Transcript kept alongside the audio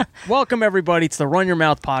Welcome, everybody, to the Run Your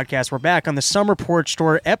Mouth podcast. We're back on the Summer Porch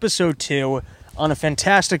Tour, episode 2, on a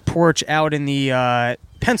fantastic porch out in the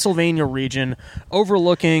Pennsylvania region,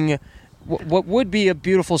 overlooking what would be a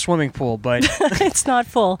beautiful swimming pool, but it's not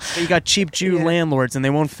full. You got cheap Jew landlords, and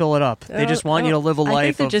they won't fill it up. They just want you to live a life I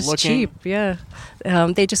think they're of just looking cheap. Yeah,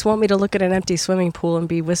 they just want me to look at an empty swimming pool and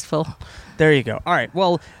be wistful. There you go. All right.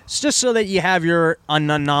 Well, it's just so that you have your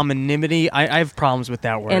anonymity. I have problems with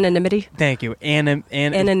that word. Anonymity. Thank you.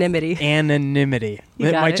 Anonymity. Anonymity.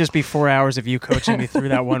 It might just be 4 hours of you coaching me through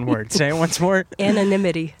that one word. Say it once more.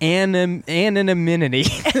 Anonymity. Anonymity.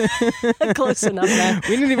 Close enough, man.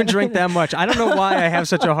 We didn't even drink that much. I don't know why I have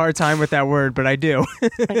such a hard time with that word, but I do.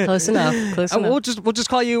 Close enough. Close enough. We'll just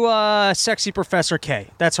call you Sexy Professor K.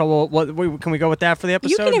 That's how can we go with that for the episode?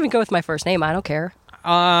 You can even go with my first name. I don't care.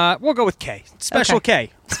 We'll go with K. Special okay.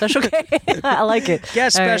 K. Special K. I like it.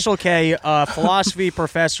 Yes, Special K, philosophy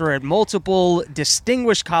professor at multiple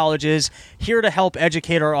distinguished colleges, here to help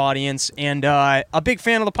educate our audience, and a big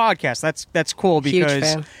fan of the podcast. That's cool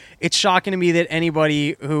because it's shocking to me that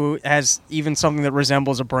anybody who has even something that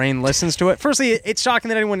resembles a brain listens to it. Firstly, it's shocking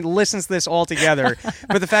that anyone listens to this altogether,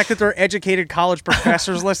 but the fact that they're educated college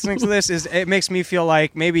professors listening to this it makes me feel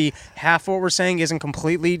like maybe half what we're saying isn't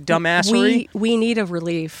completely dumbassery. We need a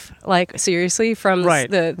relief, like seriously, from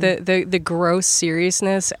the gross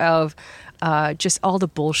seriousness of just all the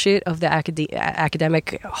bullshit of the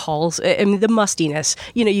academic halls. I mean, the mustiness.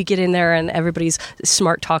 You know, you get in there and everybody's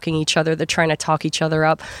smart talking each other. They're trying to talk each other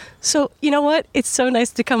up. So, you know what? It's so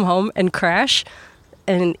nice to come home and crash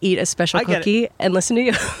and eat a special cookie and listen to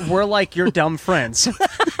you. We're like your dumb friends.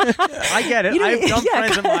 I get it. I have dumb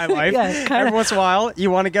friends in my life. Every once in a while,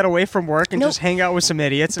 you want to get away from work and just hang out with some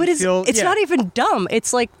idiots. But it's not even dumb.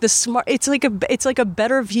 It's like the smart. It's like a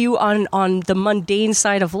better view on the mundane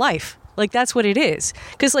side of life. Like, that's what it is.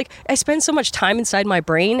 Because, like, I spend so much time inside my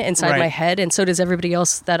brain, inside my head, and so does everybody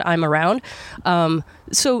else that I'm around.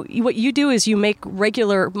 So what you do is you make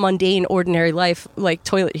regular, mundane, ordinary life, like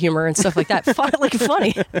toilet humor and stuff like that,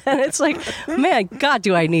 funny. And it's like, man, God,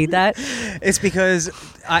 do I need that? It's because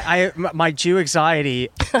my Jew anxiety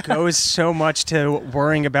goes so much to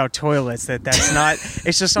worrying about toilets that's not.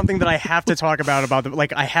 It's just something that I have to talk about them.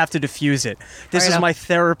 Like, I have to diffuse it. This is my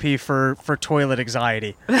therapy for toilet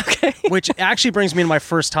anxiety. Okay. Which actually brings me to my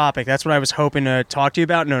first topic. That's what I was hoping to talk to you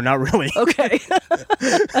about. No, not really. Okay.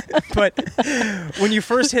 But when you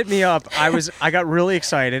first hit me up, I got really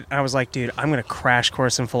excited. I was like, dude, I'm gonna crash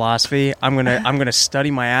course in philosophy. I'm gonna study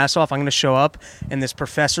my ass off. I'm gonna show up, and this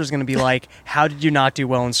professor's gonna be like, how did you not do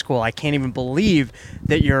well in school? I can't even believe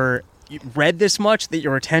that you read this much, that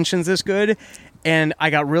your attention's this good. And I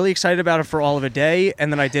got really excited about it for all of a day,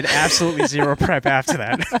 and then I did absolutely zero prep after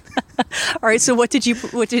that. All right, so what did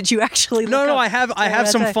you actually look up? No, I have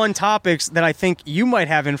some fun topics that I think you might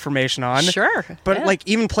have information on. Sure. But like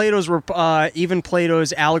even Plato's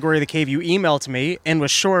Allegory of the Cave, you emailed to me and was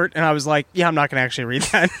short, and I was like, yeah, I'm not going to actually read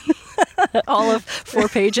that. All of 4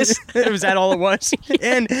 pages. Was that all it was?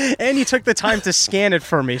 Yeah. And you took the time to scan it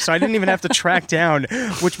for me, so I didn't even have to track down,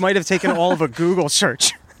 which might have taken all of a Google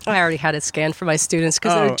search. I already had it scanned for my students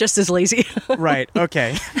because they're just as lazy. Right.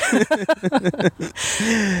 Okay.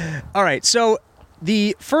 All right. So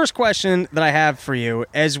the first question that I have for you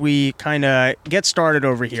as we kind of get started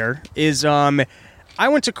over here is I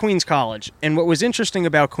went to Queens College. And what was interesting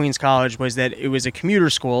about Queens College was that it was a commuter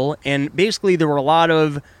school. And basically there were a lot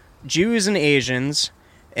of Jews and Asians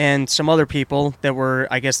and some other people that were,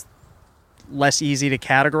 I guess, less easy to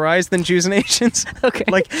categorize than Jews and Asians. Okay.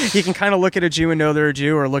 Like, you can kind of look at a Jew and know they're a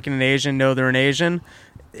Jew, or look at an Asian, know they're an Asian.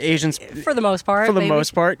 Asians... For the most part. For the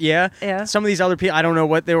most part, yeah. Yeah. Some of these other people, I don't know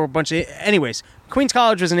what, they were a bunch of... Anyways, Queens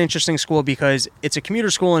College was an interesting school because it's a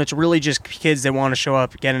commuter school and it's really just kids that want to show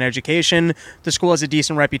up, get an education. The school has a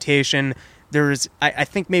decent reputation. There's, I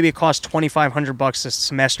think maybe it costs $2,500 a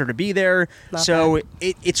semester to be there. So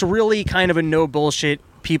it's really kind of a no bullshit.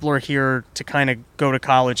 People are here to kind of go to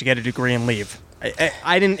college, get a degree, and leave.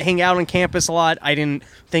 I didn't hang out on campus a lot. I didn't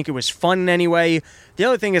think it was fun in any way. The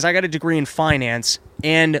other thing is I got a degree in finance,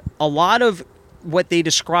 and a lot of what they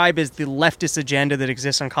describe as the leftist agenda that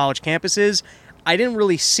exists on college campuses, I didn't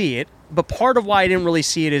really see it. But part of why I didn't really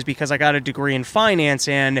see it is because I got a degree in finance,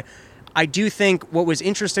 and I do think what was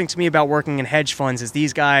interesting to me about working in hedge funds is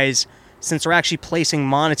these guys, since they're actually placing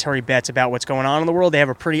monetary bets about what's going on in the world, they have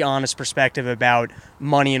a pretty honest perspective about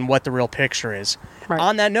money and what the real picture is. Right.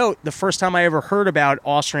 On that note, the first time I ever heard about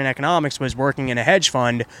Austrian economics was working in a hedge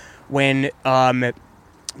fund when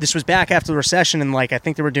this was back after the recession, and I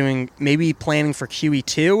think they were maybe planning for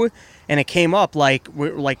QE2, and it came up I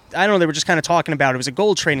don't know, they were just kind of talking about, it was a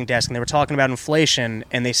gold trading desk, and they were talking about inflation,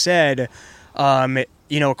 and they said,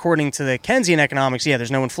 according to the Keynesian economics, yeah,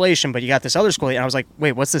 there's no inflation, but you got this other school. And I was like,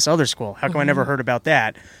 wait, what's this other school? How come I never heard about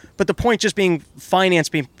that? But the point just being finance.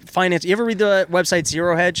 You ever read the website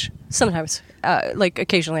Zero Hedge? Sometimes.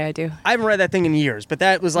 Occasionally I do. I haven't read that thing in years, but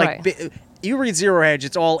that was like... Right. You read Zero Hedge,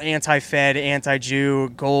 it's all anti-Fed, anti-Jew,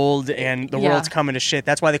 gold, and the world's coming to shit.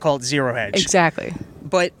 That's why they call it Zero Hedge. Exactly.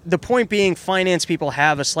 But the point being, finance people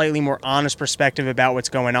have a slightly more honest perspective about what's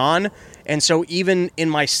going on. And so even in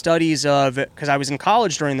my studies because I was in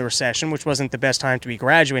college during the recession, which wasn't the best time to be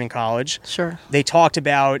graduating college. Sure. They talked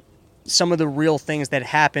about some of the real things that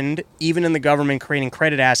happened, even in the government creating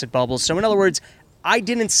credit asset bubbles. So in other words, I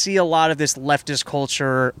didn't see a lot of this leftist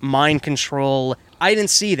culture, mind control. I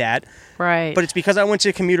didn't see that. Right. But it's because I went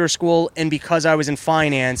to commuter school and because I was in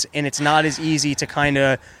finance, and it's not as easy to kind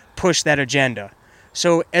of push that agenda.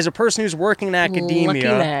 So as a person who's working in academia, lucky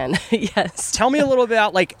man. Yes. Tell me a little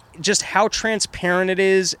about just how transparent it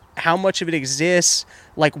is, how much of it exists,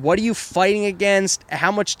 what are you fighting against,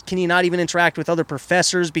 how much can you not even interact with other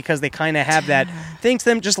professors because they kind of have that thing to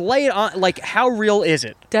them. Just lay it on, how real is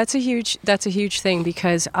it? That's a huge thing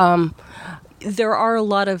because there are a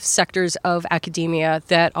lot of sectors of academia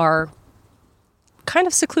that are kind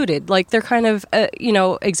of secluded. They're kind of,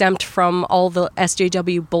 exempt from all the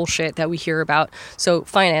SJW bullshit that we hear about. So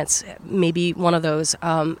finance, maybe one of those.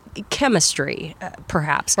 Chemistry,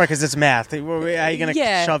 perhaps. Right, because it's math. How are you going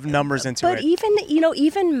to shove numbers into it? But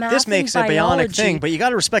even math this makes and a biology, bionic thing, but you got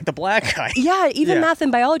to respect the black guy. Yeah, even math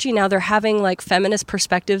and biology now, they're having feminist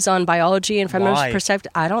perspectives on biology and feminist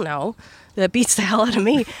perspective. I don't know. That beats the hell out of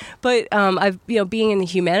me. But I've being in the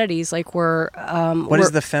humanities, we're what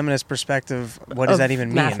is the feminist perspective? What does that even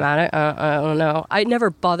mean? Mathematics. I don't know. I never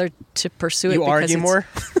bothered to pursue it. You argue more.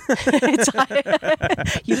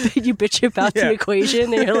 You bitch about the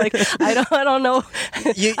equation, and you're like, I don't know.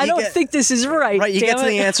 I don't think this is right. Right. You get to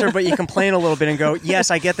the answer, but you complain a little bit and go, yes,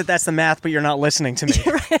 I get that that's the math, but you're not listening to me.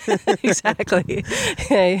 Exactly.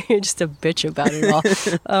 Yeah, you're just a bitch about it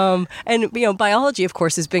all. And biology, of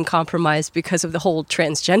course, has been compromised because of the whole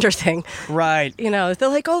transgender thing. Right. They're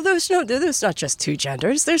like, oh, there's not just two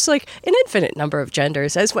genders. There's an infinite number of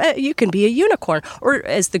genders. As well, you can be a unicorn, or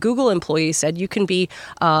as the Google employee said, you can be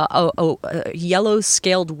a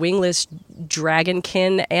yellow-scaled wingless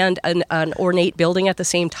dragonkin and an ornate building at the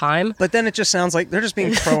same time. But then it just sounds like they're just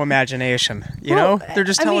being pro-imagination. They're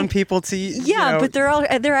just telling people to. Yeah, but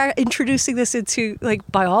they're introducing this into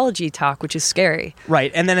biology talk, which is scary.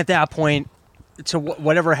 Right, and then at that point, to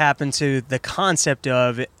whatever happened to the concept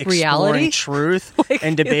of exploring reality? Truth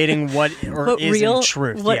and debating what isn't real,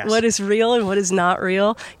 truth. What is real and what is not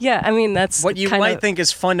real. Yeah, that's what you might think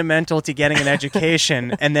is fundamental to getting an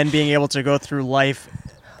education and then being able to go through life,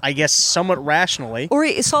 I guess, somewhat rationally. Or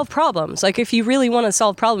solve problems. If you really want to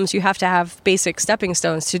solve problems, you have to have basic stepping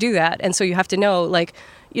stones to do that. And so you have to know,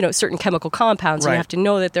 certain chemical compounds. Right. You have to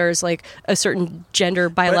know that there's a certain gender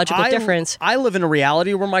biological difference. I live in a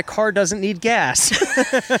reality where my car doesn't need gas.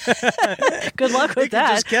 Good luck with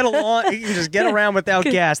that. Just get along. You can just get around without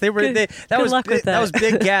gas. That was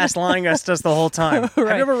big gas lying us the whole time. Right.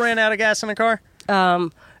 Have you ever ran out of gas in a car?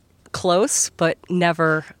 Close, but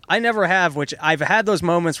never. I never have, which I've had those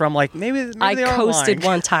moments where I'm like, maybe I coasted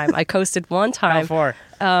one time. How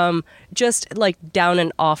far? Just down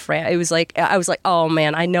an off ramp. It was I was like, oh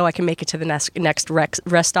man, I know I can make it to the next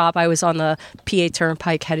rest stop. I was on the PA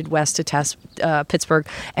Turnpike headed west to Pittsburgh,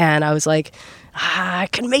 and I was like, I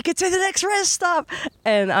can make it to the next rest stop.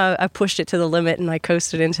 And I pushed it to the limit, and I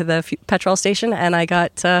coasted into the petrol station, and I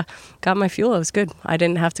got my fuel. It was good. I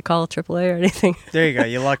didn't have to call AAA or anything. There you go.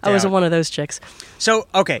 You lucked out. I wasn't one of those chicks. So,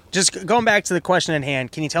 okay, just going back to the question at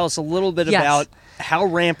hand, can you tell us a little bit about how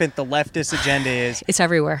rampant the leftist agenda is? It's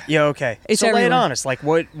everywhere. Yeah, okay. It's everywhere. Lay it on us.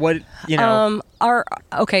 What you're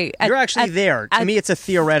actually there. To me, it's a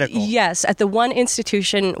theoretical. Yes, at the one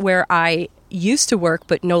institution where I used to work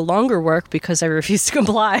but no longer work because I refused to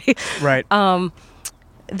comply. Right.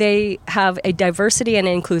 They have a diversity and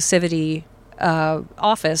inclusivity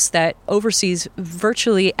office that oversees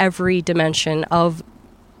virtually every dimension of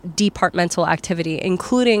departmental activity,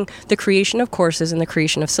 including the creation of courses and the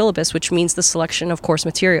creation of syllabus, which means the selection of course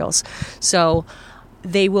materials. So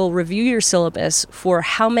they will review your syllabus for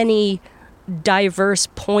how many diverse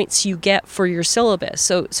points you get for your syllabus.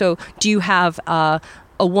 So do you have a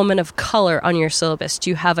woman of color on your syllabus? Do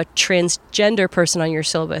you have a transgender person on your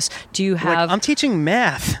syllabus? Do you have... I'm teaching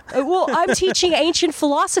math. Well, I'm teaching ancient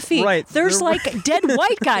philosophy. Right. There's dead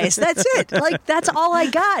white guys. That's it. That's all I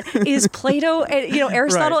got is Plato and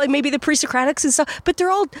Aristotle and maybe the pre-Socratics and stuff. But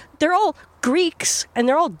they're all Greeks, and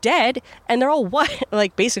they're all dead, and they're all white,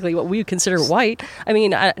 like basically what we would consider white. I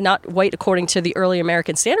mean, not white according to the early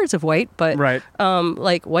American standards of white, but Right.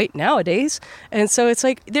 like white nowadays. And so it's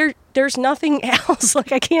like there's nothing else.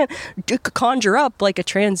 Like I can't conjure up like a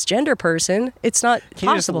transgender person. It's not Can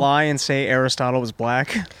you just possible. lie and say Aristotle was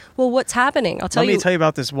black? Well, what's happening? I'll tell Let you. me tell you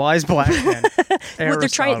about this wise black man. Well,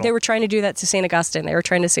 Aristotle. they were trying to do that to St. Augustine. They were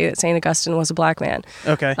trying to say that St. Augustine was a black man.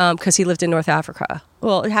 Okay. Because he lived in North Africa.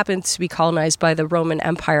 Well, it happened to be colonized by the Roman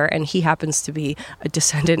Empire, and he happens to be a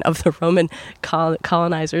descendant of the Roman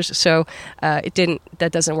colonizers. So that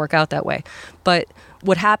doesn't work out that way. But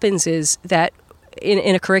what happens is that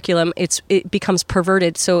in a curriculum, it becomes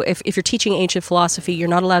perverted. So if you're teaching ancient philosophy, you're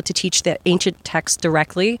not allowed to teach the ancient texts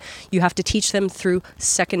directly. You have to teach them through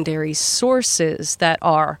secondary sources that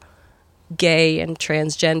are gay and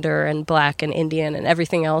transgender and black and Indian and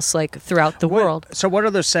everything else like throughout the world. So what are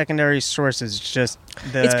those secondary sources? Just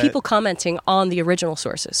It's people commenting on the original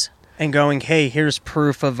sources. and going, hey, here's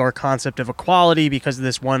proof of our concept of equality because of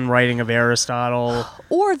this one writing of Aristotle.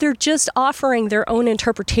 Or they're just offering their own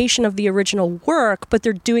interpretation of the original work, but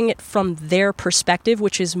they're doing it from their perspective,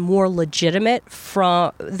 which is more legitimate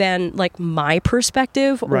than like my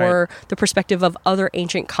perspective or the perspective of other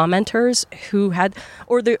ancient commenters who had,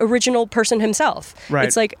 or the original person himself. Right.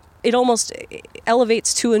 It's like it almost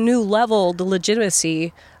elevates to a new level the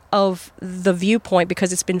legitimacy of the viewpoint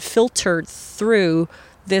because it's been filtered through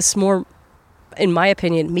this more, in my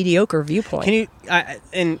opinion, mediocre viewpoint. Can you,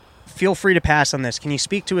 and feel free to pass on this, can you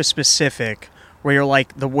speak to a specific where you're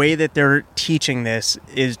like, the way that they're teaching this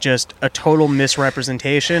is just a total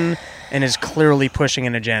misrepresentation and is clearly pushing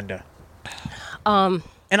an agenda? And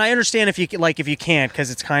I understand if you can't,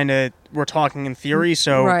 because it's kind of, we're talking in theory,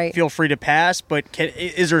 so feel free to pass, but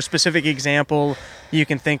is there a specific example you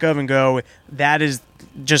can think of and go, that is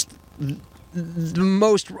just the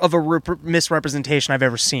most of a misrepresentation I've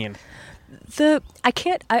ever seen? I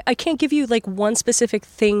can't give you like one specific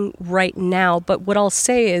thing right now, but what I'll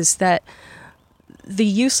say is that the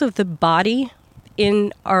use of the body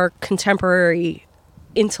in our contemporary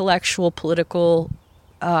intellectual political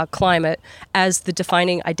climate as the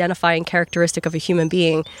defining, identifying characteristic of a human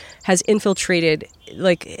being has infiltrated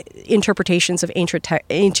like interpretations of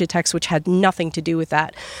ancient texts which had nothing to do with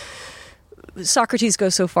that. Socrates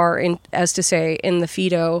goes so far as to say in the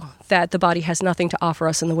Phaedo that the body has nothing to offer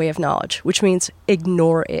us in the way of knowledge, which means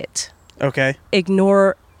ignore it. Okay.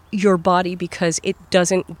 Ignore your body because it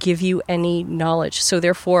doesn't give you any knowledge. So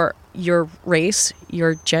therefore, your race,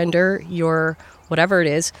 your gender, your whatever it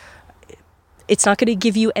is, it's not going to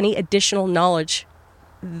give you any additional knowledge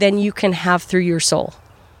than you can have through your soul.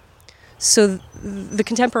 So the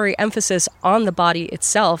contemporary emphasis on the body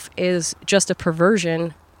itself is just a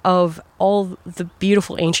perversion of all the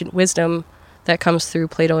beautiful ancient wisdom that comes through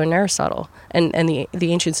Plato and Aristotle and the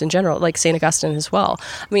ancients in general, like St. Augustine as well.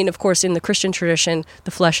 I mean, of course, in the Christian tradition, the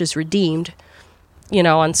flesh is redeemed,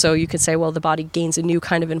 and so you could say, well, the body gains a new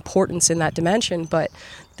kind of importance in that dimension, but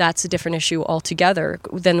that's a different issue altogether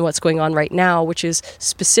than what's going on right now, which is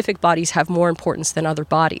specific bodies have more importance than other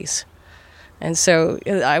bodies. And so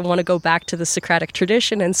I want to go back to the Socratic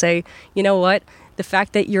tradition and say, you know what? The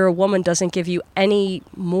fact that you're a woman doesn't give you any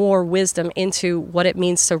more wisdom into what it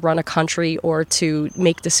means to run a country or to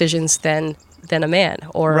make decisions than a man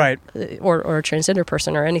or a transgender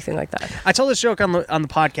person or anything like that. I told this joke on the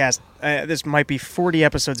podcast. This might be 40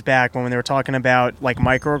 episodes back when they were talking about like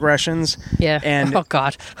microaggressions. Yeah. And oh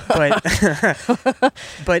God.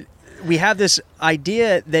 but we have this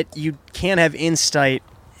idea that you can't have insight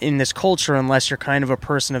in this culture unless you're kind of a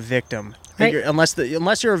person of victim. Right.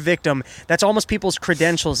 Unless you're a victim, that's almost people's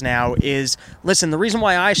credentials now is, listen, the reason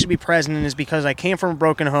why I should be president is because I came from a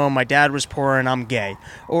broken home, my dad was poor, and I'm gay.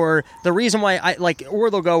 Or the reason why or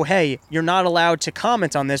they'll go, hey, you're not allowed to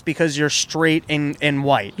comment on this because you're straight and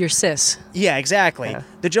white. You're cis. Yeah, exactly. Yeah.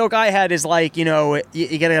 The joke I had is like, you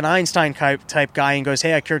get an Einstein type guy and goes,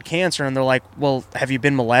 hey, I cured cancer. And they're like, well, have you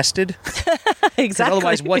been molested? Exactly.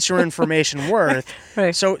 Otherwise, what's your information worth?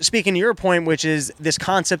 Right. So speaking to your point, which is this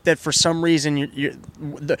concept that for some reason,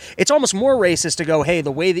 it's almost more racist to go, hey,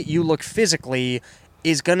 the way that you look physically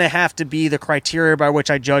is going to have to be the criteria by which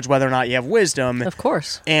I judge whether or not you have wisdom. Of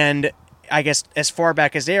course. And I guess as far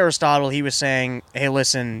back as Aristotle, he was saying, hey,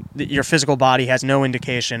 listen, your physical body has no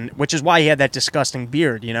indication, which is why he had that disgusting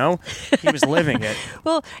beard, He was living it.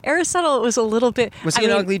 Well, Aristotle was a little bit... Was he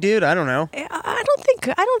an ugly dude? I don't know. I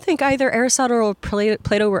don't think either Aristotle or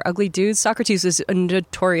Plato were ugly dudes. Socrates was a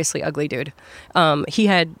notoriously ugly dude. He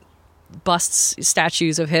had busts,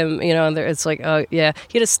 statues of him, you know, and it's like, oh yeah,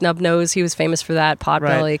 he had a snub nose. He was famous for that. Pot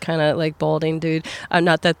belly, kind of like balding dude.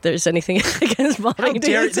 Not that there's anything against balding How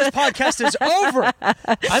dare dudes. this podcast is over.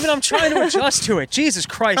 I mean, I'm trying to adjust to it. Jesus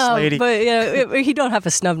Christ, lady. But you know, he don't have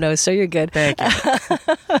a snub nose, so you're good. Thank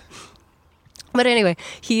you. But anyway,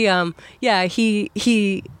 he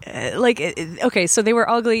okay, so they were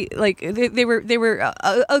ugly, like they were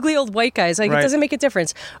ugly old white guys. Like, it doesn't make a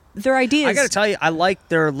difference. Their ideas. I got to tell you, I like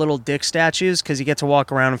their little dick statues because you get to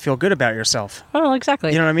walk around and feel good about yourself. Oh,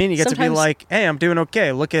 exactly. You know what I mean? You get to be like, hey, I'm doing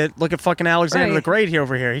okay. Look at fucking Alexander the Great here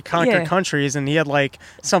over here. He conquered countries and he had like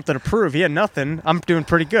something to prove. He had nothing. I'm doing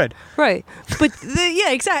pretty good. Right. But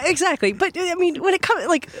exactly. But I mean, when it comes,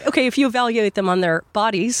 like, okay, if you evaluate them on their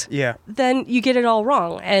bodies, then you get it all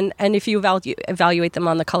wrong. And if you evaluate them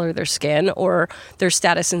on the color of their skin or their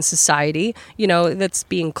status in society, you know, that's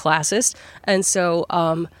being classist. And so,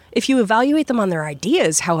 if you evaluate them on their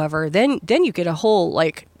ideas, however, then you get a whole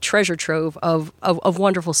like treasure trove of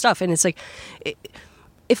wonderful stuff. And it's like,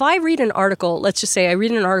 if I read an article, let's just say I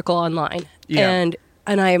read an article online, and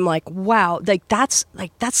I am like, wow, that's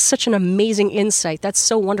such an amazing insight. That's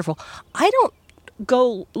so wonderful. I don't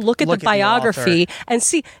go look at the biography and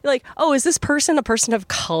see, like, oh, is this person a person of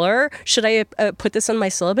color? Should I put this on my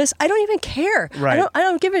syllabus? I don't even care. Right. I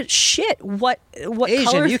don't give a shit what Asian,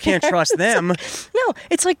 color. you can't trust them. No,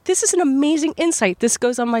 it's like, this is an amazing insight. This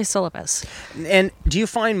goes on my syllabus. And do you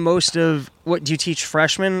find most of what do you teach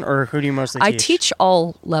freshmen, or who do you mostly teach? I teach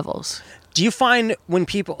all levels. Do you find when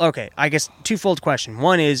people, okay, I guess twofold question.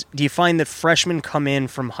 One is, do you find that freshmen come in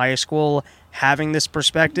from high school having this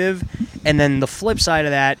perspective? And then the flip side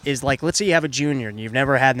of that is, like, let's say you have a junior and you've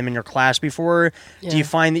never had them in your class before. Do you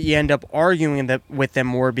find that you end up arguing with them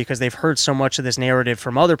more because they've heard so much of this narrative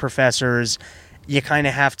from other professors? You kind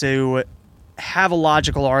of have to have a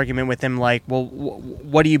logical argument with them, like, well,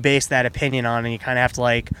 what do you base that opinion on? And you kind of have to,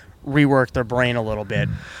 like, rework their brain a little bit.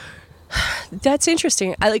 That's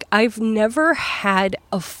interesting. I've never had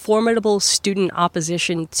a formidable student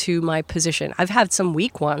opposition to my position. I've had some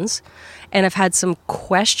weak ones, and I've had some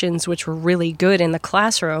questions which were really good in the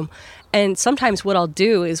classroom. And sometimes what I'll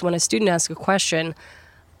do is, when a student asks a question,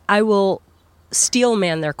 I will steel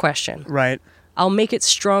man their question. Right. I'll make it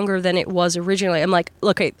stronger than it was originally. I'm like,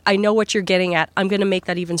 look, I know what you're getting at. I'm going to make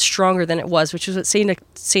that even stronger than it was, which is what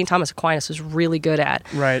St. Thomas Aquinas was really good at.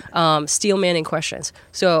 Right. Steel manning questions.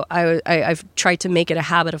 So I've tried to make it a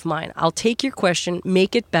habit of mine. I'll take your question,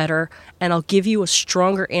 make it better, and I'll give you a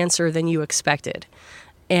stronger answer than you expected.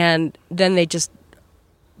 And then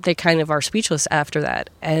they kind of are speechless after that.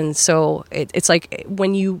 And so it's like,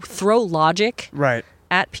 when you throw logic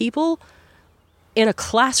at people in a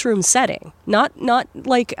classroom setting, not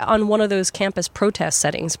like on one of those campus protest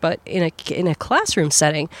settings, but in a classroom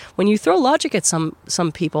setting, when you throw logic at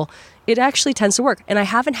some people, it actually tends to work. And I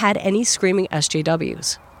haven't had any screaming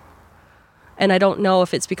SJWs. And I don't know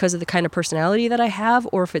if it's because of the kind of personality that I have,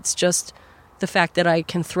 or if it's just the fact that I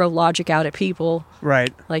can throw logic out at people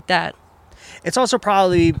like that. It's also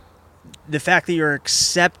probably the fact that you're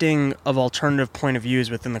accepting of alternative point of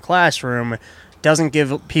views within the classroom doesn't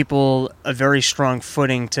give people a very strong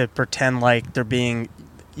footing to pretend like you're being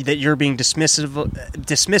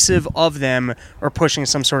dismissive of them or pushing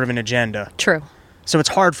some sort of an agenda. True. So it's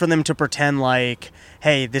hard for them to pretend like,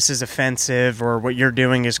 hey, this is offensive, or what you're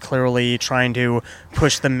doing is clearly trying to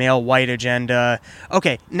push the male white agenda.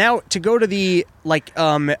 Okay, now to go to the, like,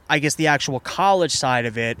 I guess the actual college side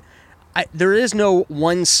of it, there is no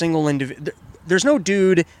one single individual. There's no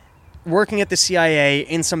dude working at the CIA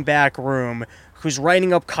in some back room who's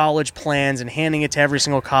writing up college plans and handing it to every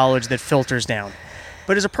single college that filters down.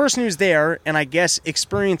 But as a person who's there, and I guess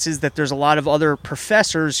experiences that there's a lot of other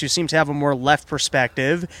professors who seem to have a more left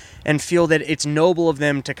perspective and feel that it's noble of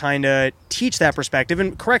them to kind of teach that perspective.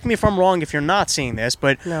 And correct me if I'm wrong if you're not seeing this,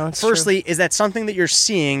 but firstly, is that something that you're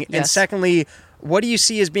seeing? Yes. And secondly, what do you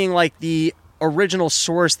see as being like the original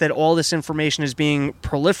source that all this information is being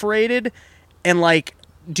proliferated? And like,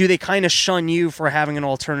 do they kind of shun you for having an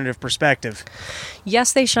alternative perspective?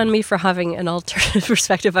 Yes, they shun me for having an alternative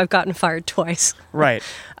perspective. I've gotten fired twice. Right.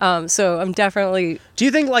 So I'm definitely... Do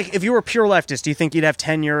you think, like, if you were a pure leftist, do you think you'd have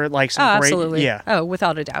tenure, like, some great... Absolutely. Yeah. Oh,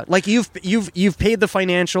 without a doubt. Like, you've paid the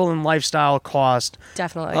financial and lifestyle cost...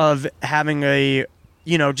 Definitely. ...of having a...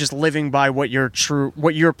 You know, just living by what your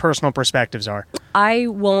personal perspectives are. I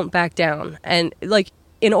won't back down. And, like,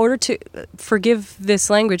 in order to, forgive this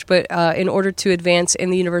language, but in order to advance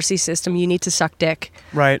in the university system, you need to suck dick.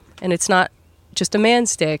 Right. And it's not just a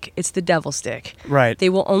man's dick, it's the devil's dick. Right. They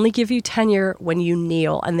will only give you tenure when you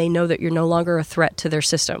kneel and they know that you're no longer a threat to their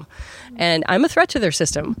system. And I'm a threat to their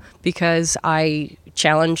system because I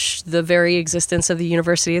challenge the very existence of the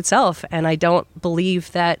university itself. And I don't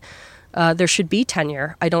believe that there should be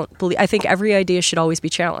tenure. I think every idea should always be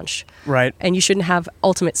challenged. Right. And you shouldn't have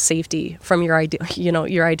ultimate safety from your idea,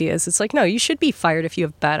 your ideas. It's like, no, you should be fired if you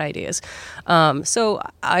have bad ideas. So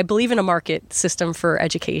I believe in a market system for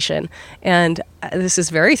education, and this is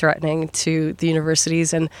very threatening to the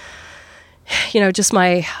universities. And just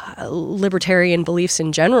my libertarian beliefs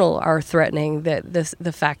in general are threatening. That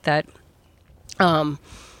the fact that,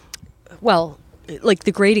 like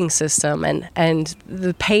the grading system and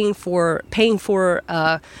the paying for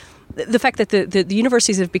the fact that the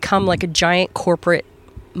universities have become like a giant corporate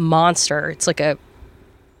monster. It's like a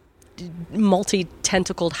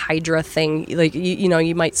multi-tentacled hydra thing. Like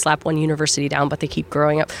you might slap one university down, but they keep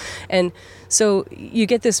growing up, and so you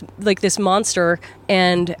get this monster,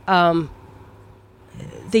 and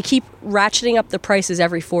they keep ratcheting up the prices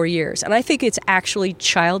every 4 years. And I think it's actually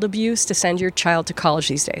child abuse to send your child to college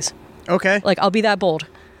these days. Okay. Like, I'll be that bold.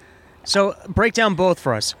 So break down both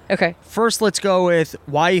for us. Okay. First, let's go with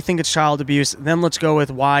why you think it's child abuse. Then let's go with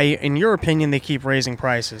why, in your opinion, they keep raising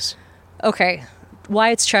prices. Okay. Why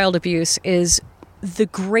it's child abuse is the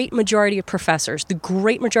great majority of professors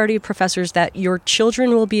that your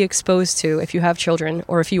children will be exposed to, if you have children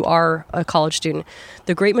or if you are a college student,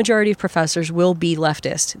 the great majority of professors will be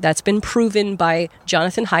leftist. That's been proven by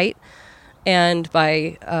Jonathan Haidt and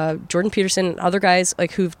by Jordan Peterson and other guys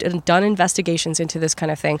like who've done investigations into this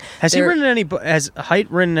kind of thing. Has Haidt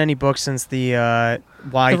written any books since the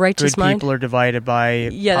why the good people are divided by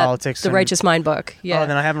politics? The Righteous Mind book. Yeah. Oh,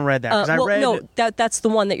 then I haven't read that. That's the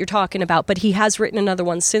one that you're talking about. But he has written another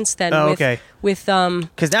one since then. Okay.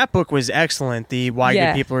 Because that book was excellent. The Why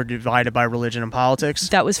Good People Are Divided by Religion and Politics.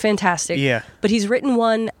 That was fantastic. Yeah. But he's written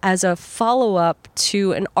one as a follow-up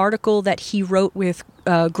to an article that he wrote with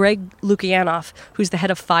Greg Lukianoff, who's the head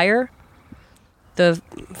of FIRE, the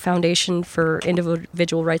Foundation for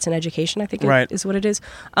Individual Rights and Education, I think is what it is.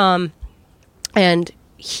 And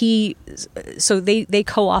they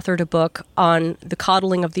co-authored a book on the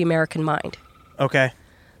coddling of the American mind. Okay.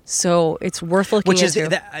 So it's worth looking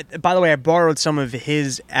into. By the way, I borrowed some of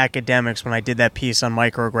his academics when I did that piece on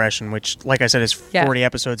microaggression, which, like I said, is 40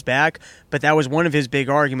 episodes back. But that was one of his big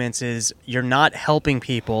arguments is you're not helping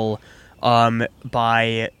people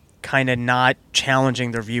by kind of not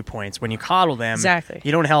challenging their viewpoints. When you coddle them,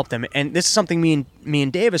 you don't help them. And this is something me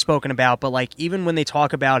and Dave have spoken about, but like even when they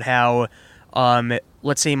talk about how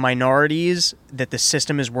let's say minorities, that the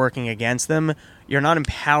system is working against them, you're not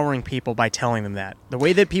empowering people by telling them that. The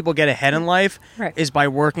way that people get ahead in life is by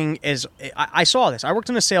working as... I saw this. I worked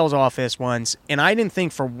in a sales office once, and I didn't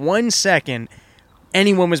think for 1 second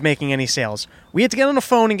anyone was making any sales. We had to get on the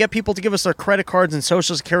phone and get people to give us their credit cards and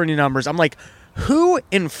social security numbers. I'm like, who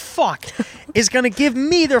in fuck is going to give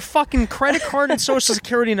me their fucking credit card and social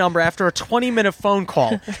security number after a 20-minute phone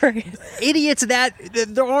call? Idiots that...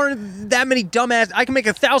 There aren't that many dumbass... I can make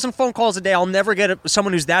 1,000 phone calls a day. I'll never get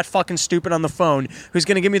someone who's that fucking stupid on the phone who's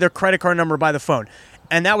going to give me their credit card number by the phone.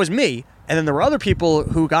 And that was me. And then there were other people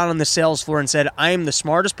who got on the sales floor and said, I am the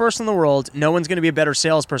smartest person in the world. No one's going to be a better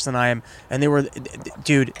salesperson than I am. And they were,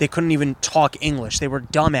 dude, they couldn't even talk English. They were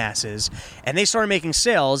dumbasses. And they started making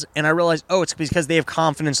sales, and I realized, oh, it's because they have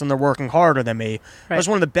confidence and they're working harder than me. That was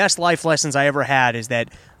one of the best life lessons I ever had, is that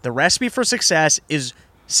the recipe for success is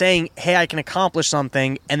saying, hey, I can accomplish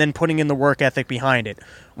something, and then putting in the work ethic behind it.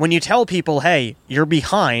 When you tell people, hey, you're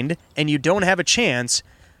behind and you don't have a chance,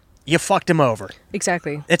 you fucked him over.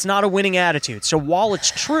 Exactly. It's not a winning attitude. So while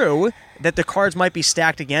it's true that the cards might be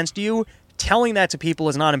stacked against you, telling that to people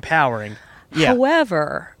is not empowering. Yeah.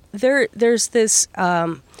 However, there's this,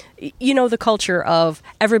 the culture of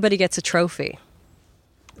everybody gets a trophy,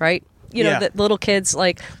 right? The little kids,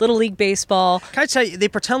 like Little League Baseball. Can I tell you, they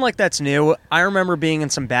pretend like that's new. I remember being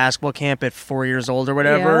in some basketball camp at 4 years old or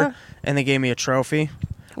whatever, and they gave me a trophy.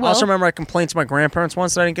 I also remember I complained to my grandparents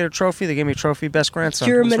once that I didn't get a trophy. They gave me a trophy, best grandson.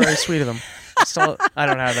 It was very sweet of them. I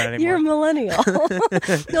don't have that anymore. You're a millennial.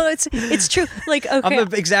 No, it's true. Like, okay, I'm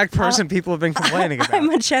the exact person people have been complaining about. I'm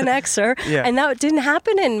a Gen Xer, and that didn't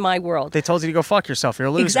happen in my world. They told you to go fuck yourself. You're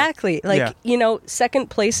a loser. Exactly. Like, second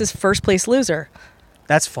place is first place loser.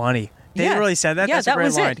 That's funny. They really said that? That's a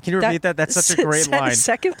great line. Can you repeat that? That's such a great line.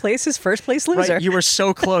 Second place is first place loser. Right, you were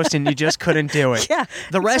so close and you just couldn't do it. Yeah.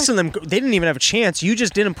 The rest of them, they didn't even have a chance. You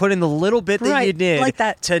just didn't put in the little bit that you did like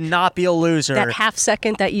that, to not be a loser. That half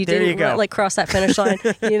second that you didn't like cross that finish line,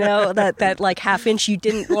 that like half inch you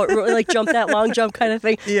didn't like jump that long jump kind of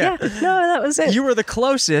thing. Yeah. No, that was it. You were the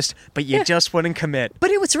closest, but you just wouldn't commit.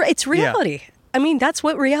 But it's reality. Yeah. I mean, that's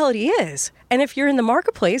what reality is. And if you're in the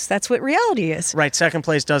marketplace, that's what reality is. Right. Second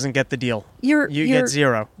place doesn't get the deal. You get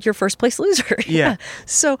 0. You're first place loser. Yeah.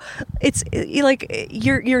 So it's like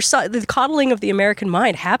the coddling of the American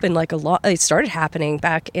mind happened like a lot. It started happening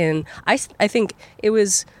back in, I think it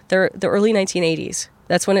was the early 1980s.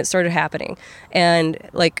 That's when it started happening. And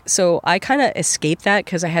like, so I kind of escaped that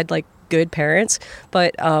because I had like good parents,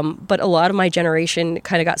 but a lot of my generation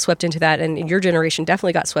kind of got swept into that, and your generation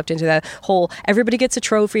definitely got swept into that whole everybody gets a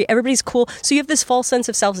trophy, everybody's cool, so you have this false sense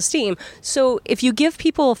of self-esteem. So if you give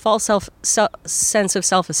people a false sense of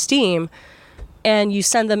self-esteem and you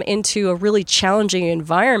send them into a really challenging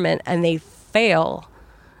environment and they fail,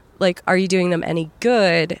 like, are you doing them any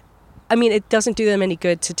good? I mean, it doesn't do them any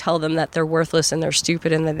good to tell them that they're worthless and they're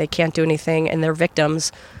stupid and that they can't do anything and they're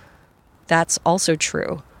victims. That's also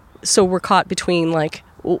true. So we're caught between like,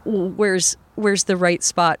 where's the right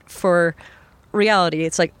spot for reality?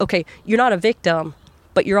 It's like, okay, you're not a victim,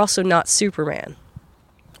 but you're also not Superman.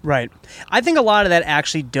 Right. I think a lot of that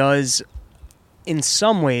actually does, in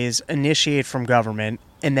some ways, initiate from government,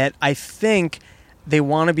 and that I think they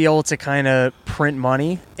want to be able to kind of print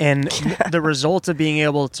money, and the result of being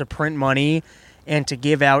able to print money and to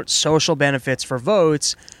give out social benefits for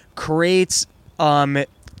votes creates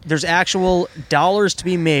there's actual dollars to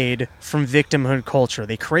be made from victimhood culture.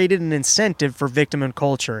 They created an incentive for victimhood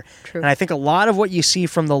culture. True. And I think a lot of what you see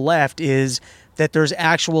from the left is that there's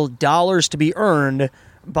actual dollars to be earned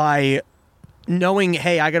by knowing,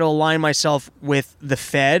 hey, I got to align myself with the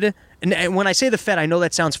Fed. And when I say the Fed, I know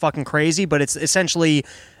that sounds fucking crazy, but it's essentially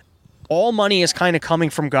all money is kind of coming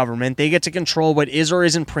from government. They get to control what is or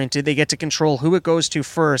isn't printed. They get to control who it goes to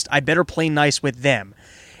first. I better play nice with them.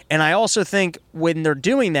 And I also think when they're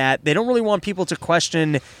doing that, they don't really want people to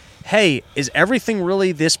question, hey, is everything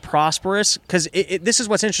really this prosperous? Because this is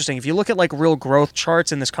what's interesting. If you look at like real growth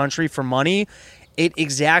charts in this country for money, it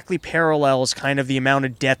exactly parallels kind of the amount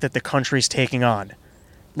of debt that the country's taking on.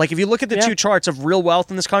 Like if you look at the two charts of real wealth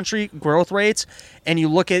in this country, growth rates, and you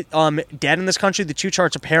look at debt in this country, the two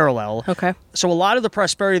charts are parallel. Okay. So a lot of the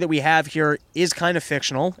prosperity that we have here is kind of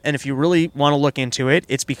fictional, and if you really want to look into it,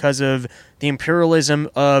 it's because of the imperialism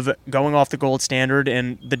of going off the gold standard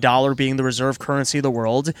and the dollar being the reserve currency of the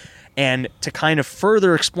world. And to kind of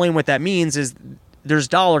further explain what that means is there's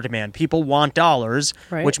dollar demand. People want dollars,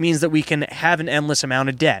 right, which means that we can have an endless amount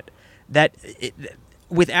of debt.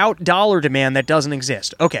 Without dollar demand, that doesn't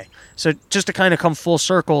exist. Okay, so just to kind of come full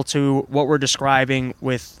circle to what we're describing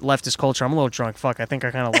with leftist culture, I'm a little drunk. Fuck, I think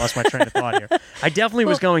I kind of lost my train of thought here. I definitely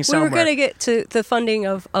was going somewhere. We were going to get to the funding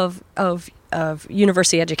of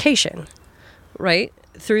university education, right?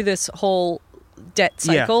 Through this whole debt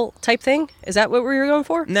cycle type thing. Is that what we were going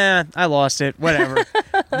for? Nah, I lost it. Whatever.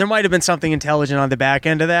 There might have been something intelligent on the back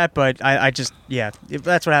end of that, but I just,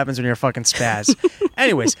 that's what happens when you're a fucking spaz.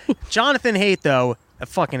 Anyways, Jonathan Haidt, though, a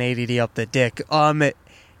fucking ADD up the dick.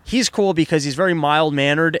 He's cool because he's very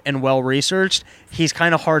mild-mannered and well-researched. He's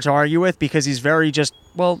kind of hard to argue with because he's very just,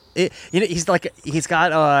 he's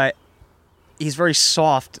very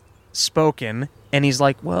soft-spoken. And he's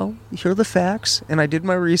like, well, here are the facts, and I did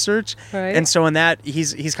my research. Right. And so in that,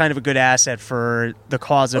 he's kind of a good asset for the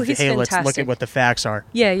cause of, hey, fantastic. Let's look at what the facts are.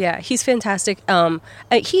 Yeah, he's fantastic.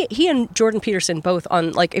 He and Jordan Peterson both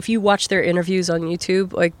on, like, if you watch their interviews on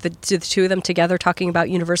YouTube, like the two of them together talking about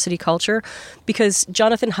university culture, because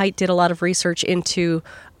Jonathan Haidt did a lot of research into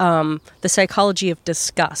the psychology of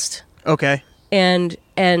disgust. Okay. And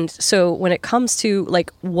so when it comes to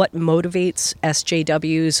like what motivates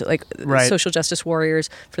SJWs, like social justice warriors,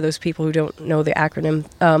 for those people who don't know the acronym,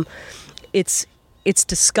 it's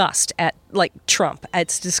disgust at like Trump.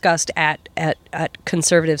 It's disgust at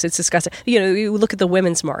conservatives. It's disgust. You look at the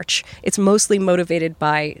Women's March. It's mostly motivated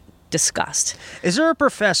by disgust. Is there a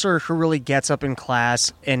professor who really gets up in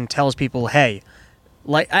class and tells people, hey,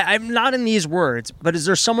 like I'm not in these words, but is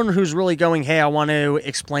there someone who's really going, hey, I want to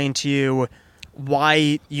explain to you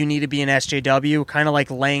why you need to be an SJW, kind of like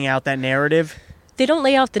laying out that narrative? They don't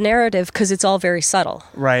lay out the narrative because it's all very subtle.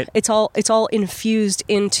 Right. It's all infused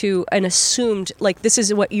into an assumed, like this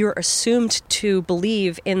is what you're assumed to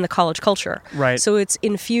believe in the college culture. Right. So it's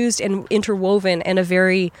infused and interwoven in a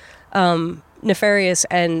very nefarious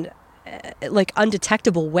and like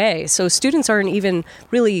undetectable way. So students aren't even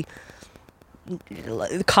really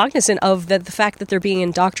cognizant of the fact that they're being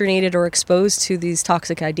indoctrinated or exposed to these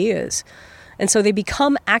toxic ideas. And so they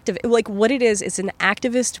become active. Like what it is, it's an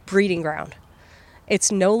activist breeding ground.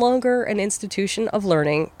 It's no longer an institution of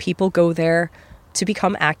learning. People go there to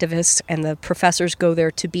become activists, and the professors go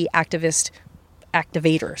there to be activators.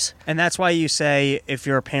 And that's why you say, if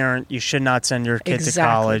you're a parent, you should not send your kid to Exactly.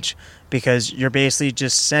 college, because you're basically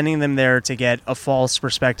just sending them there to get a false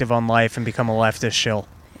perspective on life and become a leftist shill.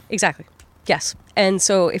 Exactly. Yes. And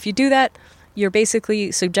so if you do that, you're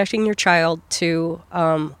basically subjecting your child to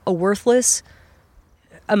a worthless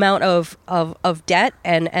amount of debt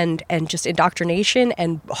and just indoctrination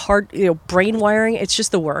and hard, brain wiring. It's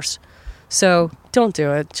just the worst. So don't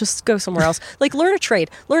do it. Just go somewhere else. Like learn a trade.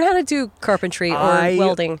 Learn how to do carpentry or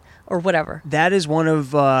welding or whatever. That is one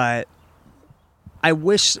of I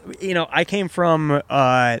wish, I came from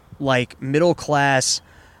like middle class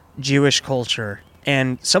Jewish culture,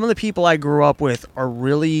 and some of the people I grew up with are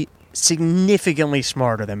really significantly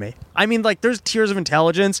smarter than me. I mean, like, there's tiers of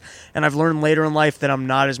intelligence, and I've learned later in life that I'm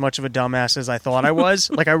not as much of a dumbass as I thought I was.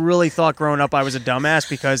 Like, I really thought growing up I was a dumbass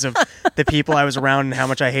because of the people I was around and how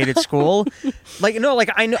much I hated school. Like, no, like,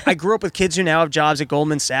 I grew up with kids who now have jobs at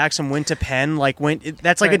Goldman Sachs and went to Penn. Like,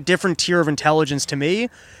 that's like a different tier of intelligence to me.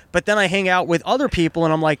 But then I hang out with other people,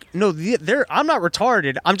 and I'm like, no, I'm not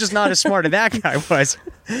retarded. I'm just not as smart as that guy was.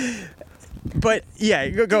 But yeah,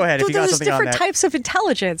 go ahead if you got something on that. There's different types of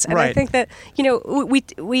intelligence, and Right. I think that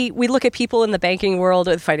we look at people in the banking world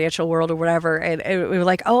or the financial world or whatever, and we're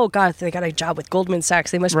like, oh God, they got a job with Goldman Sachs,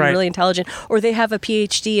 they must be Right. really intelligent, or they have a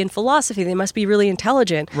PhD in philosophy, they must be really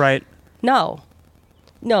intelligent. Right. No,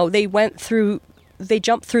 they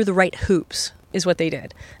jumped through the right hoops. Is what they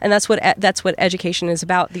did, and that's what education is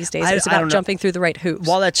about these days. It's I don't about know. jumping through the right hoops.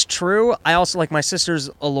 While that's true, I also, like, my sister's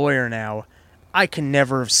a lawyer now. I could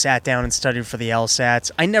never have sat down and studied for the LSATs.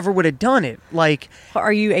 I never would have done it. Like,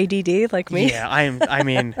 Are you ADD like me? yeah, I am. I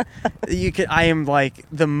mean, I am like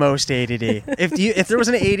the most ADD. If there was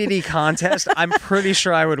an ADD contest, I'm pretty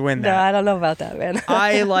sure I would win No, that. I don't know about that, man.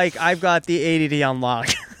 I've got the ADD on lock.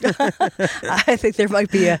 I think there might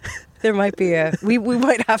be a. We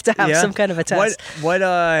might have to have Yeah? some kind of a test. What?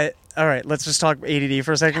 All right, let's just talk ADD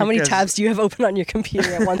for a second. How many 'cause tabs do you have open on your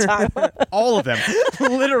computer at one time? All of them.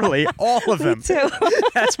 Literally, all of them. Too.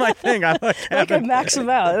 That's my thing. I like I having... max them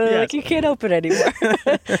out. Yeah. Like you can't open anymore.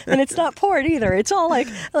 And it's not porn either. It's all like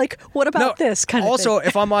what about this kind of Also, thing?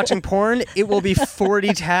 if I'm watching porn, it will be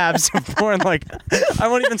 40 tabs of porn. Like, I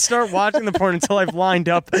won't even start watching the porn until I've lined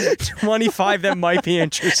up 25 that might be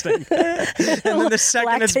interesting. And then the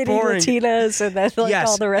second it's Lactating boring, Latinas and then like yes,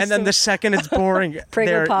 all the rest. and then of the second it's boring,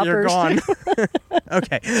 Prego you're poppers. gone.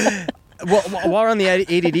 Okay. Well, while we're on the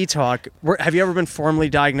ADD talk, have you ever been formally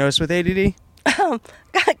diagnosed with ADD?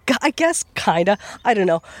 I guess kinda. I don't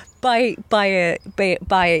know. By a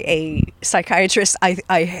psychiatrist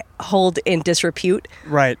I hold in disrepute.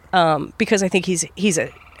 Right. Because I think he's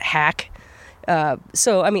a hack.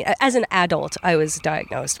 So, I mean, as an adult, I was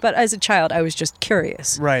diagnosed. But as a child, I was just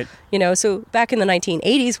curious. Right. So back in the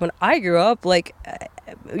 1980s when I grew up, like,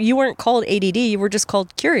 you weren't called ADD. You were just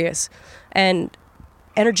called curious and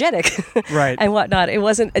energetic. Right. And whatnot. It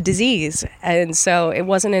wasn't a disease. And so it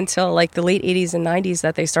wasn't until, like, the late 80s and 90s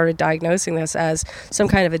that they started diagnosing this as some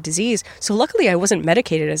kind of a disease. So luckily I wasn't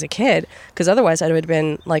medicated as a kid, because otherwise I would have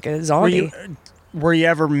been like a zombie. Were you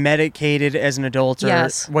ever medicated as an adult? Or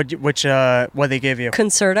Yes. what they give you?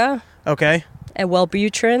 Concerta Okay. and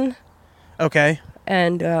Wellbutrin Okay.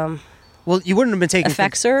 and Well, you wouldn't have been taking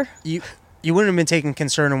Effexor. you wouldn't have been taking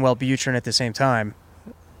Concern and Wellbutrin at the same time.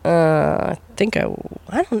 I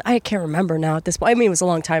can't remember now at this point. I mean, it was a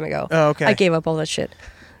long time ago. Oh, okay. I gave up all that shit.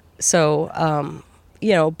 So,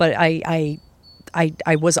 but I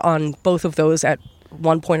was on both of those at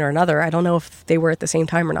one point or another. I don't know if they were at the same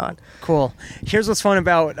time or not. Cool. Here's what's fun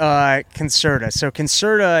about Concerta. So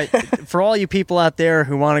Concerta, for all you people out there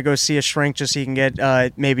who want to go see a shrink just so you can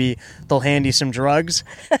get, maybe they'll hand you some drugs.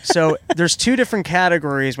 So there's two different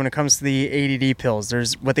categories when it comes to the ADD pills.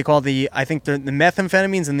 There's what they call the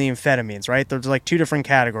methamphetamines and the amphetamines, right? There's like two different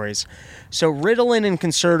categories. So Ritalin and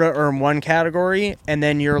Concerta are in one category, and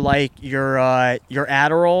then your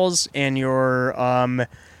Adderalls and your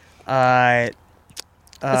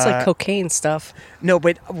It's like cocaine stuff. No,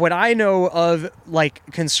 but what I know of, like,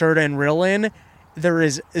 Concerta and Ritalin, there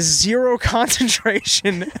is zero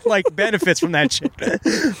concentration, like, benefits from that shit.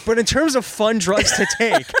 But in terms of fun drugs to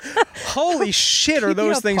take, holy shit, are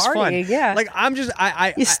those things fun? partying, yeah. Like, I'm just,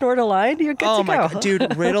 You snort a line, you're good oh to my go. god, dude,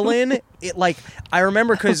 Ritalin, I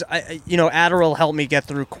remember because Adderall helped me get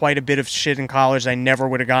through quite a bit of shit in college I never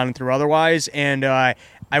would have gotten through otherwise, and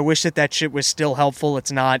I wish that shit was still helpful.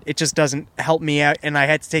 It's not. It just doesn't help me out, and I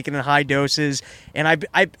had to take it in high doses. And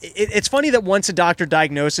it's funny that once a doctor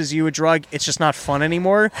diagnoses you a drug, it's just not fun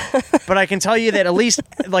anymore. But I can tell you that at least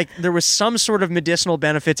like there was some sort of medicinal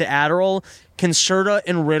benefit to Adderall. Concerta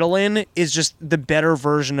and Ritalin is just the better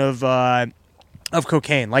version of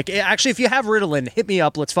cocaine. Like, actually, if you have Ritalin, hit me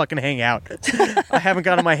up. Let's fucking hang out. I haven't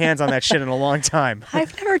gotten my hands on that shit in a long time.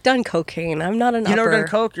 I've never done cocaine. I'm not an You never done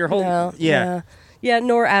coke? Your whole... No, yeah. Yeah,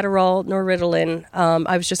 nor Adderall, nor Ritalin.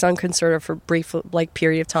 I was just on Concerta for a brief,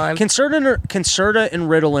 period of time. Concerta and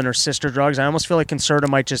Ritalin are sister drugs. I almost feel like Concerta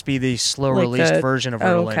might just be the slow-released version of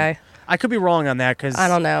Ritalin. Oh, okay. I could be wrong on that because... I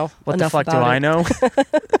don't know. What the fuck do I know?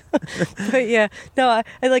 But yeah, no,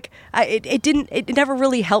 it never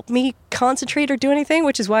really helped me concentrate or do anything,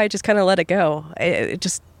 which is why I just kind of let it go. It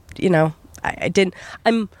just, I didn't...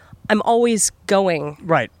 I'm always going.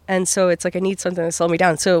 Right. And so it's like I need something to slow me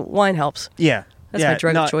down. So wine helps. Yeah. That's my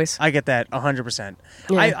drug of choice. I get that 100%.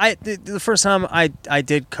 Yeah. The first time I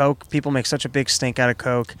did coke, people make such a big stink out of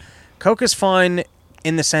coke. Coke is fun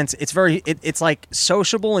in the sense it's like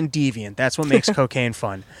sociable and deviant. That's what makes cocaine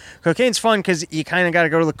fun. Cocaine's fun because you kind of got to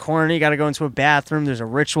go to the corner, you got to go into a bathroom. There's a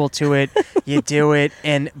ritual to it. You do it,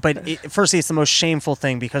 firstly, it's the most shameful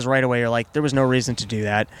thing because right away you're like, there was no reason to do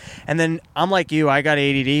that. And then I'm like you, I got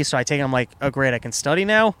ADD, so I take it. I'm like, oh great, I can study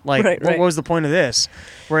now. Like, right. What was the point of this?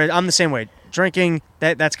 Where I'm the same way. Drinking,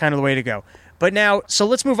 that's kind of the way to go. But now, so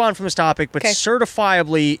let's move on from this topic, but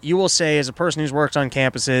certifiably, you will say, as a person who's worked on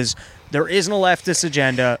campuses, there isn't a leftist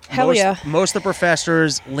agenda. Hell yeah. Most of the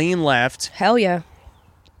professors lean left. Hell yeah.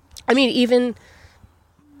 I mean, even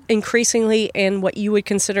increasingly in what you would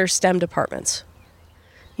consider STEM departments.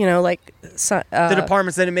 The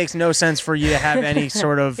departments that it makes no sense for you to have any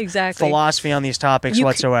sort of exactly. philosophy on these topics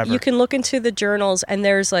whatsoever. You can look into the journals, and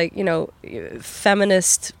there's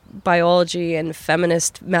feminist biology and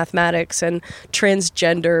feminist mathematics and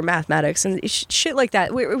transgender mathematics and shit like that.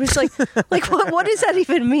 It was like what does that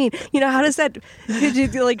even mean? How does that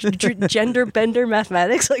gender bender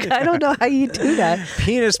mathematics? Like, I don't know how you do that.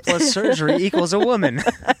 Penis plus surgery equals a woman.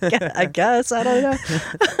 I guess. I don't know.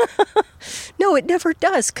 No, it never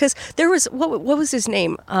does. Because there was, what was his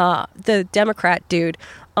name? The Democrat dude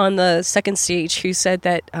on the second stage who said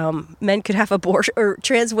that men could have abortion, or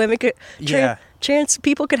trans women could, trans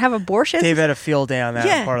people could have abortions. They've had a field day on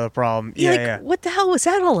that part of the problem. Yeah. What the hell was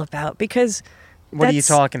that all about? Because what are you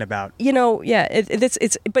talking about?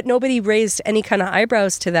 It's but nobody raised any kind of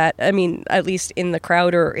eyebrows to that. I mean, at least in the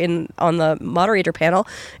crowd or on the moderator panel.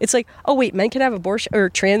 It's like, oh wait, men can have abortion, or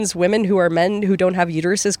trans women who are men who don't have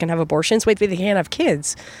uteruses can have abortions. Wait, they can't have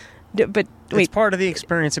kids. But wait, it's part of the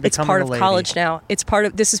experience of becoming a lady. It's part of lady. College now.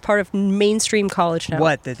 This is part of mainstream college now.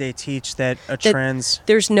 What, that they teach that trans...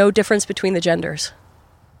 There's no difference between the genders.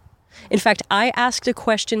 In fact, I asked a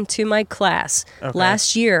question to my class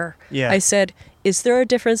last year. Yeah. I said, is there a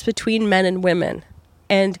difference between men and women?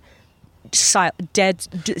 And pin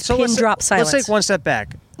drop silence. Let's take one step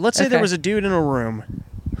back. Let's say there was a dude in a room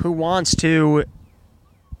who wants to...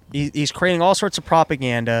 He's creating all sorts of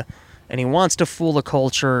propaganda, and he wants to fool the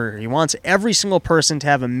culture. He wants every single person to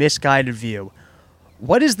have a misguided view.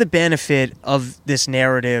 What is the benefit of this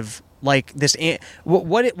narrative? Like this,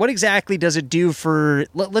 what exactly does it do for?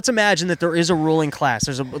 Let's imagine that there is a ruling class.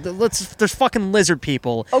 There's fucking lizard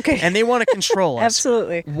people, and they want to control us.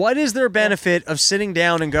 Absolutely. What is their benefit of sitting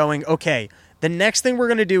down and going, okay, the next thing we're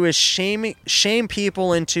going to do is shame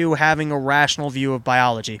people into having a rational view of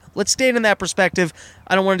biology. Let's state in that perspective.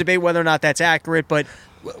 I don't want to debate whether or not that's accurate, but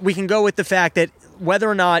we can go with the fact that whether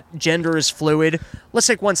or not gender is fluid, let's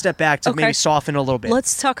take one step back to maybe soften a little bit.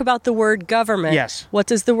 Let's talk about the word government. Yes. What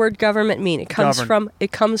does the word government mean? It comes from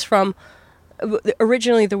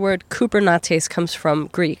originally the word kubernetes comes from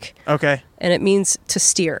Greek. Okay. And it means to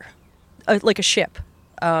steer, like a ship,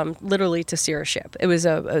 literally to steer a ship. It was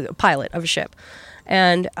a pilot of a ship.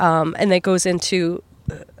 And that goes into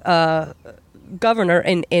governor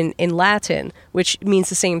in Latin, which means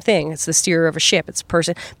the same thing. It's the steerer of a ship. It's a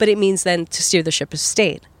person, but it means then to steer the ship of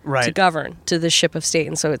state, to govern, to the ship of state,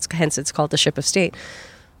 and so hence it's called the ship of state.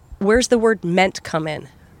 Where's the word ment come in?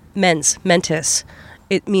 Mentis.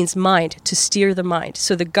 It means mind, to steer the mind.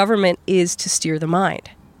 So the government is to steer the mind.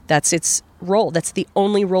 That's its role. That's the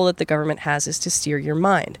only role that the government has, is to steer your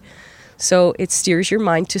mind. So it steers your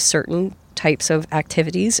mind to certain types of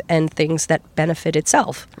activities and things that benefit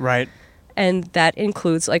itself. Right. And that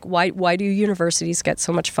includes, like, why do universities get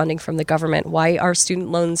so much funding from the government? Why are student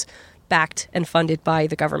loans backed and funded by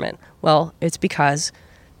the government? Well, it's because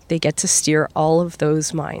they get to steer all of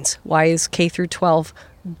those minds. Why is K through 12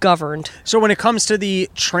 governed? So when it comes to the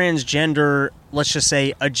transgender, let's just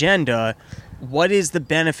say, agenda, what is the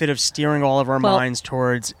benefit of steering all of our minds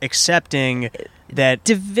towards accepting that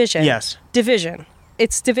division? Yes, division.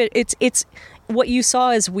 It's what you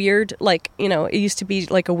saw as weird. Like, you know, it used to be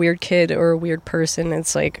like a weird kid or a weird person.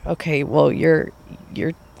 It's like, okay, well, you're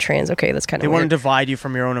trans. Okay, that's kind of. They weird. want to divide you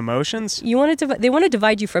from your own emotions. They want to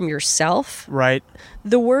divide you from yourself. Right.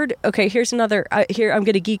 The word. Okay, here's another. Here, I'm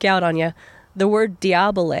going to geek out on you. The word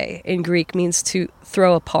diabole in Greek means to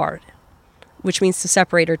throw apart, which means to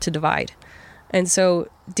separate or to divide. And so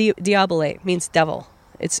diabole means devil.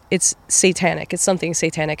 It's satanic. It's something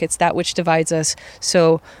satanic. It's that which divides us.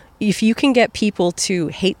 So if you can get people to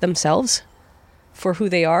hate themselves for who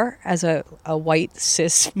they are as a white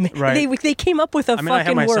cis man. Right. They came up with a fucking word. I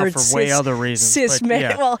hate myself for way other reasons. Cis man.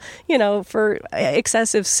 Yeah. Well, you know, for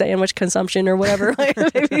excessive sandwich consumption or whatever might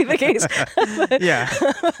be the case.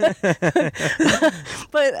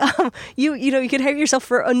 But you could hate yourself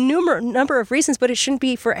for a number of reasons, but it shouldn't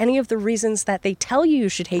be for any of the reasons that they tell you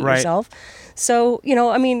should hate yourself. So, you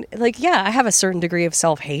know, I mean, like, yeah, I have a certain degree of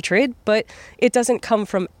self-hatred, but it doesn't come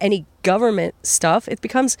from any government stuff. It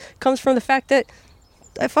comes from the fact that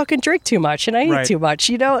I fucking drink too much and I eat too much.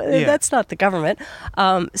 You know, that's not the government.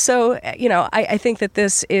 So, you know, I think that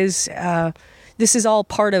this is all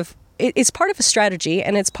part of. It's part of a strategy,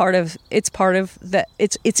 and it's part of the.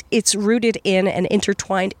 It's rooted in and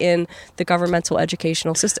intertwined in the governmental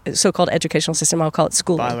educational system, so-called educational system. I'll call it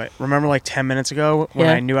schooling. By the way, remember like 10 minutes ago when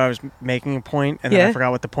I knew I was making a point and then I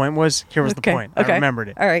forgot what the point was? Here was the point. I remembered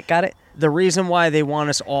it. All right, got it. The reason why they want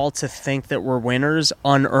us all to think that we're winners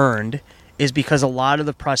unearned is because a lot of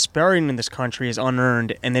the prosperity in this country is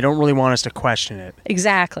unearned, and they don't really want us to question it.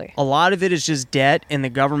 Exactly. A lot of it is just debt, and the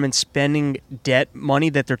government spending debt money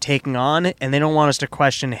that they're taking on, and they don't want us to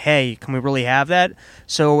question, hey, can we really have that?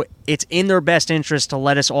 So it's in their best interest to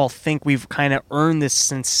let us all think we've kind of earned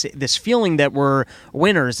this feeling that we're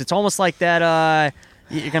winners. It's almost like that...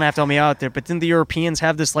 You're going to have to help me out there, but didn't the Europeans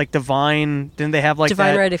have this, like, divine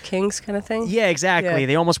right of kings kind of thing? Yeah, exactly. Yeah.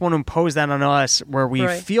 They almost want to impose that on us, where we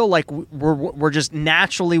feel like we're just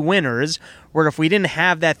naturally winners, where if we didn't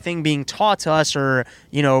have that thing being taught to us or,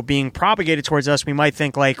 you know, being propagated towards us, we might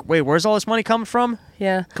think, like, wait, where's all this money coming from?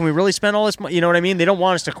 Yeah. Can we really spend all this money? You know what I mean? They don't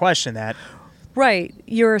want us to question that. Right.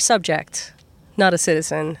 You're a subject, not a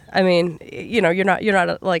citizen. I mean, you know, you're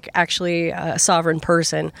not like actually a sovereign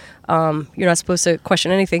person. You're not supposed to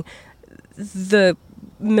question anything. The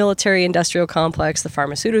military industrial complex, the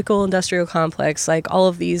pharmaceutical industrial complex, like all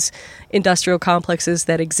of these industrial complexes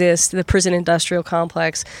that exist, the prison industrial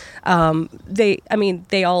complex,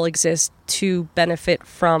 they all exist to benefit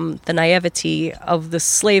from the naivety of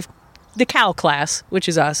the cow class, which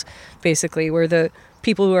is us, basically. We're the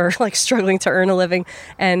people who are like struggling to earn a living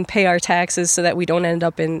and pay our taxes so that we don't end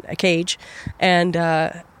up in a cage, and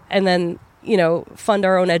then, you know, fund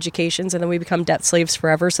our own educations, and then we become debt slaves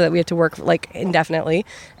forever so that we have to work like indefinitely,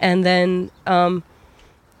 and then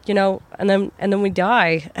you know, and then we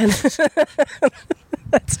die, and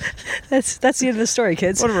that's the end of the story,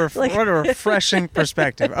 kids. What a refreshing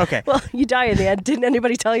perspective. Okay. Well, you die in the end. Didn't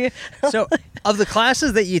anybody tell you? So, of the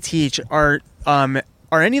classes that you teach, are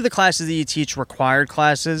any of the classes that you teach required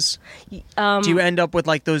classes? Do you end up with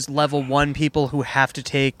like those level 1 people who have to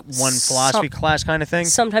take one philosophy class kind of thing?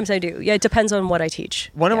 Sometimes I do. Yeah, it depends on what I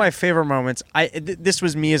teach. One of my favorite moments, this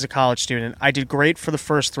was me as a college student. I did great for the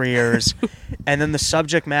first 3 years, and then the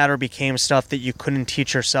subject matter became stuff that you couldn't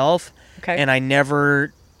teach yourself. Okay. And I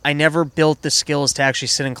never built the skills to actually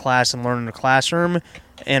sit in class and learn in a classroom,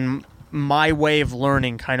 and my way of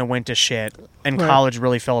learning kind of went to shit, and college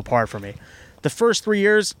really fell apart for me. The first 3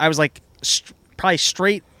 years, I was like probably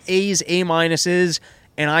straight A's, A minuses,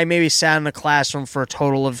 and I maybe sat in the classroom for a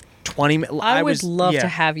total of 20 minutes. I would love to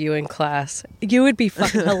have you in class. You would be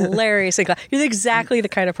fucking hilarious in class. You're exactly the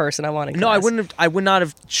kind of person I want in class. No, I would not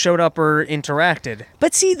have showed up or interacted.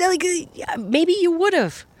 But see, maybe you would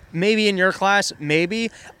have. Maybe in your class,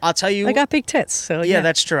 maybe. I'll tell you. I got big tits, so yeah.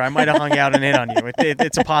 That's true. I might have hung out and hit on you.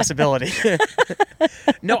 It's a possibility.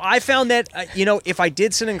 No, I found that, if I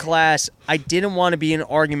did sit in class, I didn't want to be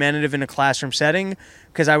argumentative in a classroom setting,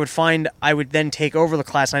 because I would then take over the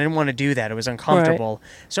class, and I didn't want to do that. It was uncomfortable.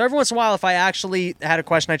 Right. So every once in a while, if I actually had a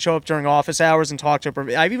question, I'd show up during office hours and talk to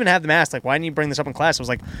her. I've even had them ask, like, why didn't you bring this up in class? I was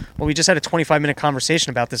like, well, we just had a 25-minute conversation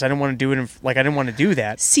about this. I didn't want to do it. I didn't want to do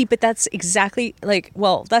that. See, but that's exactly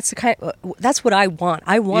that's what I want.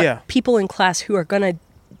 I want people in class who are going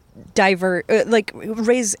to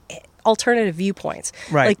raise alternative viewpoints.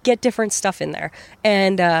 Right. Like, get different stuff in there.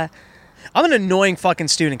 And I'm an annoying fucking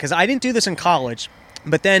student, because I didn't do this in college.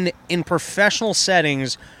 But then in professional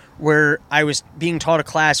settings where I was being taught a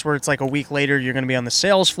class where it's like a week later you're going to be on the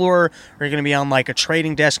sales floor or you're going to be on like a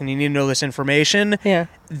trading desk and you need to know this information. Yeah.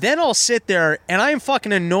 Then I'll sit there and I am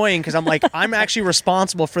fucking annoying because I'm like, I'm actually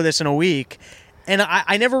responsible for this in a week. And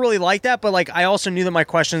I never really liked that, but like I also knew that my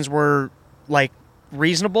questions were like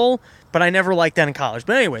reasonable, but I never liked that in college.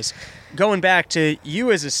 But anyways, going back to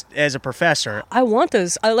you as a professor, I want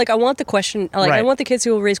those. I want the question. Like, Right. I want the kids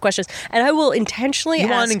who will raise questions, and I will intentionally you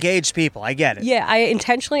ask. want engaged people. I get it. Yeah, I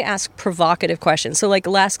intentionally ask provocative questions. So, like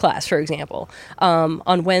last class, for example,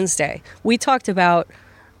 on Wednesday, we talked about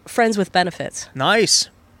friends with benefits. Nice.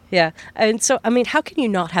 Yeah, and so I mean, how can you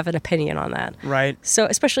not have an opinion on that? Right. So,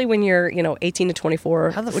 especially when you're 18 to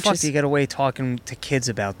 24. How the which fuck is, do you get away talking to kids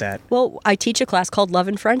about that? Well, I teach a class called Love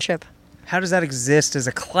and Friendship. How does that exist as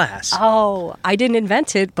a class? Oh, I didn't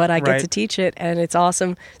invent it, but I get Right. to teach it, and it's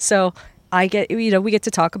awesome. So I get, we get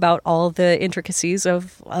to talk about all the intricacies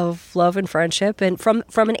of love and friendship, and from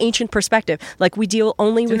an ancient perspective. Like we deal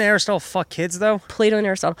only Didn't with Aristotle fuck kids though? Plato and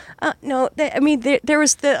Aristotle. No, there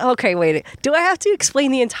was the. Okay, wait. Do I have to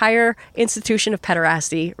explain the entire institution of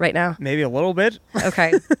pederasty right now? Maybe a little bit.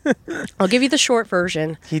 Okay, I'll give you the short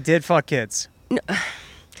version. He did fuck kids.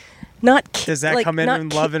 Not Does that come in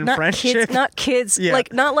love and not friendship? Kids, not kids, Yeah.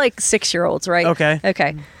 like not like 6-year-olds, right? Okay.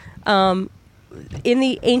 Okay. In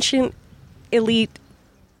the ancient elite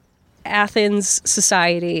Athens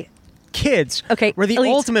society, Kids. Okay, Were the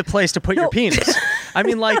elite. ultimate place to put your No. penis. I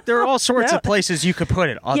mean, like there are all sorts No. of places you could put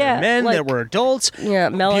it. Other Yeah, men that like- were adults. Yeah,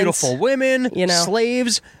 melons. Beautiful women.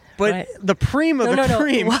 Slaves. But Right. the cream of no, the it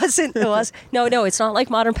cream. wasn't. It was no. It's not like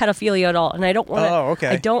modern pedophilia at all. And I don't want to. Oh, okay.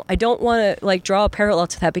 I don't want to like draw a parallel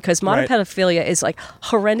to that because modern Right. pedophilia is like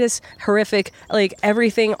horrendous, horrific, like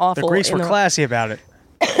everything The awful. Greeks in were classy about it.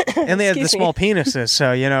 And they had the Excuse me. small penises,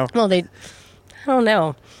 so Well, I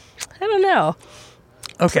don't know.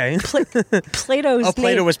 Okay. Plato's Oh,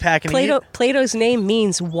 Plato name, was packing heat? Plato's name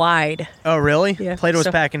means wide. Oh, really? Yeah, Plato was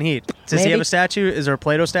so- packing heat. Does he Maybe. have a statue? Is there a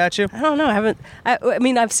Plato statue? I don't know. I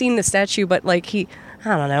mean, I've seen the statue, but like I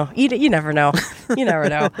don't know. You never know. You never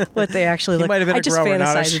know what they actually look. might have been I a just grower,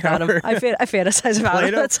 not a fantasize about him. shower. I fantasize about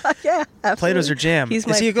him. Plato? That's, yeah, absolutely. Plato's your jam. Is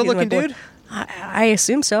he a good-looking boy. dude? I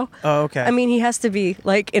assume so. Oh, okay. I mean, he has to be.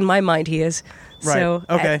 Like in my mind, he is. Right. So,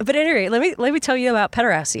 Okay. But anyway, let me tell you about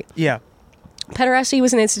pederasty. Yeah. Pederasty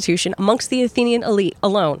was an institution amongst the Athenian elite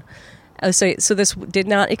alone. So this did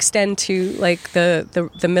not extend to like the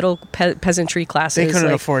middle peasantry classes. They couldn't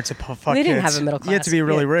like, afford to fuck They didn't kids. have a middle class. You had to be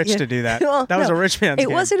really Yeah, rich yeah. to do that. Well, That was no, a rich man's It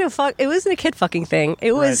game. wasn't a kid fucking thing.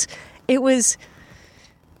 It was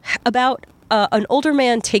about an older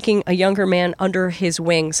man taking a younger man under his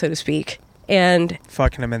wing, so to speak. And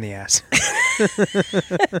Fucking him in the ass.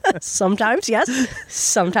 sometimes yes,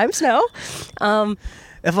 sometimes no.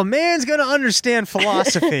 If a man's gonna understand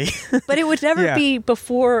philosophy, But it would never Yeah. be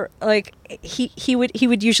before like he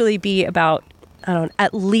would usually be about I don't know,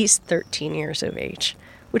 at least 13 years of age,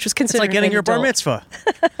 which was it's considered like getting an your bar adult. mitzvah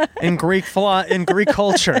in Greek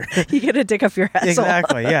culture. You get a dick up your asshole.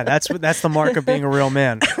 Exactly. Yeah, that's the mark of being a real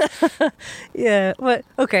man. Yeah, but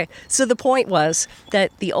okay. So the point was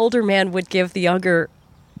that the older man would give the younger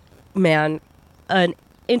man an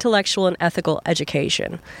intellectual and ethical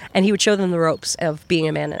education, and he would show them the ropes of being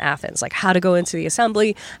a man in Athens, like how to go into the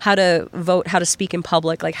assembly, how to vote, how to speak in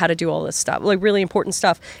public, like how to do all this stuff, like really important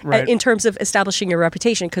stuff Right. in terms of establishing your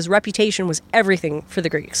reputation, because reputation was everything for the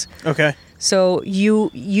Greeks. Okay. So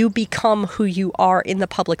you become who you are in the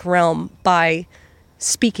public realm by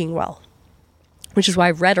speaking well, which is why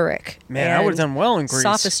rhetoric. Man, I would have done well in Greece.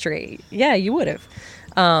 Sophistry. Yeah, you would have.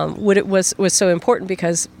 Was so important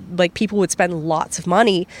because like people would spend lots of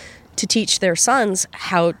money to teach their sons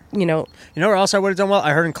how You know where else I would have done well?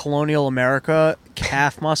 I heard in colonial America,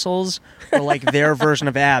 calf muscles were like their version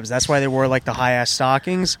of abs. That's why they wore like the high ass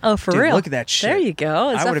stockings. Oh, for Dude, real? Look at that shit. There you go.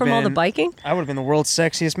 Is I that would've from all the been- biking? I would have been the world's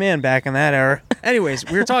sexiest man back in that era. Anyways,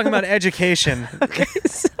 we were talking about education.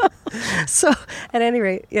 So at any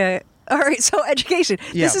rate, yeah. All right, so education.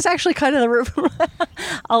 Yeah. This is actually kind of the root.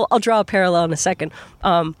 I'll draw a parallel in a second.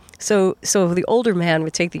 So the older man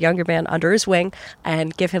would take the younger man under his wing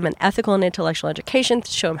and give him an ethical and intellectual education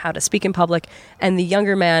to show him how to speak in public, and the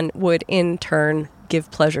younger man would in turn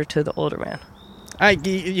give pleasure to the older man.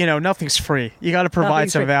 Nothing's free. You got to provide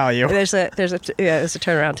Nothing's some free. value. There's a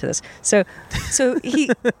turnaround to this. So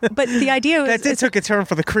but the idea was That took a turn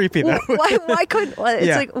for the creepy though. why couldn't it's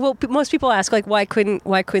Yeah. like most people ask like why couldn't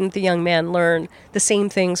the young man learn the same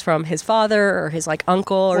things from his father or his like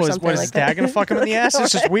uncle or something What is like his that? dad gonna fuck him in the ass?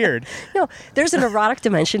 It's just weird. No, there's an erotic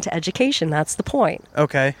dimension to education. That's the point.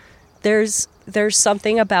 Okay. There's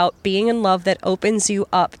something about being in love that opens you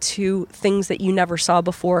up to things that you never saw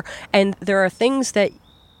before, and there are things that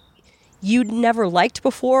you never liked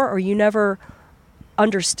before or you never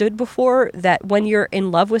understood before, that when you're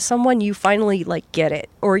in love with someone, you finally like get it,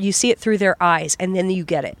 or you see it through their eyes and then you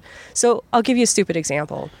get it. So I'll give you a stupid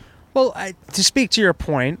example. Well, to speak to your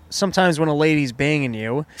point, sometimes when a lady's banging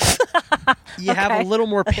you, you have a little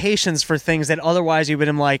more patience for things that otherwise you would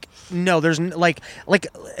have like, no, there's like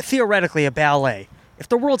theoretically a ballet. If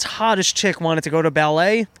the world's hottest chick wanted to go to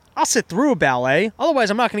ballet, I'll sit through a ballet. Otherwise,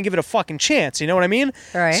 I'm not going to give it a fucking chance. You know what I mean?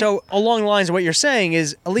 Right. So along the lines of what you're saying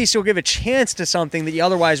is, at least you'll give a chance to something that you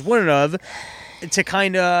otherwise wouldn't have, to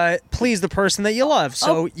kind of please the person that you love.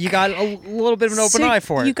 So you got a little bit of an open eye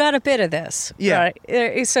for it. You got a bit of this. Yeah.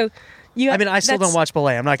 Right? So you. I mean, I still don't watch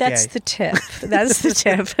ballet. I'm not gay. That's the tip. That's the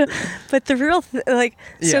tip. But the real,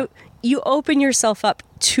 so you open yourself up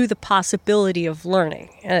to the possibility of learning.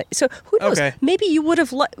 So who knows? Okay. Maybe you would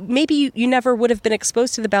have. Maybe you never would have been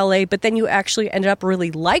exposed to the ballet, but then you actually ended up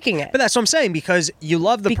really liking it. But that's what I'm saying, because you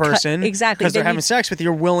love the person, exactly, because they're having sex with you.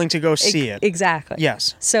 You're willing to go see it. Exactly.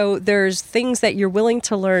 Yes. So there's things that you're willing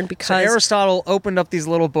to learn because so Aristotle opened up these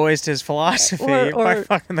little boys to his philosophy by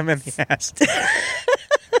fucking them in the ass.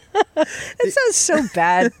 It sounds so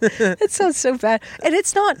bad. It sounds so bad, and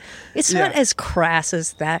it's not as crass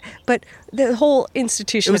as that. But the whole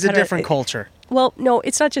institution. It was a different culture. Well, no,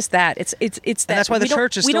 it's not just that. It's that. And that's why the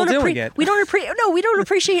church is still doing it. We don't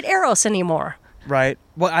appreciate Eros anymore. Right.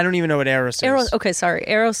 Well, I don't even know what Eros is. Eros. Okay, sorry.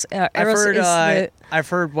 Eros. Eros I've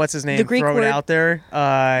heard what's his name. The Greek throw word. It out there.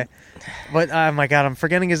 But oh my god, I'm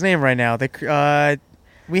forgetting his name right now.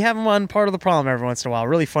 We have him on Part of the Problem every once in a while.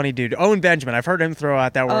 Really funny dude. Owen Benjamin. I've heard him throw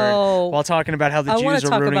out that word while talking about how the Jews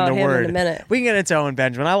are ruining the word. In a minute. We can get into Owen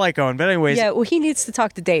Benjamin. I like Owen, but anyways. Yeah, well, he needs to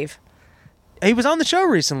talk to Dave. He was on the show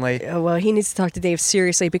recently. Well, he needs to talk to Dave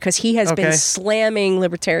seriously, because he has been slamming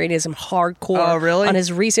libertarianism hardcore on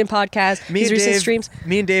his recent podcast, his recent streams.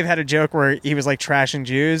 Me and Dave had a joke where he was like trashing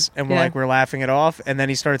Jews, and we're laughing it off, and then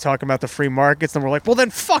he started talking about the free markets, and we're like, well,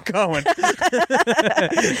 then fuck Owen.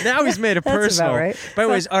 Now he's made it personal. That's about right. But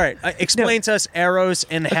anyways, all right, explain to us Eros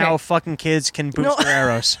and how fucking kids can boost their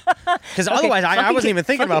Eros. Because otherwise, I wasn't even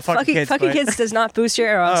thinking about fucking kids. Fucking kids does not boost your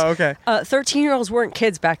Eros. Oh, okay. 13-year-olds weren't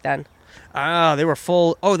kids back then. They were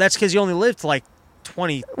full. Oh, that's because you only lived to like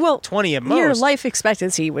 20 at most. Your life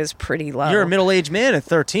expectancy was pretty low. You're a middle-aged man at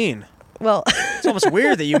 13. Well, it's almost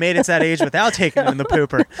weird that you made it to that age without taking it in the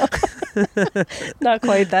pooper. Not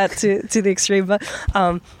quite that to the extreme, but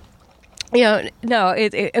no.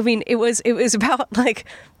 It was about like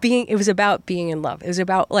being. It was about being in love. It was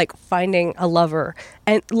about like finding a lover,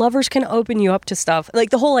 and lovers can open you up to stuff. Like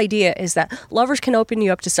the whole idea is that lovers can open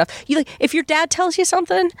you up to stuff. You like if your dad tells you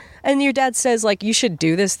something, and your dad says like you should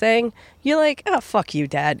do this thing, you're like, oh fuck you,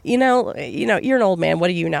 Dad. You know, you're an old man. What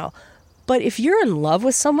do you know? But if you're in love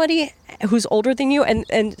with somebody who's older than you,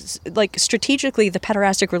 and like strategically the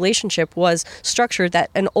pederastic relationship was structured that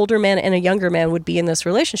an older man and a younger man would be in this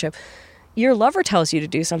relationship, your lover tells you to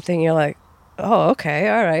do something, you're like, oh, okay,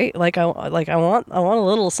 all right. I want a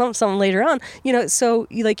little something later on, so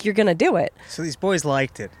you're gonna do it. So these boys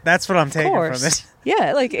liked it. That's what I'm taking from this.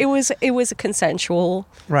 Yeah, like it was a consensual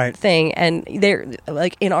thing, and they're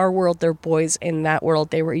like in our world, they're boys. In that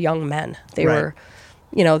world, they were young men. They were,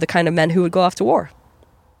 the kind of men who would go off to war.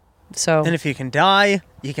 So, and if you can die,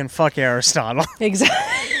 you can fuck Aristotle. Exactly.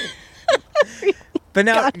 But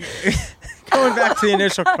now. Going back to the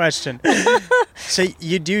initial question. So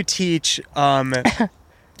you do teach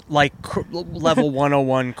like level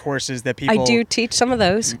 101 courses that people... I do teach some of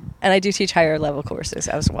those, and I do teach higher level courses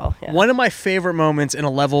as well. Yeah. One of my favorite moments in a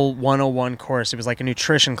level 101 course, it was like a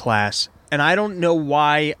nutrition class, and I don't know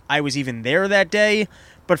why I was even there that day,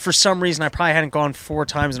 but for some reason I probably hadn't gone 4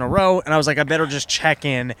 times in a row, and I was like, I better just check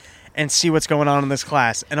in and see what's going on in this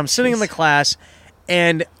class. And I'm sitting in the class,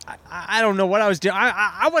 and I don't know what I was doing.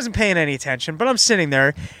 I wasn't paying any attention, but I'm sitting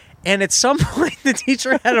there, and at some point the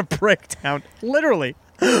teacher had a breakdown, literally,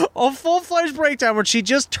 a full-fledged breakdown where she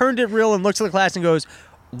just turned it real and looks at the class and goes,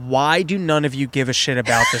 why do none of you give a shit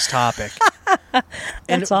about this topic?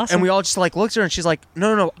 That's awesome. And we all just like looked at her, and she's like,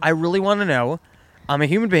 no, I really want to know. I'm a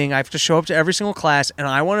human being. I have to show up to every single class, and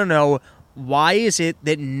I want to know, why is it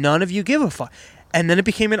that none of you give a fuck? And then it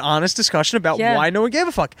became an honest discussion about why no one gave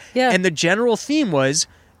a fuck. Yeah. And the general theme was,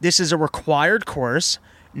 this is a required course.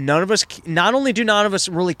 Not only do none of us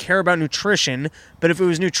really care about nutrition, but if it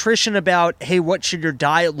was nutrition about, hey, what should your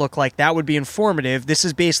diet look like, that would be informative. This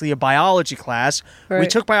is basically a biology class. Right. We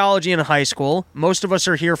took biology in high school. Most of us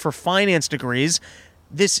are here for finance degrees.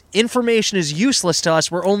 This information is useless to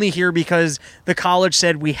us. We're only here because the college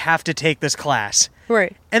said we have to take this class.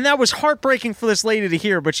 Right. And that was heartbreaking for this lady to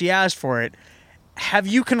hear, but she asked for it. have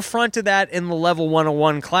you confronted that in the level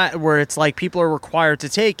 101 class where it's like people are required to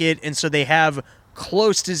take it and so they have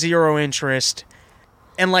close to zero interest?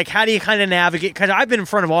 And like, how do you kind of navigate? Because I've been in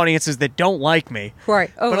front of audiences that don't like me.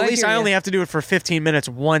 Right. Oh, but at least I hear only you. have to do it for 15 minutes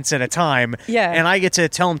once at a time. Yeah. And I get to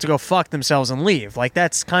tell them to go fuck themselves and leave. Like,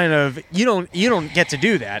 that's kind of, you don't get to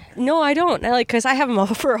do that. No, I don't. Because I have them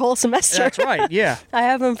for a whole semester. That's right. Yeah. I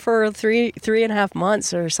have them for 3.5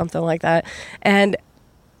 months or something like that. And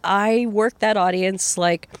I work that audience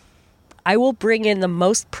like I will bring in the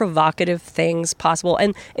most provocative things possible.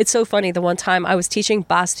 And it's so funny. The one time I was teaching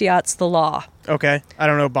Bastiat's The Law. Okay. I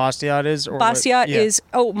don't know what Bastiat is. Or Bastiat is,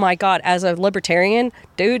 oh my God, as a libertarian,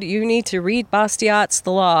 dude, you need to read Bastiat's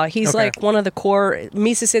The Law. He's Okay. like one of the core,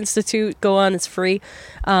 Mises Institute, go on, it's free.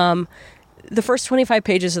 The first 25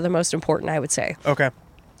 pages are the most important, I would say. Okay.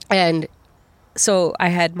 And so I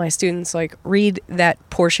had my students like read that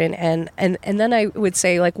portion and then I would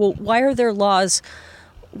say like, well, why are there laws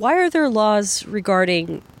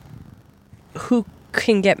regarding who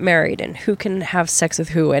can get married and who can have sex with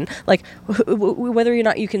who and like whether or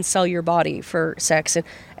not you can sell your body for sex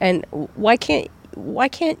and why can't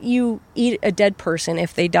you eat a dead person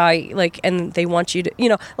if they die, like, and they want you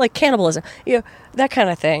to, like cannibalism, that kind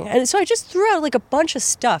of thing. And so I just threw out like a bunch of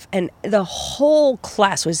stuff and the whole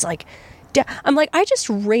class was like, I'm like, I just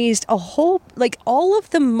raised a whole, like all of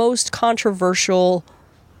the most controversial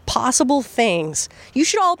possible things. You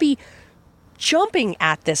should all be jumping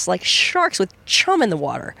at this like sharks with chum in the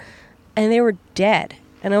water. And they were dead.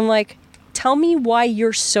 And I'm like, tell me why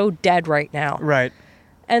you're so dead right now. Right.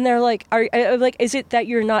 And they're like, is it that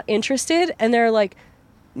you're not interested? And they're like,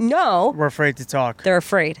 no. We're afraid to talk. They're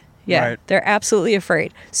afraid. Yeah. Right. They're absolutely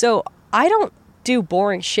afraid. So I don't do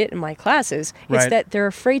boring shit in my classes. It's Right. that they're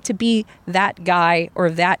afraid to be that guy or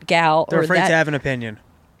that gal They're or afraid that to have an opinion.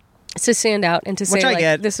 to stand out and to say Which I like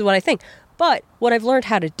get. this is what I think. But what I've learned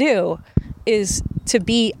how to do is to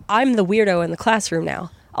be I'm the weirdo in the classroom now.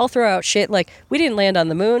 I'll throw out shit like we didn't land on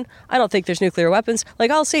the moon. I don't think there's nuclear weapons. Like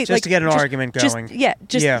I'll say Just like to get an argument going.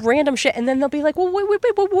 Just random shit, and then they'll be like, well, wait,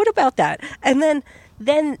 what about that? And then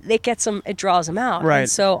it draws them out. Right. And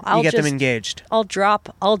so I'll you get just, them engaged. I'll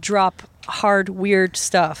drop hard weird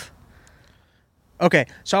stuff. Okay,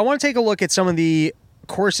 so I want to take a look at some of the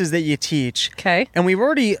courses that you teach. Okay. And we've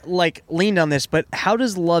already like leaned on this, but how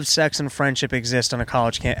does love, sex, and friendship exist on a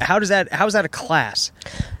college campus? How is that a class?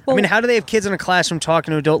 Well, I mean, how do they have kids in a classroom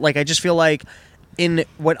talking to adult? Like, I just feel like in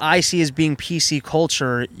what I see as being PC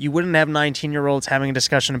culture, you wouldn't have 19-year-olds having a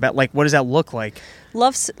discussion about like what does that look like?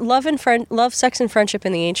 Love, sex, and friendship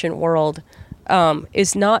in the ancient world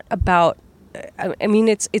is not about. I mean,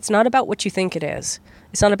 it's not about what you think it is.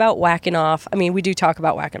 It's not about whacking off. I mean, we do talk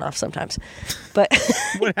about whacking off sometimes, but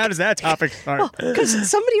How does that topic start? because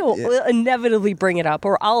somebody will inevitably bring it up,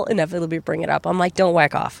 or I'll inevitably bring it up. I'm like, don't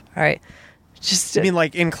whack off. All right, just You mean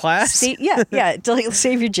like in class? yeah. To, like,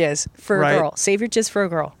 save your jizz for Right. a girl. Save your jizz for a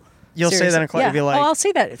girl. You'll say Seriously. that in class? Yeah. You'll be like- oh, I'll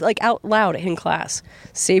say that like out loud in class.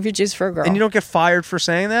 Save your jizz for a girl. And you don't get fired for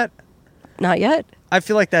saying that? Not yet. I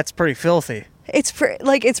feel like that's pretty filthy. It's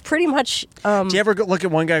pretty much. Do you ever look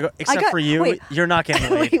at one guy and go, except for you, wait. you're not getting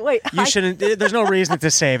laid. Wait, You shouldn't. There's no reason to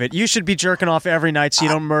save it. You should be jerking off every night so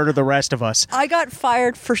you don't murder the rest of us. I got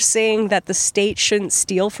fired for saying that the state shouldn't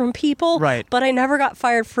steal from people. Right. But I never got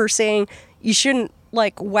fired for saying you shouldn't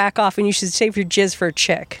like whack off and you should save your jizz for a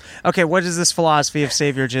chick. Okay, what is this philosophy of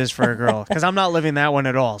save your jizz for a girl? Because I'm not living that one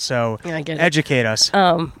at all. So Yeah, I get it. educate us.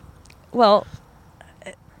 Well,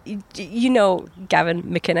 you know Gavin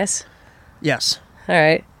McInnes. Yes. All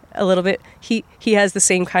right, a little bit. He has the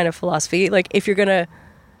same kind of philosophy. Like if you're gonna,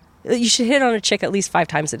 you should hit on a chick at least 5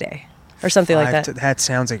 times a day, or something like that. That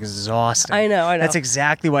sounds exhausting. I know. That's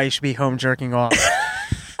exactly why you should be home jerking off.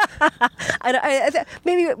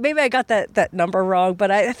 Maybe I got that number wrong,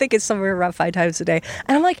 but I think it's somewhere around 5 times a day.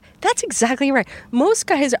 And I'm like, that's exactly right. Most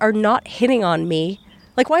guys are not hitting on me.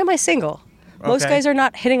 Like, why am I single? Most Okay. guys are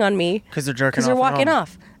not hitting on me Because they're jerking because off. they're at walking home.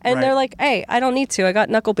 off, and Right. they're like, hey, I don't need to. I got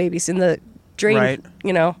knuckle babies in the drain,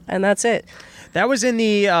 Right. and that's it. That was in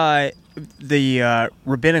the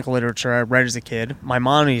rabbinic literature I read as a kid.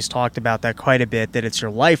 Maimonides talked about that quite a bit, that it's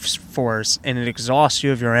your life force and it exhausts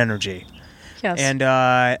you of your energy. Yes. And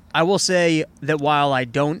I will say that while I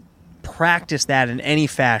don't practice that in any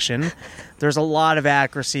fashion, there's a lot of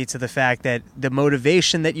accuracy to the fact that the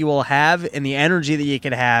motivation that you will have and the energy that you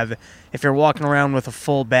can have if you're walking around with a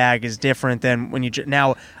full bag is different than when you...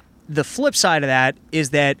 Now, the flip side of that is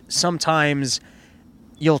that sometimes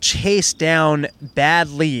you'll chase down bad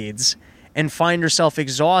leads and find yourself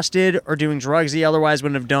exhausted or doing drugs that you otherwise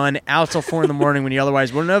wouldn't have done, out till 4 in the morning when you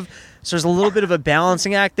otherwise wouldn't have. So there's a little bit of a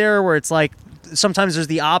balancing act there where it's like sometimes there's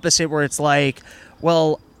the opposite where it's like,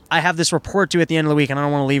 well, I have this report due at the end of the week and I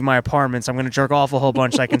don't want to leave my apartment, so I'm going to jerk off a whole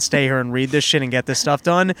bunch so I can stay here and read this shit and get this stuff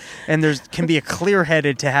done. And there can be a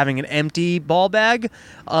clear-headed to having an empty ball bag.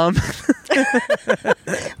 Well,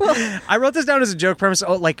 I wrote this down as a joke premise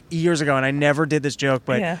like years ago, and I never did this joke,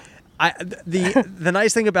 but Yeah. the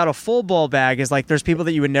nice thing about a full ball bag is like there's people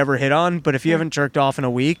that you would never hit on, but if you haven't jerked off in a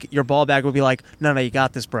week, your ball bag will be like, no, you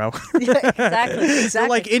got this, bro. Yeah, exactly. So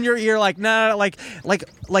like in your ear, like no, like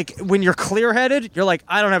when you're clear headed, you're like,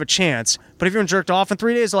 I don't have a chance. But if you're jerked off in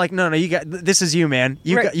 3 days, they're like, no, you got this is you, man.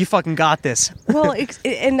 You fucking got this. Well,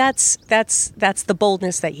 and that's the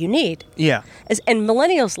boldness that you need. Yeah. And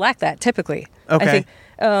millennials lack that typically. Okay. I think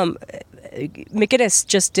McGinnis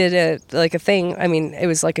just did a thing. I mean, it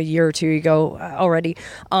was like a year or two ago already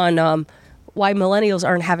on why millennials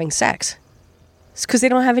aren't having sex. It's because they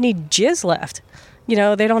don't have any jizz left. You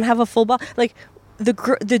know, they don't have a full ball. Like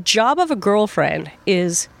the job of a girlfriend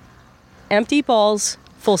is empty balls,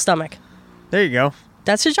 full stomach. There you go.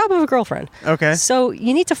 That's the job of a girlfriend. Okay. So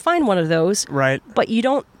you need to find one of those. Right. But you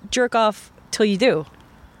don't jerk off till you do.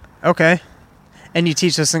 Okay. And you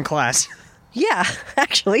teach this in class. Yeah,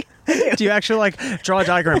 actually. Do you actually like draw a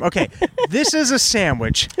diagram? Okay, this is a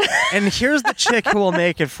sandwich, and here's the chick who will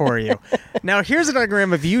make it for you. Now, here's a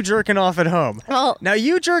diagram of you jerking off at home. Well, now,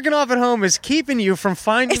 you jerking off at home is keeping you from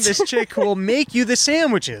finding this chick who will make you the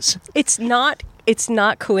sandwiches. It's not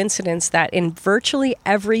coincidence that in virtually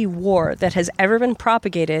every war that has ever been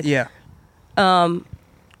propagated, Yeah.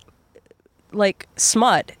 like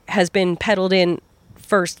smut has been peddled in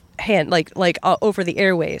first hand, like over the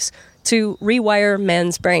airwaves to rewire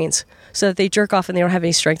men's brains so that they jerk off and they don't have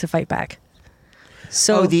any strength to fight back.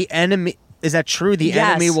 So the enemy, is that true? The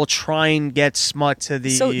Yes. enemy will try and get smut to the...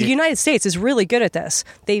 So the United States is really good at this.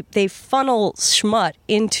 They funnel smut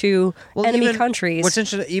into enemy countries. What's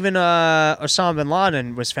interesting, even Osama bin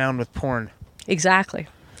Laden was found with porn. Exactly.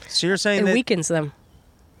 So you're saying It that... weakens them.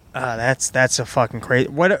 That's a fucking crazy...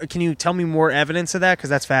 What can you tell me more evidence of that? Because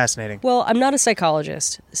that's fascinating. Well, I'm not a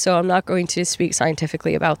psychologist, so I'm not going to speak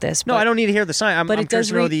scientifically about this. No, I don't need to hear the science. But I'm it does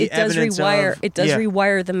curious to know the evidence rewire. of... It does yeah.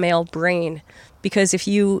 rewire the male brain, because if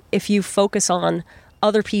you focus on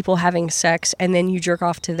other people having sex and then you jerk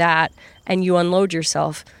off to that and you unload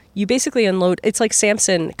yourself, you basically unload. It's like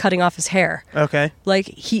Samson cutting off his hair. Okay. Like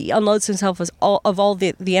he unloads himself of all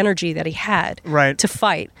the energy that he had Right. to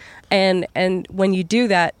fight. And when you do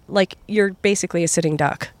that, like you're basically a sitting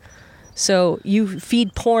duck. So you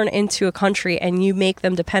feed porn into a country and you make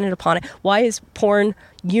them dependent upon it. Why is porn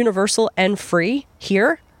universal and free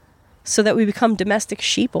here? So that we become domestic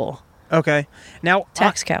sheeple. Okay. Now,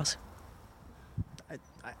 Tax cows.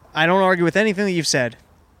 I don't argue with anything that you've said.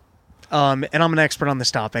 And I'm an expert on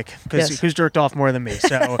this topic because Yes. who's jerked off more than me?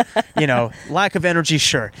 So, lack of energy,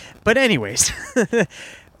 sure. But anyways,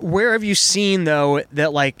 where have you seen, though,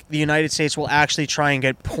 that, like, the United States will actually try and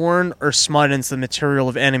get porn or smut into the material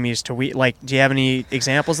of enemies to do you have any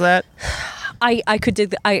examples of that? I could do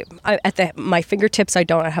my fingertips. I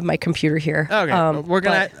don't. I have my computer here. Okay. We're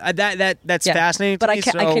going but- to, that's yeah. fascinating But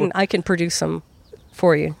to me. I can produce some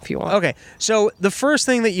for you if you want. Okay, so the first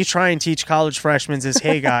thing that you try and teach college freshmen is,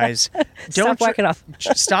 hey guys, Stop whacking off.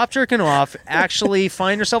 Stop jerking off. Actually,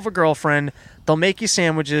 find yourself a girlfriend. They'll make you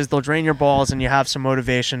sandwiches. They'll drain your balls, and you have some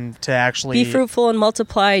motivation to actually Be fruitful and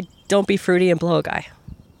multiply. Don't be fruity and blow a guy.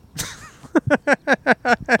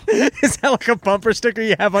 Is that like a bumper sticker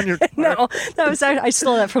you have on your car? No, that was I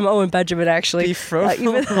stole that from Owen Benjamin actually. Be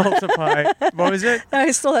fruitful and multiply. What was it?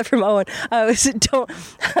 I stole that from Owen. Don't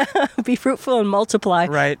be fruitful and multiply.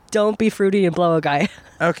 Right. Don't be fruity and blow a guy.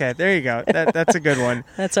 Okay, there you go. That's a good one.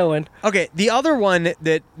 That's Owen. Okay, the other one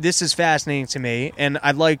that this is fascinating to me, and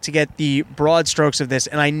I'd like to get the broad strokes of this,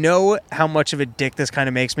 and I know how much of a dick this kind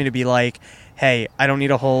of makes me to be like, hey, I don't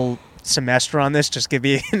need a whole semester on this, just give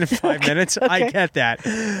me in 5 minutes. Okay. I get that.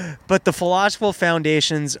 But the philosophical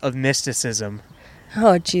foundations of mysticism.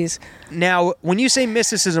 Oh, jeez. Now, when you say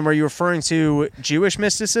mysticism, are you referring to Jewish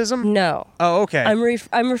mysticism? No. Oh, okay.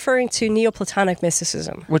 I'm referring to Neoplatonic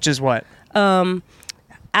mysticism. Which is what? The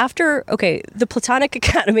Platonic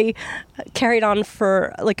Academy carried on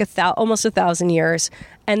for like almost 1,000 years,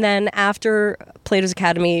 and then after Plato's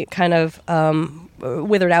Academy kind of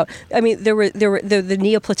withered out. I mean, there were the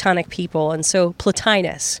Neoplatonic people, and so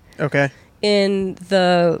Plotinus. Okay. In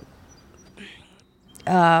the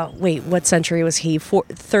what century was he? 3rd,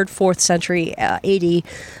 4th century AD.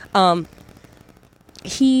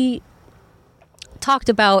 He talked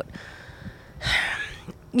about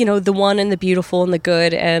the one and the beautiful and the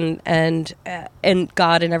good and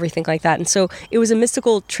God and everything like that. And so it was a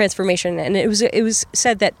mystical transformation, and it was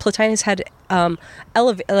said that Plotinus had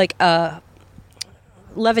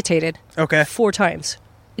levitated Okay. 4 times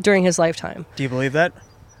during his lifetime. Do you believe that?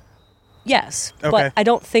 Yes, Okay. but I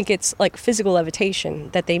don't think it's like physical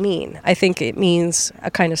levitation that they mean. I think it means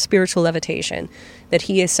a kind of spiritual levitation, that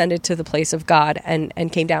he ascended to the place of God and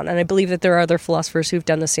came down. And I believe that there are other philosophers who've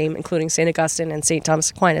done the same, including St. Augustine and St.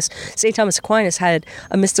 Thomas Aquinas. St. Thomas Aquinas had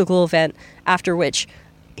a mystical event after which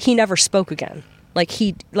he never spoke again.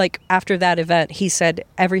 Like after that event, he said,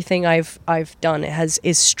 everything I've done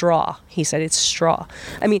is straw. He said it's straw.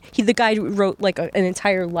 I mean, the guy wrote like an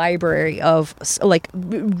entire library of like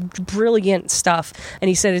brilliant stuff, and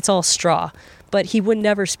he said it's all straw. But he would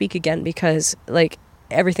never speak again because like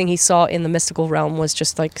everything he saw in the mystical realm was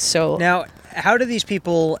just like so. Now, how do these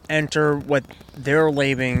people enter what they're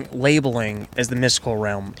labeling as the mystical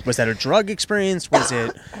realm? Was that a drug experience? Was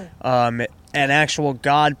it an actual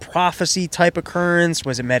God prophecy type occurrence?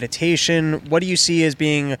 Was it meditation? What do you see as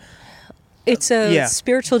being... It's a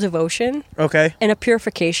spiritual devotion, okay, and a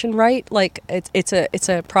purification, right? Like it's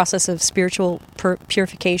a process of spiritual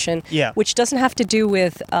purification, which doesn't have to do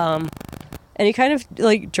with any kind of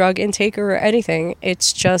like drug intake or anything.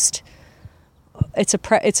 It's just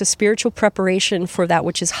it's a spiritual preparation for that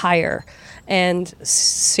which is higher. And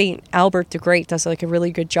Saint Albert the Great does like a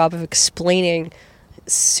really good job of explaining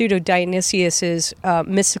Pseudo-Dionysius's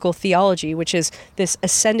mystical theology, which is this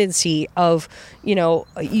ascendancy of,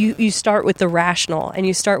 you start with the rational, and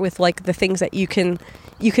you start with like the things that you can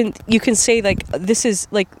say like this is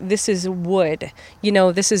wood,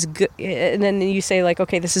 this is good, and then you say like,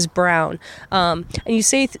 okay, this is brown, and you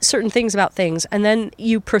say certain things about things, and then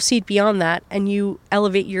you proceed beyond that and you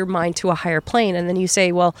elevate your mind to a higher plane, and then you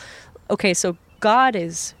say, well, okay, so God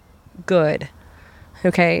is good.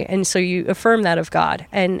 Okay, and so you affirm that of God,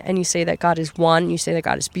 and you say that God is one, you say that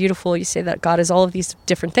God is beautiful, you say that God is all of these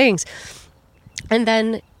different things. And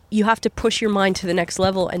then you have to push your mind to the next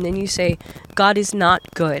level, and then you say, God is not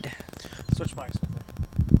good. Switch mics.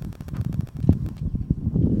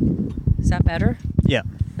 Is that better? Yeah.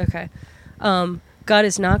 Okay. God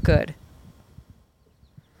is not good.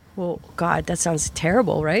 Well, God, that sounds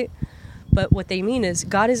terrible, right? But what they mean is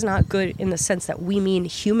God is not good in the sense that we mean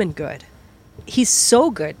human good. He's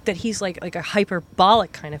so good that he's like a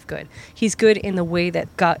hyperbolic kind of good. He's good in the way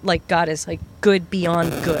that God is like good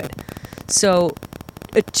beyond good. So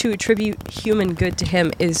to attribute human good to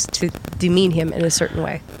him is to demean him in a certain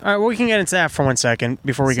way. All right, well, we can get into that for 1 second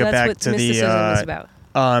before we get back to mysticism is about.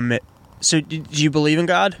 So do you believe in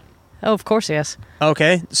God? Oh, of course, yes.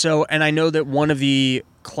 Okay, so, and I know that one of the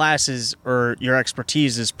classes or your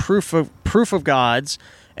expertise is proof of gods,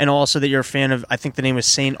 and also that you're a fan of, I think the name was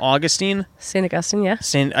St. Augustine. St. Augustine, yeah.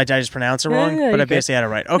 I just pronounced it wrong, but I basically had it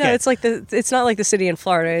right. Okay. No, it's not like the city in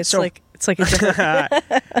Florida. It's like a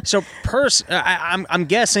different... So I'm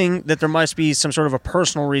guessing that there must be some sort of a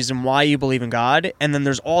personal reason why you believe in God, and then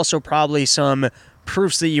there's also probably some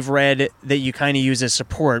proofs that you've read that you kind of use as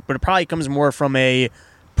support, but it probably comes more from a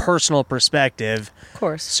personal perspective. Of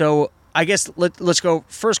course. So I guess let's go.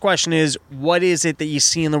 First question is, what is it that you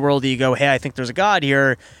see in the world that you go, hey, I think there's a God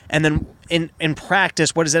here? And then in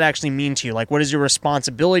practice, what does it actually mean to you? Like, what is your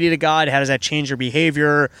responsibility to God? How does that change your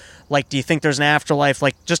behavior? Like, do you think there's an afterlife?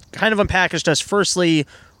 Like, just kind of unpackage to us, firstly,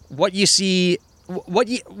 what you see,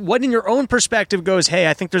 what in your own perspective goes, hey,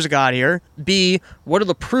 I think there's a God here. B, what are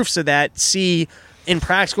the proofs of that? C, in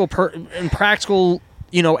practical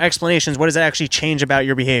explanations, what does that actually change about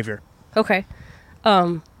your behavior? Okay.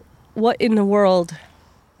 What in the world,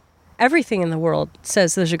 everything in the world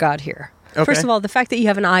says there's a God here. Okay. First of all, the fact that you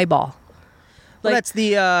have an eyeball. Well, that's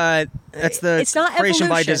the it's not creation evolution.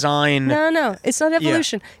 by design. No, it's not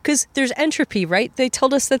evolution, because there's entropy, right? They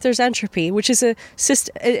told us that there's entropy, which is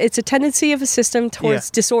it's a tendency of a system towards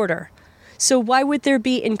disorder. So why would there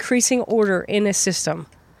be increasing order in a system?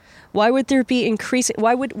 Why would there be increasing?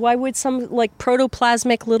 Why would some like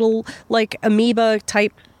protoplasmic little like amoeba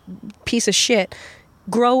type piece of shit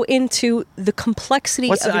grow into the complexity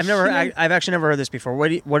of I've actually never heard this before.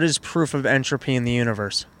 What is proof of entropy in the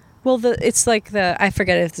universe? Well, it's like I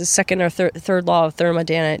forget if it's the second or third law of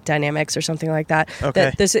thermodynamics or something like that.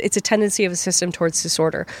 Okay. That it's a tendency of a system towards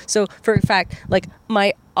disorder. So, for a fact, like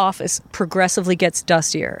my office progressively gets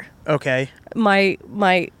dustier. Okay. My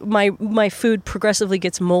food progressively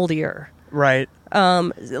gets moldier. Right.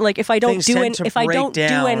 Like if I don't do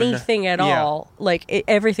anything at all, like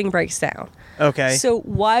everything breaks down. Okay. So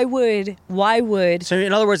why would? So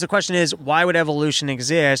in other words, the question is, why would evolution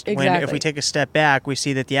exist when, if we take a step back, we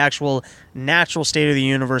see that the actual natural state of the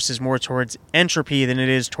universe is more towards entropy than it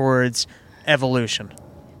is towards evolution?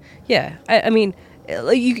 Yeah, I mean,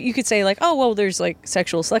 you could say like, oh well, there's like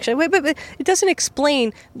sexual selection. Wait, but it doesn't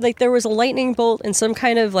explain like there was a lightning bolt and some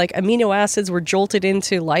kind of like amino acids were jolted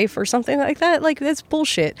into life or something like that. Like that's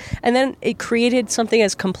bullshit. And then it created something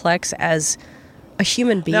as complex as a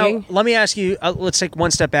human being. Now, let me ask you. Let's take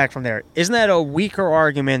one step back from there. Isn't that a weaker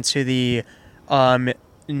argument to the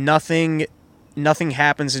nothing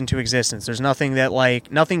happens into existence? There's nothing that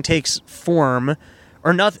like nothing takes form,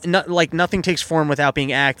 or nothing takes form without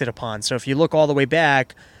being acted upon. So if you look all the way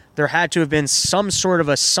back, there had to have been some sort of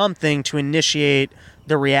a something to initiate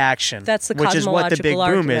the reaction. That's the which is what the big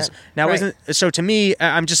cosmological boom is. argument. Now, Right. isn't so? To me,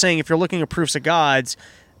 I'm just saying, if you're looking at proofs of gods,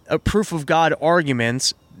 a proof of God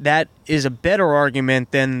arguments, that is a better argument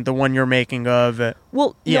than the one you're making of.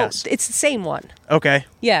 Well, Yes. no, it's the same one. Okay,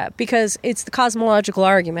 Yeah, because it's the cosmological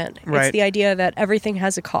argument. Right. It's the idea that everything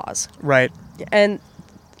has a cause, right, and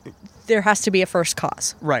there has to be a first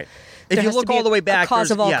cause. right. If There you has to look be all the way back, a cause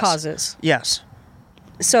there's- of all yes. causes. Yes.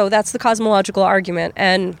 So that's the cosmological argument,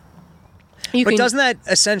 and you But can, doesn't that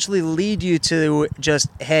essentially lead you to just,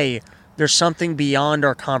 hey, there's something beyond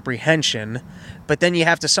our comprehension, but then you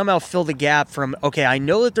have to somehow fill the gap from, okay, I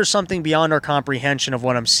know that there's something beyond our comprehension of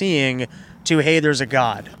what I'm seeing, to, hey, there's a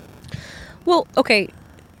God, well, okay,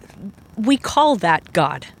 we call that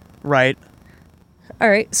God. right? All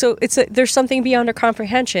right, so there's something beyond our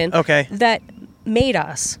comprehension. Okay. That made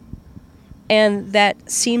us, and that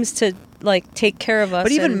seems to like take care of us.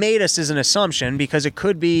 But even and- made us is an assumption, because it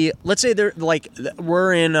could be, let's say they're like,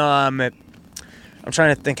 we're in, I'm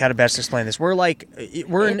trying to think how to best explain this. We're like,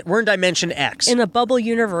 we're in dimension X. in a bubble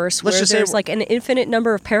universe Let's where just say there's like an infinite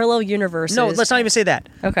number of parallel universes. No, let's not even say that.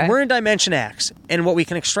 Okay. We're in dimension X, and what we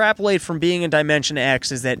can extrapolate from being in dimension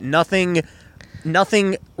X is that nothing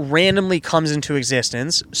randomly comes into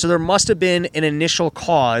existence. So there must have been an initial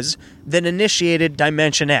cause that initiated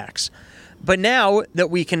dimension X. But now that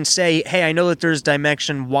we can say, hey, I know that there's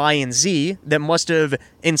dimension Y and Z that must have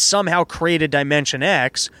in somehow created dimension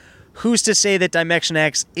X, who's to say that dimension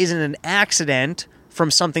X isn't an accident from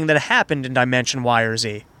something that happened in dimension Y or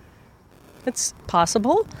Z? It's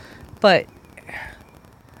possible, but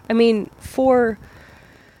I mean, for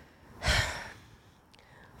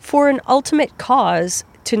an ultimate cause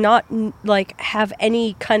to not like have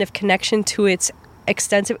any kind of connection to its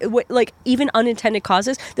extensive, like even unintended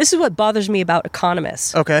causes. This is what bothers me about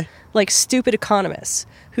economists. Okay. Like stupid economists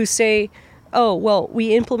who say, oh, well,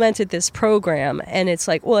 we implemented this program and it's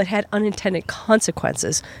like, well, it had unintended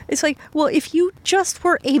consequences. It's like, well, if you just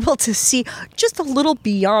were able to see just a little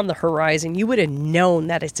beyond the horizon, you would have known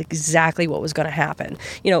that it's exactly what was going to happen.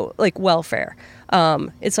 You know, like welfare.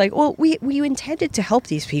 It's like, well, we intended to help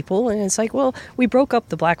these people. And it's like, well, we broke up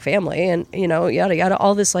the black family and, you know, yada, yada,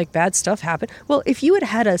 all this like bad stuff happened. Well, if you had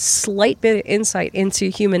had a slight bit of insight into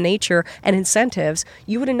human nature and incentives,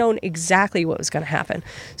 you would have known exactly what was going to happen.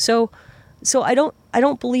 So I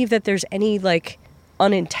don't believe that there's any like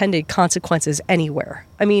unintended consequences anywhere.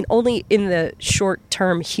 I mean, only in the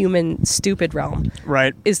short-term human stupid realm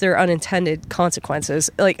Right. is there unintended consequences.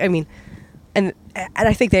 Like, I mean, and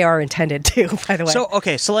I think they are intended too, by the way. So,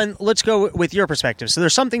 okay, so then let's go with your perspective. So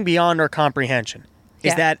there's something beyond our comprehension. Is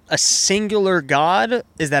Yeah. that a singular God?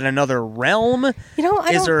 Is that another realm? You know,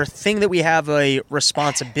 Is there a thing that we have a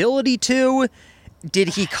responsibility to? Did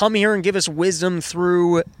he come here and give us wisdom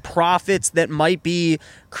through prophets that might be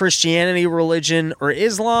Christianity, religion, or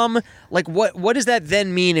Islam? Like, what does that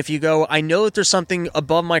then mean if you go, I know that there's something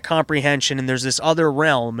above my comprehension and there's this other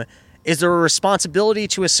realm? Is there a responsibility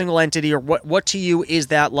to a single entity, or what to you is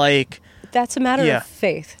that like? That's a matter Yeah. of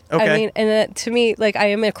faith. Okay. I mean, and to me, like, I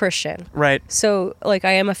am a Christian. Right. So, like,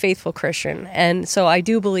 I am a faithful Christian. And so I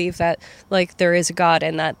do believe that, like, there is a God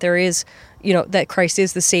and that there is, you know, that Christ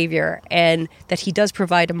is the Savior and that he does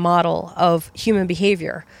provide a model of human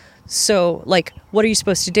behavior. So, like, what are you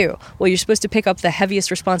supposed to do? Well, you're supposed to pick up the heaviest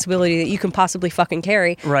responsibility that you can possibly fucking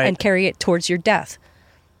carry Right. and carry it towards your death.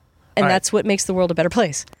 And All right. that's what makes the world a better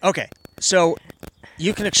place. Okay, so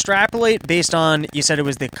you can extrapolate based on, you said it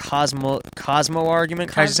was the Cosmo argument.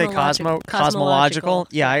 Can I just say Cosmological. cosmological?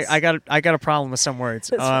 Yeah, Yes. I got a problem with some words.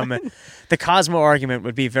 The Cosmo argument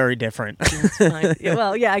would be very different. It's fine. Yeah,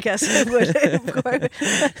 well, yeah, I guess it would. Of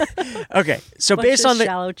course. Okay, so Bunch based of on the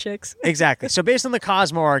shallow chicks. exactly, so based on the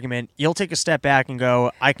Cosmo argument, you'll take a step back and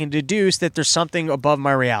go, I can deduce that there's something above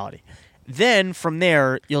my reality. Then from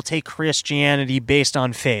there, you'll take Christianity based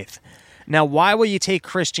on faith. Now, why will you take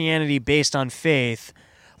Christianity based on faith?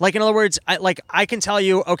 Like, in other words, I can tell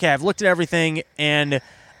you, okay, I've looked at everything and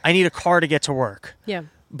I need a car to get to work. Yeah.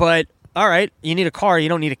 But, all right, you need a car. You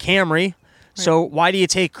don't need a Camry. So why do you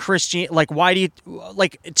take to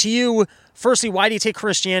you, firstly, why do you take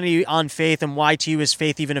Christianity on faith, and why to you is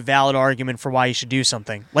faith even a valid argument for why you should do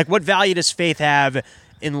something? Like, what value does faith have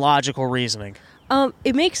in logical reasoning?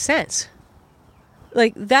 It makes sense.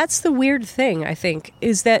 Like, that's the weird thing, I think,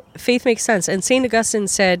 is that faith makes sense. And St. Augustine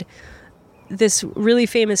said this really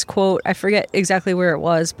famous quote, I forget exactly where it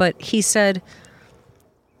was, but he said,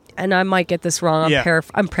 and I might get this wrong,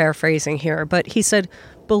 I'm paraphrasing here, but he said,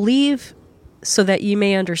 believe so that you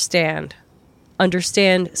may understand.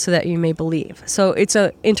 Understand so that you may believe. So it's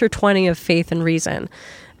a intertwining of faith and reason.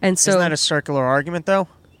 And so, isn't that a circular argument, though?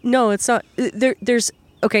 No, it's not.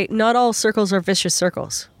 Okay, not all circles are vicious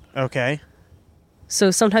circles. Okay.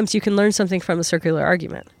 So sometimes you can learn something from a circular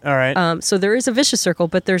argument. All right. So there is a vicious circle,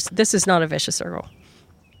 but this is not a vicious circle.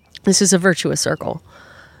 This is a virtuous circle.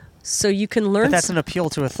 So you can learn... But that's an appeal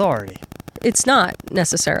to authority. It's not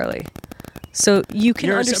necessarily. So you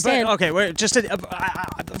can understand... But, okay, wait,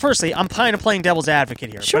 firstly, I'm kind of playing devil's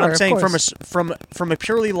advocate here. Sure, but I'm saying of course. from a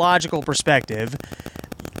purely logical perspective,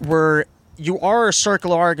 where you are a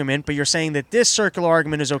circular argument, but you're saying that this circular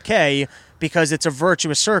argument is okay because it's a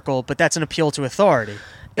virtuous circle, but that's an appeal to authority.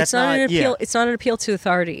 That's it's not an appeal. Yeah. It's not an appeal to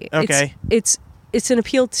authority. Okay. It's an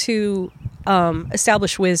appeal to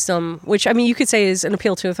establish wisdom, which, I mean, you could say is an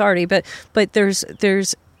appeal to authority, but there's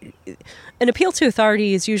an appeal to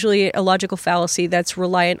authority is usually a logical fallacy that's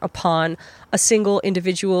reliant upon a single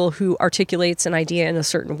individual who articulates an idea in a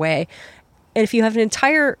certain way. And if you have an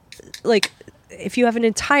entire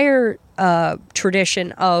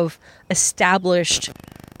tradition of established,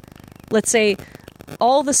 let's say,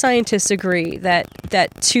 all the scientists agree that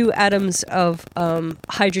 2 atoms of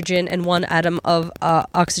hydrogen and 1 atom of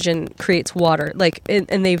oxygen creates water.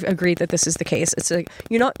 And they've agreed that this is the case. It's like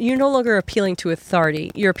you're no longer appealing to authority.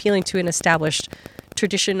 You're appealing to an established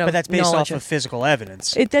tradition of knowledge. But that's based off of physical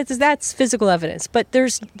evidence. That's physical evidence. But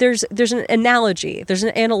there's an analogy. There's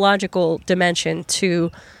an analogical dimension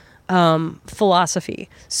to philosophy.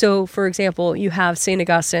 So, for example, you have St.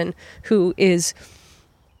 Augustine, who is...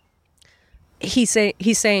 He's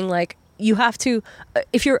saying, like, you have to,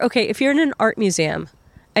 if you're in an art museum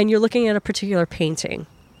and you're looking at a particular painting,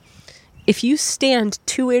 if you stand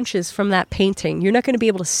 2 inches from that painting, you're not going to be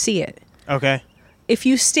able to see it. Okay. If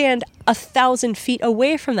you stand 1,000 feet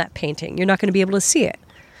away from that painting, you're not going to be able to see it.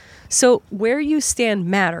 So where you stand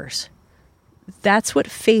matters. That's what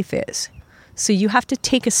faith is. So you have to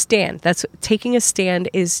take a stand. Taking a stand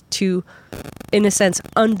is to, in a sense,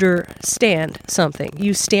 understand something.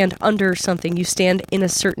 You stand under something. You stand in a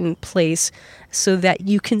certain place so that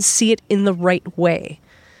you can see it in the right way.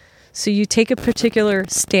 So you take a particular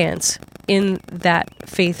stance in that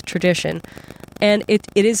faith tradition, and it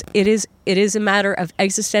is a matter of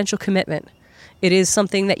existential commitment. It is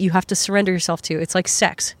something that you have to surrender yourself to. It's like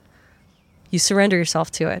sex. You surrender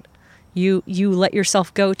yourself to it. You let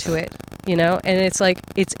yourself go to it, and it's like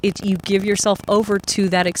you give yourself over to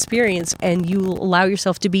that experience, and you allow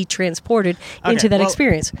yourself to be transported into that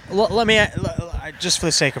experience. Let me, just for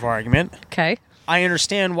the sake of argument, okay, I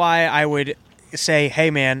understand why I would say, hey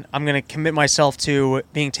man, I'm going to commit myself to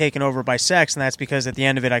being taken over by sex, and that's because at the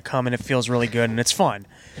end of it I come and it feels really good and it's fun.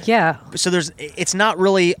 Yeah. So it's not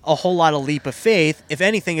really a whole lot of leap of faith. If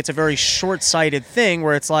anything, it's a very short-sighted thing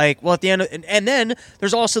where it's like, well, at the end and then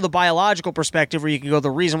there's also the biological perspective where you can go, the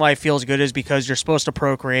reason why it feels good is because you're supposed to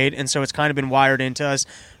procreate, and so it's kind of been wired into us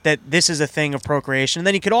that this is a thing of procreation. And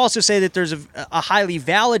then you could also say that there's a highly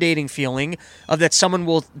validating feeling of that someone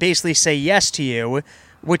will basically say yes to you,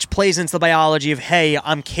 which plays into the biology of, hey,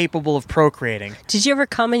 I'm capable of procreating. Did you ever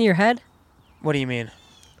come in your head? What do you mean?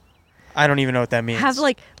 I don't even know what that means. Have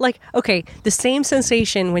okay, the same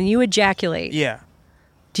sensation when you ejaculate. Yeah.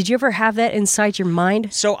 Did you ever have that inside your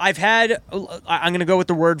mind? So I'm going to go with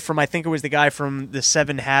the word from, I think it was the guy from the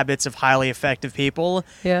 7 Habits of Highly Effective People.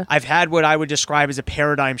 Yeah. I've had what I would describe as a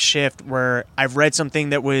paradigm shift where I've read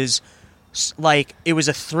something that was like, it was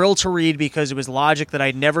a thrill to read because it was logic that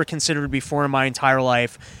I'd never considered before in my entire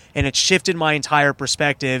life, and it shifted my entire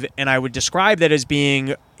perspective, and I would describe that as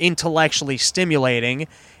being intellectually stimulating,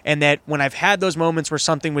 and that when I've had those moments where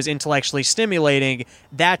something was intellectually stimulating,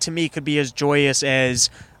 that to me could be as joyous as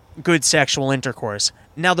good sexual intercourse.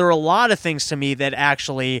 Now, there are a lot of things to me that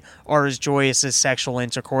actually are as joyous as sexual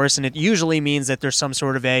intercourse, and it usually means that there's some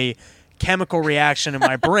sort of a chemical reaction in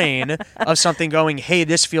my brain of something going, hey,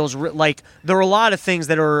 this feels like there are a lot of things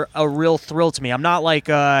that are a real thrill to me. I'm not like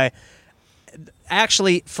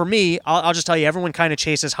actually, for me, I'll just tell you, everyone kind of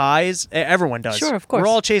chases highs. Everyone does. Sure, of course. We're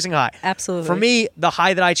all chasing high. Absolutely. For me, the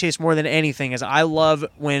high that I chase more than anything is I love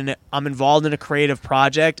when I'm involved in a creative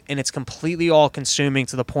project and it's completely all-consuming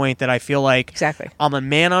to the point that I feel like Exactly. I'm a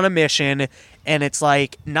man on a mission, and it's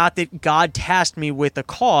like, not that God tasked me with a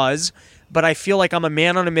cause, but I feel like I'm a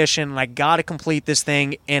man on a mission and I got to complete this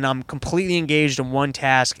thing, and I'm completely engaged in one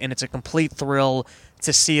task, and it's a complete thrill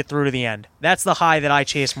to see it through to the end. That's the high that I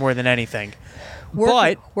chase more than anything.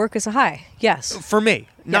 Work is a high. Yes. For me,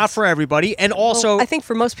 not Yes. for everybody. And also, Well, I think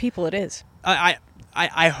for most people it is.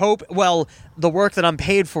 I hope, well, the work that I'm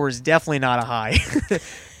paid for is definitely not a high.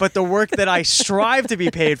 But the work that I strive to be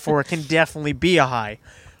paid for can definitely be a high.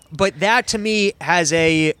 But that, to me, has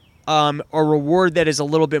a reward that is a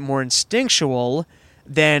little bit more instinctual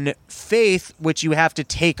than faith, which you have to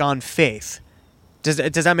take on faith. Does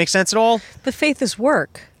that make sense at all? The faith is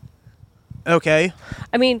work. Okay.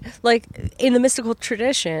 I mean, like in the mystical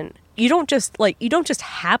tradition, you don't just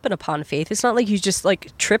happen upon faith. It's not like you just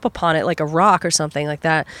like trip upon it like a rock or something like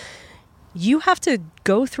that. You have to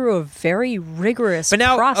go through a very rigorous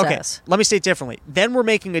process. Okay, let me say it differently. Then we're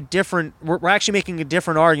actually making a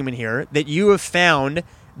different argument here, that you have found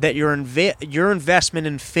that your investment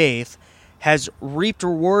in faith has reaped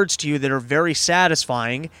rewards to you that are very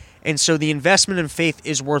satisfying, and so the investment in faith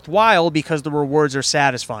is worthwhile because the rewards are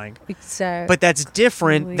satisfying. Exactly. But that's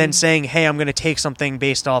different than saying, hey, I'm going to take something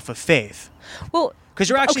based off of faith. Well, because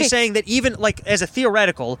you're actually okay. saying that, even like as a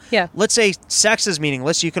theoretical, Yeah. let's say sex is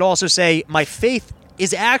meaningless. You could also say my faith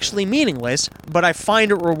is actually meaningless, but I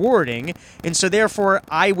find it rewarding, and so therefore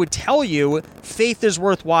I would tell you faith is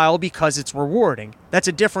worthwhile because it's rewarding. That's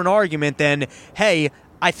a different argument than, hey,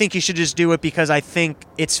 I think you should just do it because I think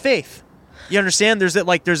it's faith. You understand? There's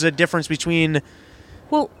a difference between...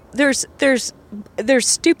 Well, there's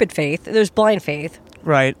stupid faith, there's blind faith,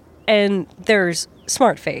 Right. and there's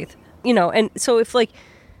smart faith. You know, and so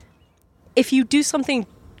if you do something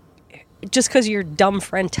just because your dumb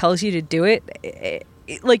friend tells you to do it,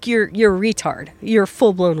 like you're a retard. You're a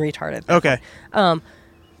full-blown retard at that Okay. point.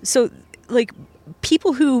 So, like,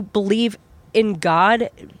 people who believe in God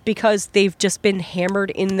because they've just been hammered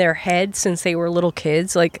in their head since they were little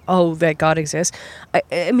kids, like, oh, that God exists.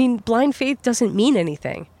 I mean, blind faith doesn't mean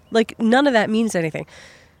anything. Like, none of that means anything.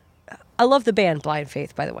 I love the band Blind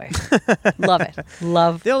Faith, by the way. Love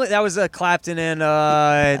it. That was Clapton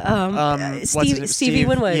and Stevie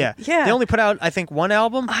Winwood. Yeah. Yeah. They only put out, I think, one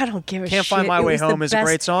album. I don't give a shit. Can't Find My Way Home is a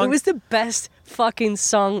great song. It was the best fucking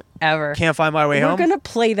song ever. Can't Find My Way Home. We're gonna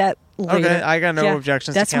play that later. Okay, I got no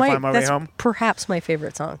objections to Can't Find My Way Home. Perhaps my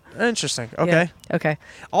favorite song. Interesting. Okay. Yeah. Okay.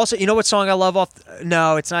 Also, you know what song I love off...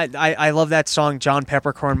 No, it's not. I love that song, John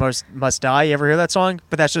Peppercorn Must Die. You ever hear that song?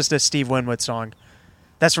 But that's just a Steve Winwood song.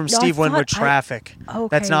 That's from Steve Winwood, Traffic. Okay.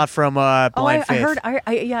 That's not from Blind Faith. I heard.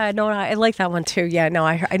 I like that one too. Yeah, no,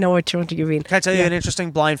 I know what you mean. Can I tell you an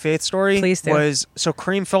interesting Blind Faith story? Please do. So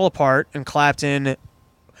Cream fell apart, and Clapton...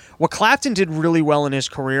 What Clapton did really well in his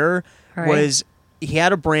career was he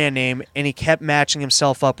had a brand name, and he kept matching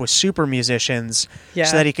himself up with super musicians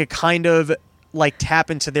so that he could kind of like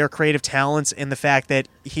tap into their creative talents and the fact that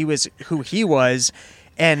he was who he was,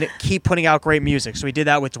 and keep putting out great music. So he did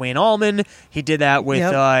that with Duane Allman. He did that with,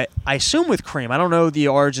 I assume, with Cream. I don't know the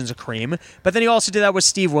origins of Cream. But then he also did that with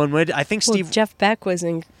Steve Winwood. I think Jeff Beck was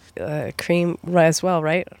in Cream as well,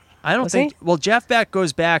 right? I don't think... Well, Jeff Beck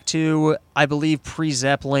goes back to, I believe,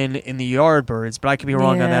 pre-Zeppelin in the Yardbirds, but I could be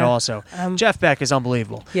wrong on that also. Jeff Beck is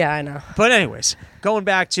unbelievable. Yeah, I know. But anyways, going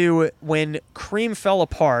back to when Cream fell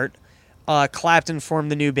apart, Clapton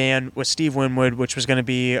formed the new band with Steve Winwood, which was going to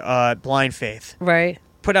be Blind Faith. Right.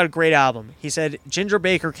 Put out a great album. He said Ginger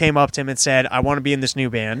Baker came up to him and said, I want to be in this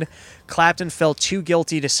new band. Clapton felt too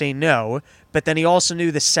guilty to say no, but then he also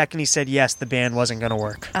knew the second he said yes, the band wasn't going to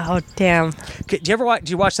work. Oh, damn. Do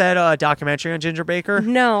you watch that documentary on Ginger Baker?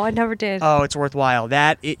 No, I never did. Oh, it's worthwhile.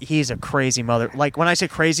 He's a crazy mother. Like, when I say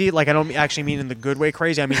crazy, like, I don't actually mean in the good way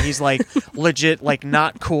crazy. I mean, he's like legit, like,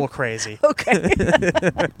 not cool crazy. Okay.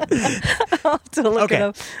 I'll have to look it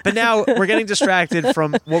up. But now we're getting distracted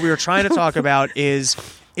from what we were trying to talk about is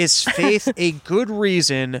faith a good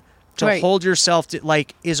reason to hold yourself to,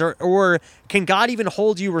 like, or can God even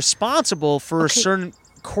hold you responsible for a certain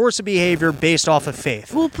course of behavior based off of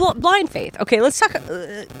faith? Well, blind faith. Okay, let's talk.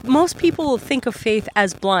 Most people think of faith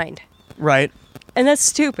as blind. Right. And that's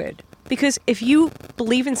stupid. Because if you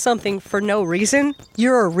believe in something for no reason,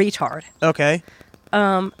 you're a retard. Okay.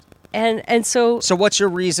 And so... So what's your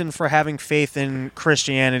reason for having faith in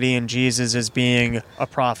Christianity and Jesus as being a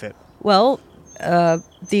prophet? Well,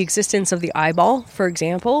 the existence of the eyeball, for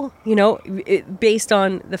example, based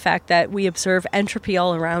on the fact that we observe entropy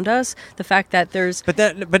all around us, the fact that there's...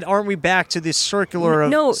 But aren't we back to this circular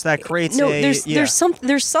that creates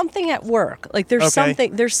there's something at work. Like there's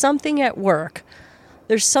something at work.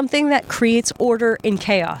 There's something that creates order in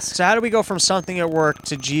chaos. So how do we go from something at work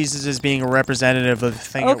to Jesus as being a representative of the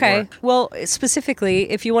thing at work? Okay, well,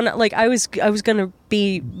 specifically, if you want to, like, I was going to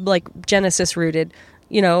be, like, Genesis rooted.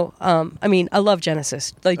 I love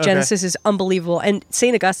Genesis. Like, Genesis is unbelievable. And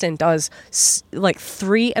St. Augustine does,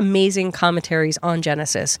 3 amazing commentaries on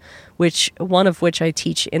Genesis, one of which I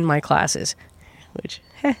teach in my classes. Which,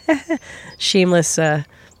 shameless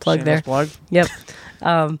plug there. Plug? Yep.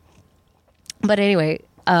 But anyway,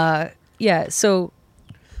 so...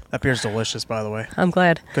 That beer's delicious, by the way. I'm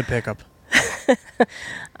glad. Good pickup.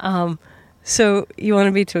 So you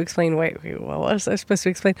wanted me to explain... Wait, what was I supposed to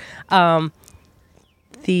explain?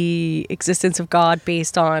 The existence of God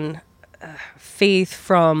based on faith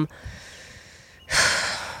from...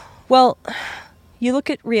 Well, you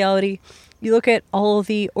look at reality, you look at all of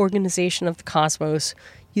the organization of the cosmos,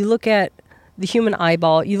 you look at the human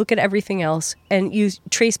eyeball, you look at everything else, and you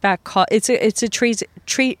trace back... It's a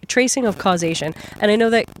tracing of causation. And I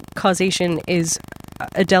know that causation is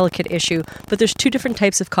a delicate issue, but there's 2 different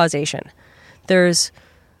types of causation. There's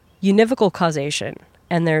univocal causation,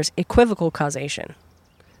 and there's equivocal causation.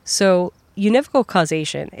 So univocal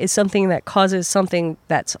causation is something that causes something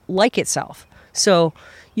that's like itself. So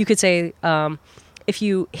you could say if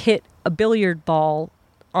you hit a billiard ball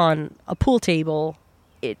on a pool table,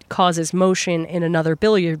 it causes motion in another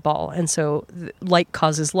billiard ball, and so like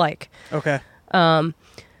causes like. Okay.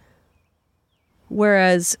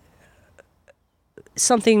 Whereas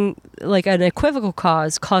something like an equivocal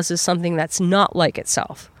cause causes something that's not like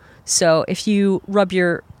itself. So if you rub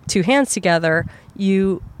your 2 hands together,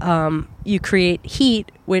 you create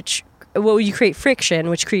heat, you create friction,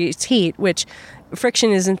 which creates heat, which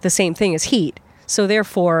friction isn't the same thing as heat. So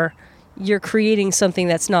therefore, you're creating something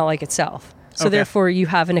that's not like itself. So therefore, you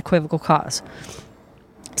have an equivocal cause.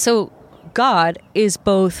 So God is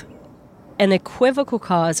both an equivocal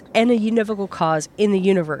cause and a univocal cause in the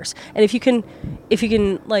universe. And if you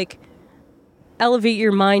can like elevate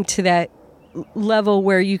your mind to that level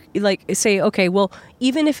where you like say, okay, well,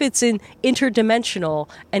 even if it's in interdimensional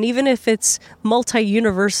and even if it's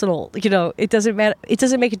multi-universal, it doesn't matter. It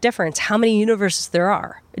doesn't make a difference how many universes there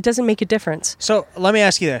are. It doesn't make a difference. So let me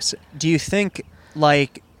ask you this. Do you think,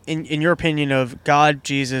 like, in your opinion of God,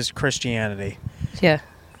 Jesus, Christianity, yeah,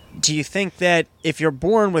 do you think that if you're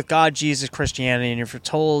born with God, Jesus, Christianity, and if you're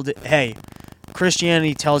told, hey,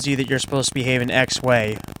 Christianity tells you that you're supposed to behave in X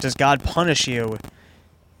way, does God punish you?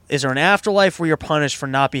 Is there an afterlife where you're punished for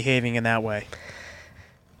not behaving in that way?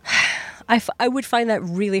 I would find that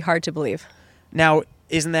really hard to believe. Now,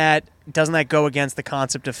 doesn't that go against the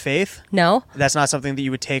concept of faith? No. That's not something that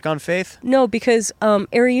you would take on faith? No, because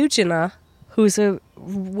Eriugena, who's a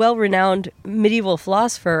well-renowned medieval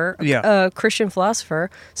philosopher, Christian philosopher,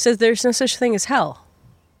 says there's no such thing as hell.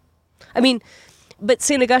 I mean, but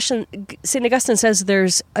St. Augustine says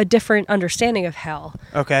there's a different understanding of hell.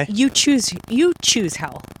 Okay. You choose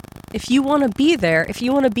hell. If you want to be there, if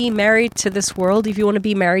you want to be married to this world, if you want to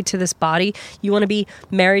be married to this body, you want to be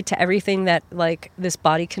married to everything that like this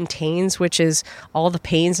body contains, which is all the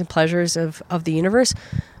pains and pleasures of the universe,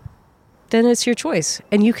 then it's your choice.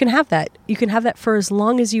 And you can have that. You can have that for as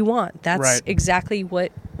long as you want. That's exactly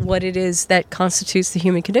what it is that constitutes the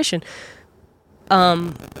human condition.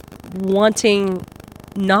 Wanting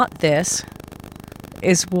not this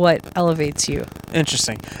is what elevates you.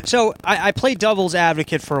 Interesting. So I played devil's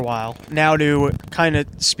advocate for a while now to kind of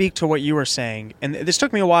speak to what you were saying. And this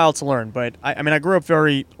took me a while to learn, but I grew up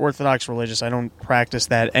very Orthodox religious. I don't practice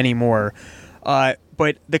that anymore.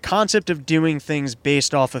 But the concept of doing things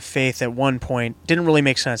based off of faith at one point didn't really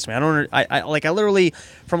make sense to me. I literally,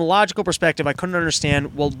 from a logical perspective, I couldn't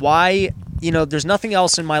understand, well, why, there's nothing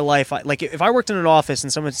else in my life. Like, if I worked in an office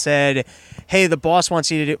and someone said, hey, the boss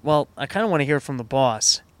wants you to do, well, I kind of want to hear from the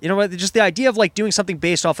boss. You know what? Just the idea of, like, doing something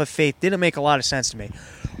based off of faith didn't make a lot of sense to me.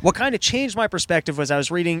 What kind of changed my perspective was I was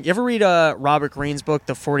reading, you ever read Robert Greene's book,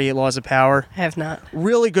 The 48 Laws of Power? I have not.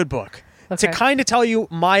 Really good book. Okay. To kind of tell you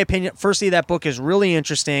my opinion, firstly, that book is really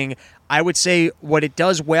interesting. I would say what it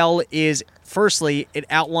does well is, firstly, it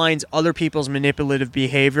outlines other people's manipulative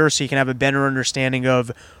behavior so you can have a better understanding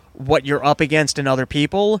of what you're up against in other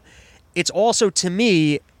people. It's also, to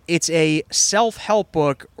me, it's a self-help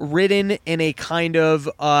book written in a kind of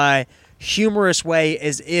humorous way,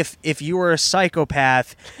 as if you were a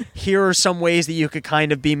psychopath, here are some ways that you could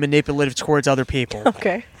kind of be manipulative towards other people.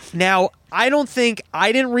 Okay. Now, I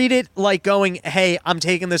didn't read it like going, hey, I'm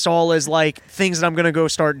taking this all as like things that I'm going to go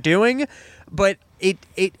start doing, but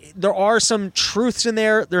there are some truths in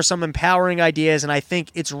there. There's some empowering ideas, and I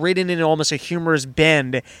think it's written in almost a humorous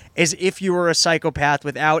bend, as if you were a psychopath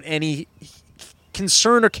without any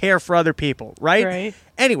concern or care for other people, right? Right.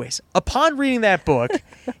 Anyways, upon reading that book,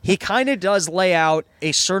 he kind of does lay out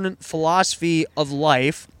a certain philosophy of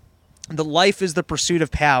life, that life is the pursuit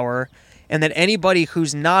of power, and that anybody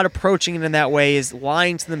who's not approaching it in that way is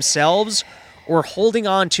lying to themselves or holding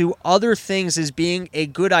on to other things as being a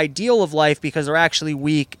good ideal of life because they're actually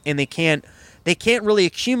weak and they can't really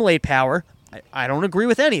accumulate power. I don't agree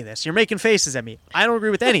with any of this. You're making faces at me. I don't agree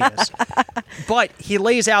with any of this. But he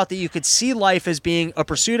lays out that you could see life as being a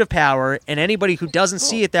pursuit of power, and anybody who doesn't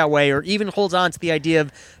see it that way or even holds on to the idea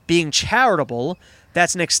of being charitable,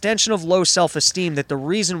 that's an extension of low self-esteem, that the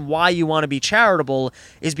reason why you want to be charitable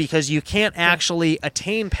is because you can't actually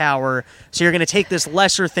attain power, so you're going to take this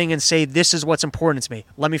lesser thing and say, this is what's important to me.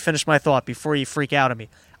 Let me finish my thought before you freak out at me.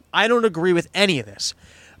 I don't agree with any of this.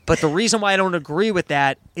 But the reason why I don't agree with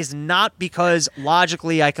that is not because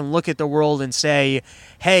logically I can look at the world and say,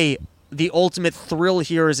 hey, the ultimate thrill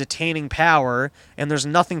here is attaining power, and there's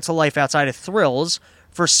nothing to life outside of thrills.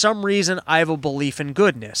 For some reason, I have a belief in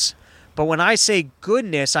goodness. But when I say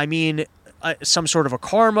goodness, I mean some sort of a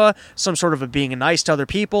karma, some sort of a being nice to other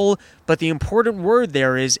people. But the important word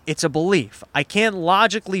there is it's a belief. I can't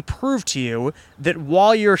logically prove to you that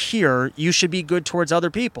while you're here, you should be good towards other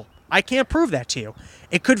people. I can't prove that to you.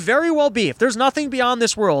 It could very well be, if there's nothing beyond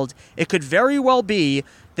this world, it could very well be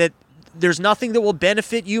that there's nothing that will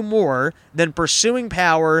benefit you more than pursuing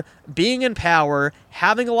power, being in power,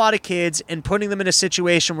 having a lot of kids, and putting them in a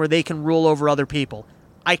situation where they can rule over other people.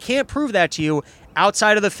 I can't prove that to you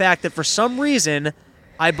outside of the fact that for some reason,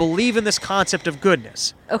 I believe in this concept of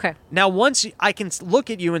goodness. Okay. Now, once I can look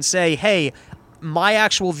at you and say, hey, my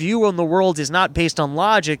actual view on the world is not based on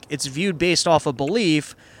logic, it's viewed based off of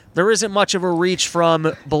belief, there isn't much of a reach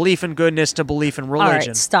from belief in goodness to belief in religion. All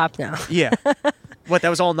right, stop now. Yeah. What, that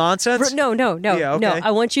was all nonsense? No. Yeah, okay. No,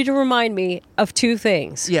 I want you to remind me of two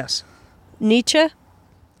things. Yes. Nietzsche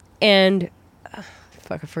and...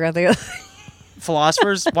 I forgot the other...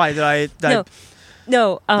 Philosophers? Why did I...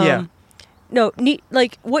 No. Yeah. No,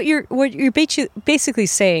 like what you're basically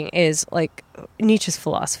saying is like Nietzsche's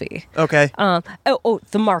philosophy. Okay.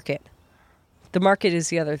 The market. The market is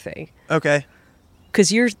the other thing. Okay.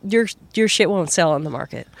 Because your shit won't sell on the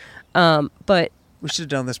market. But we should have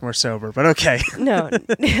done this more sober, but okay. No,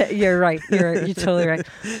 you're right. You're totally right.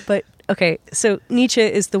 But okay, so Nietzsche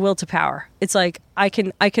is the will to power. It's like I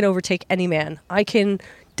can overtake any man. I can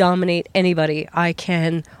dominate anybody. I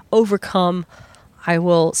can overcome. I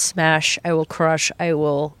will smash. I will crush. I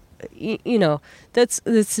will. That's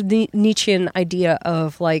the Nietzschean idea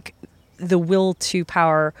of like the will to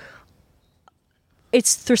power.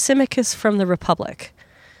 It's Thrasymachus from the Republic.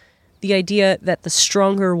 The idea that the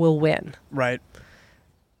stronger will win. Right.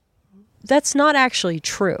 That's not actually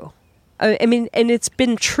true. I mean, and it's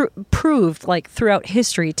been proved like throughout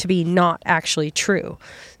history to be not actually true.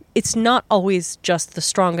 It's not always just the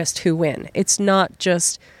strongest who win. It's not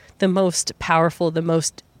just the most powerful, the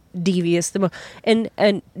most devious,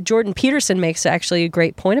 and Jordan Peterson makes actually a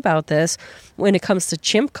great point about this when it comes to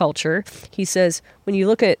chimp culture. He says when you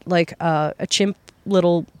look at like a chimp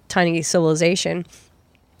little tiny civilization,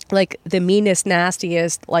 like the meanest,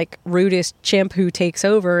 nastiest, like rudest chimp who takes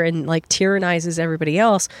over and like tyrannizes everybody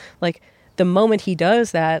else, like the moment he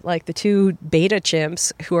does that, like the two beta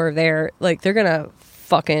chimps who are there, like they're gonna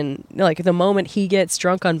fucking, like the moment he gets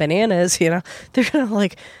drunk on bananas, they're gonna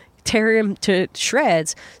like tear him to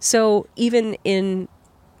shreds. So even in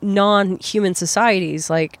non-human societies,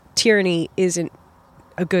 like tyranny isn't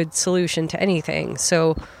a good solution to anything.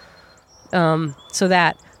 So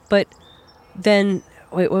that, but then,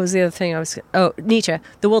 wait, what was the other thing Nietzsche,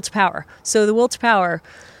 the will to power. So the will to power.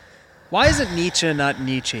 Why is it Nietzsche, not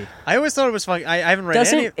Nietzsche? I always thought it was funny. I haven't read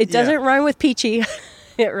any. It doesn't rhyme with peachy.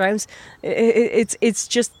 It rhymes. It's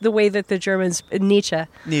just the way that the Germans, Nietzsche.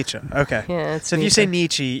 Nietzsche, okay. Yeah, so if Nietzsche. you say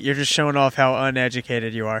Nietzsche, you're just showing off how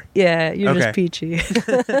uneducated you are. Yeah, you're Okay. just peachy.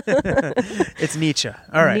 It's Nietzsche.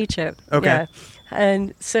 All right. Nietzsche. Okay. Yeah.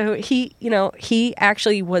 And so he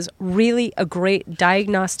actually was really a great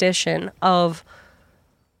diagnostician of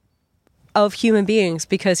human beings,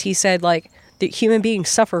 because he said like that human beings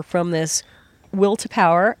suffer from this will to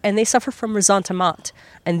power and they suffer from ressentiment.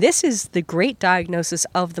 And this is the great diagnosis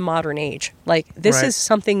of the modern age. Like this Right. is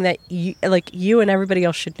something that you and everybody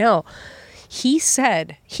else should know.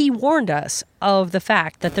 He warned us of the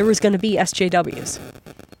fact that there was going to be SJWs.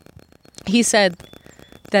 He said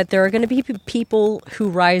that there are going to be people who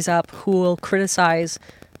rise up who will criticize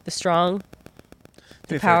the strong,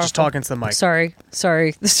 the powerful. Just talking to the mic. Sorry.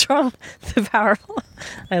 The strong, the powerful.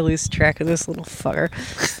 I lose track of this little fucker.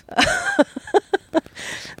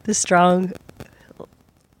 The strong,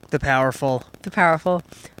 the powerful.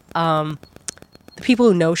 The people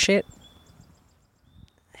who know shit.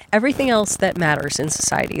 Everything else that matters in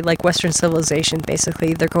society, like Western civilization,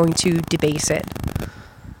 basically, they're going to debase it.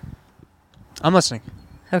 I'm listening.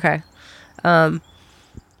 Okay.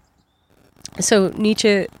 So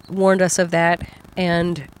Nietzsche warned us of that,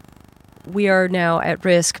 and we are now at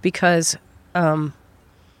risk because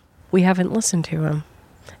we haven't listened to him.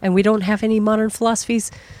 And we don't have any modern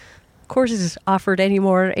philosophies courses offered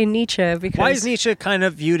anymore in Nietzsche. Because why is Nietzsche kind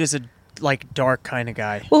of viewed as a dark kind of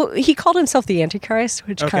guy? Well, he called himself the Antichrist,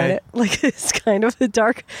 which kind of it's kind of a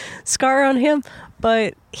dark scar on him.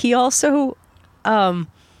 But he also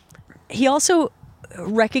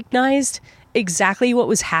recognized exactly what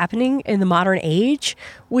was happening in the modern age,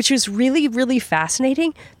 which is really, really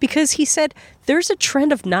fascinating, because he said there's a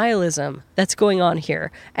trend of nihilism that's going on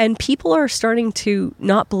here, and people are starting to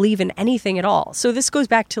not believe in anything at all. So this goes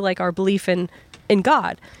back to like our belief in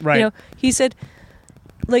God. Right. You know, he said,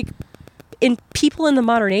 like, in people in the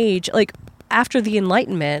modern age, like after the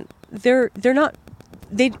Enlightenment, they're not.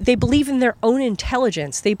 They believe in their own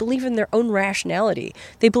intelligence. They believe in their own rationality.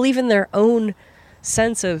 They believe in their own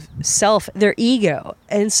sense of self, their ego.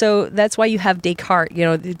 And so that's why you have Descartes. You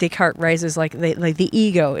know, Descartes rises like the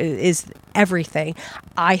ego is everything.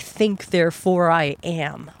 I think, therefore I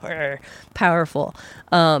am. Powerful.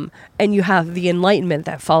 And you have the Enlightenment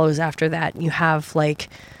that follows after that. You have like,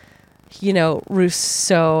 you know,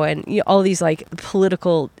 Rousseau and all these like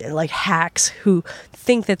political like hacks who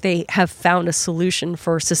think that they have found a solution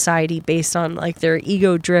for society based on like their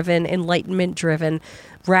ego-driven, enlightenment-driven,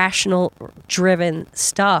 rational-driven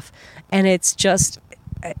stuff. And it's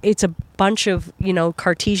a bunch of, you know,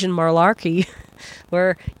 Cartesian malarkey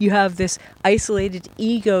where you have this isolated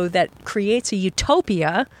ego that creates a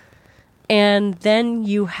utopia, and then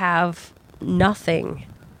you have nothing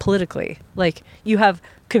politically. Like, you have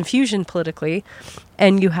confusion politically,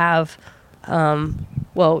 and you have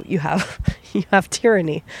you have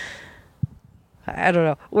tyranny. I don't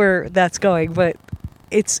know where that's going, but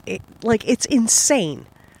it's insane.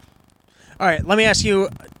 All right, let me ask you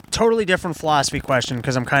a totally different philosophy question,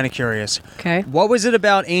 because I'm kind of curious. Okay. What was it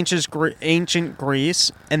about ancient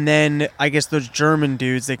Greece, and then I guess those German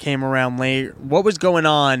dudes that came around later? What was going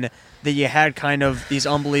on that you had kind of these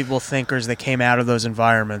unbelievable thinkers that came out of those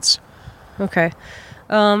environments? Okay.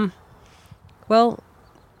 Well,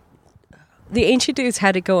 the ancient dudes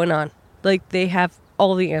had it going on. Like, they have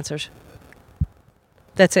all the answers.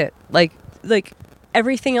 That's it. Like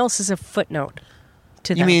everything else is a footnote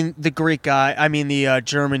to them. You mean the Greek guy? I mean the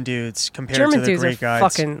German dudes compared to the Greek German dudes are guys?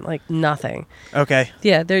 fucking like nothing. Okay.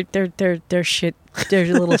 Yeah, they're shit. They're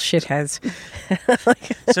little shitheads.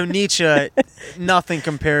 So Nietzsche, nothing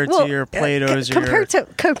compared to your Plato's or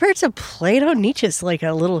compared to Plato. Nietzsche's like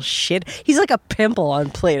a little shit. He's like a pimple on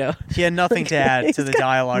Plato. He had nothing to add to the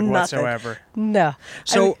dialogue whatsoever. No.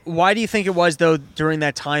 So why do you think it was, though, during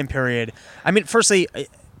that time period? I mean, firstly,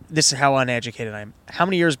 this is how uneducated I am. How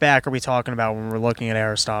many years back are we talking about when we're looking at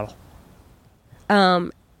Aristotle?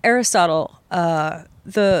 Aristotle,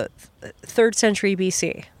 the 3rd century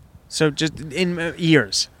BC. So just in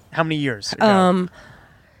years. How many years ago?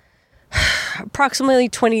 Approximately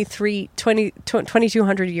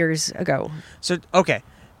 2,200 years ago. So, okay.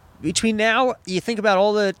 Between now, you think about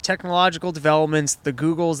all the technological developments, the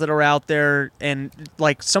Googles that are out there, and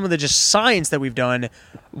like some of the just science that we've done.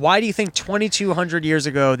 Why do you think 2,200 years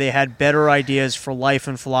ago they had better ideas for life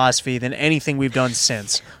and philosophy than anything we've done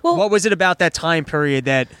since? Well, what was it about that time period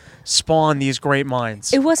that spawned these great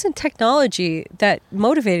minds? It wasn't technology that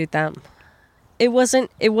motivated them. It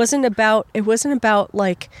wasn't about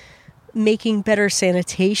like making better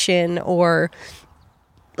sanitation or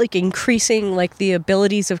like increasing like the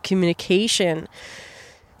abilities of communication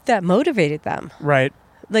that motivated them. Right.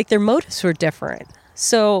 Like, their motives were different.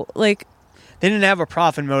 So like, they didn't have a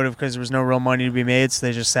profit motive because there was no real money to be made, so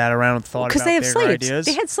they just sat around and thought about bigger ideas.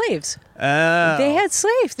 They had slaves. Oh. They had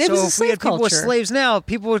slaves. There was a slave culture. People with slaves now,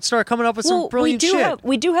 people would start coming up with some brilliant shit.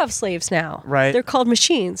 We do have slaves now. Right. They're called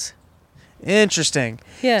machines. Interesting.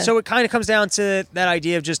 Yeah. So it kind of comes down to that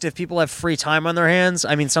idea of just if people have free time on their hands.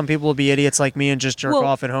 I mean, some people will be idiots like me and just jerk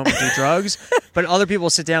off at home and do drugs, but other people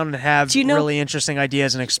sit down and have really interesting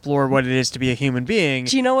ideas and explore what it is to be a human being.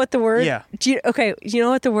 Do you know what the word? Yeah. You know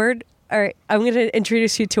what the word All right, I'm going to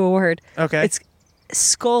introduce you to a word. Okay. It's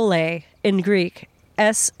skole in Greek.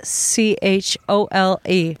 Schole.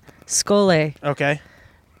 Skole. Okay.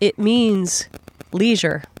 It means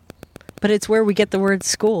leisure, but it's where we get the word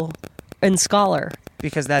school and scholar.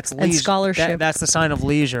 Because that's leisure. And scholarship. That's the sign of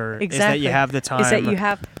leisure. Exactly. Is that you have the time. Is that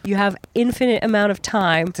you have infinite amount of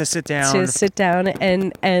time to sit down.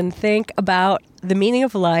 And think about the meaning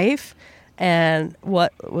of life and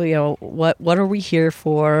what are we here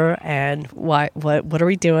for and what are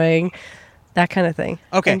we doing, that kind of thing.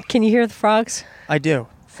 Okay. And can you hear the frogs? I do.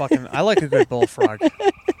 I like a good bullfrog.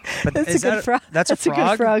 But That's a good frog. That's a frog? A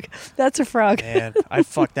good frog. That's a frog. Man, I'd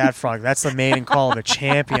fuck that frog. That's the mating call of a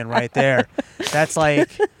champion right there. That's like,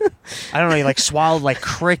 I don't know, he like swallowed like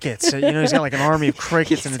crickets. You know, he's got like an army of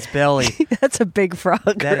crickets in its belly. That's a big frog.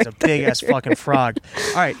 That is a big ass fucking frog.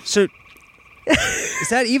 All right, so is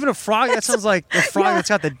that even a frog? That sounds like a frog that's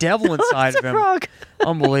got the devil inside of him. Frog.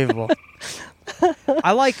 Unbelievable.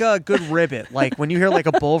 I like a good ribbit. Like when you hear like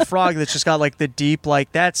a bullfrog that's just got like the deep,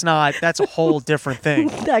 like that's a whole different thing.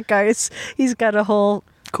 That he's got a whole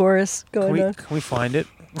chorus going on. Can we find it?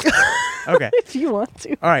 Okay. If you want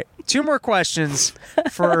to. All right. 2 more questions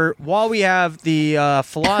for while we have the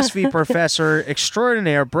philosophy professor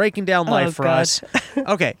extraordinaire breaking down life for us.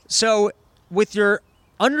 Okay. So with your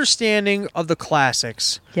understanding of the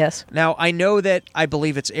classics. Yes. Now, I know that I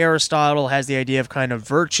believe it's Aristotle has the idea of kind of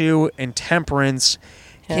virtue and temperance.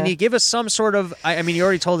 Can you give us some sort of... I mean, you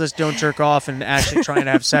already told us don't jerk off and actually trying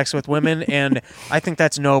to have sex with women, and I think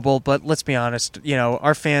that's noble, but let's be honest. You know,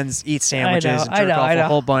 our fans eat sandwiches and jerk off a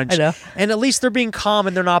whole bunch. I know. And at least they're being calm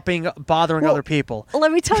and they're not bothering other people.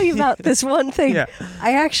 Let me tell you about this one thing. Yeah.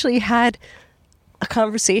 I actually had a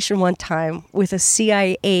conversation one time with a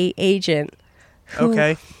CIA agent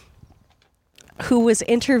who was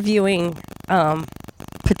interviewing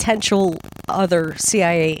potential other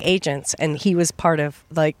CIA agents, and he was part of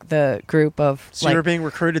like the group of. So you were being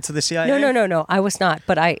recruited to the CIA? No. I was not,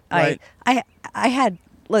 but I had,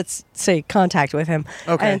 let's say, contact with him.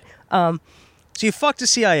 Okay. And, so you fucked a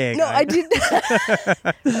CIA guy. No, I didn't.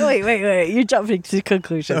 Wait. You're jumping to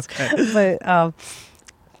conclusions. Okay.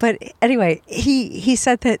 But anyway, he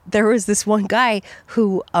said that there was this one guy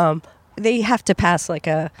who they have to pass like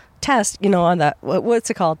a test, you know, on the what's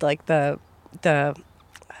it called, like the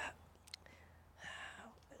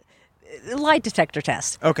lie detector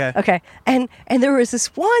test. Okay. And there was this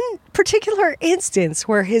one particular instance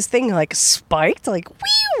where his thing like spiked, like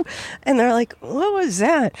whew, and they're like, what was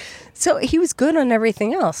that? So he was good on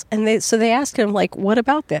everything else, and they asked him like, what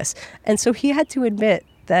about this? And so he had to admit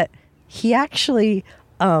that he actually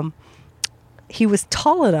he was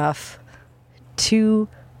tall enough to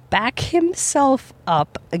back himself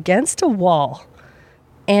up against a wall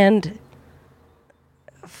and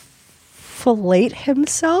fillet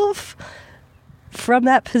himself from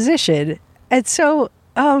that position. And so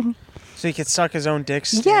so he could suck his own dick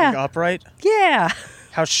standing upright? Yeah.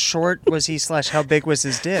 How short was he / how big was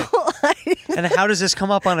his dick? And how does this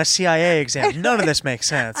come up on a CIA exam? None of this makes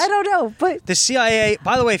sense. I don't know, but... The CIA...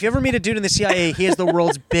 By the way, if you ever meet a dude in the CIA, he has the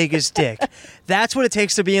world's biggest dick. That's what it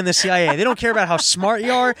takes to be in the CIA. They don't care about how smart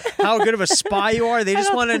you are, how good of a spy you are. They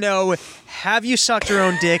just want to know, have you sucked your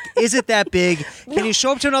own dick? Is it that big? Can you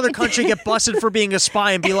show up to another country, get busted for being a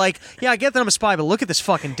spy, and be like, yeah, I get that I'm a spy, but look at this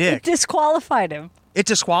fucking dick. It disqualified him. It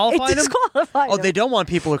disqualified him? Oh, they don't want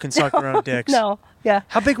people who can suck their own dicks. No, yeah.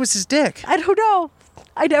 How big was his dick? I don't know.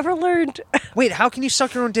 I never learned. Wait, how can you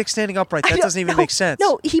suck your own dick standing upright? That doesn't even make sense.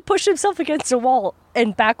 No, he pushed himself against a wall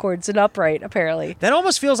and backwards and upright, apparently. That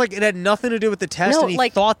almost feels like it had nothing to do with the test, and he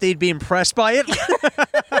thought they'd be impressed by it.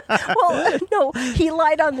 Well, no, he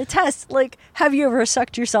lied on the test. Like, have you ever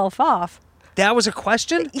sucked yourself off? That was a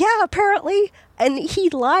question? Yeah, apparently. And he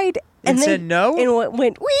lied. And then, said no? And it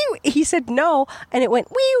went, wee. He said no, and it went,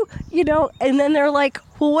 wee, you know. And then they're like,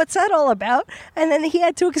 well, what's that all about? And then he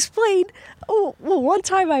had to explain, oh, well, one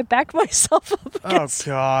time I backed myself up against...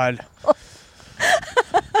 Oh, God.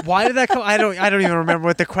 Why did that come? I don't even remember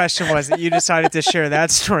what the question was that you decided to share that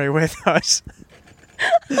story with us.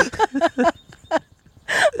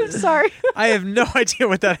 I'm sorry. I have no idea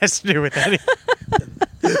what that has to do with anything.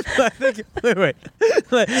 I think, wait.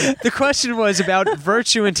 The question was about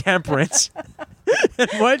virtue and temperance and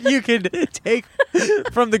what you could take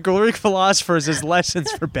from the Greek philosophers as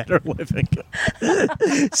lessons for better living.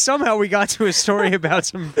 Somehow we got to a story about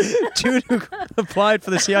some dude who applied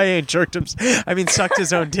for the CIA and sucked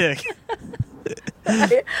his own dick.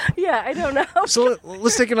 Yeah, I don't know. So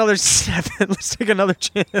let's take another step. Let's take another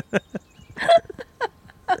chance.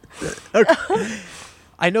 Okay.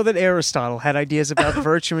 I know that Aristotle had ideas about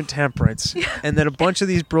virtue and temperance, and that a bunch of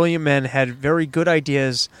these brilliant men had very good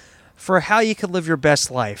ideas for how you could live your best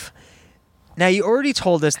life. Now, you already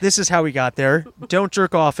told us this is how we got there. Don't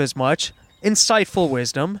jerk off as much. Insightful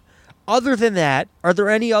wisdom. Other than that, are there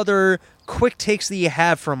any other quick takes that you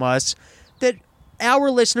have from us that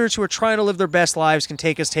our listeners who are trying to live their best lives can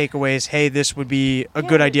take as takeaways? Hey, this would be a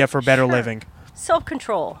good idea for better living.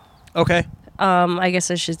 Self-control. Okay. I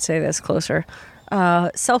guess I should say this closer.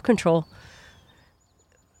 Self-control.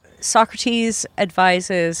 Socrates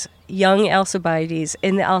advises young Alcibiades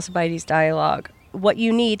in the Alcibiades dialogue. What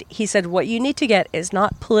you need, he said, what you need to get is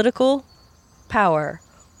not political power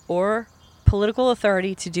or political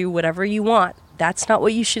authority to do whatever you want. That's not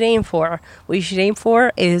what you should aim for. What you should aim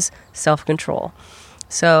for is self-control.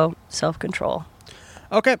 So, self-control.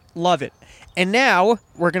 Okay, love it. And now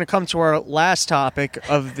we're going to come to our last topic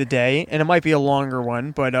of the day, and it might be a longer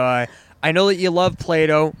one, but I know that you love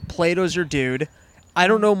Plato. Plato's your dude. I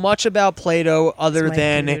don't know much about Plato other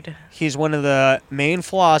than dude. He's one of the main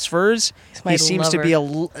philosophers. He seems to be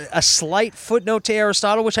a slight footnote to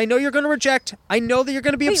Aristotle, which I know you're going to reject. I know that you're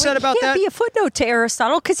going to be upset about that. He can't be a footnote to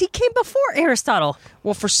Aristotle because he came before Aristotle.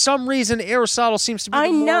 Well, for some reason, Aristotle seems to be the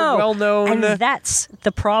more well-known. And that's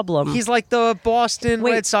the problem. He's like the Boston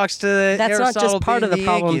Red Sox to that's Aristotle. That's not just part of the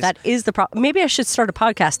problem. Yankees. That is the problem. Maybe I should start a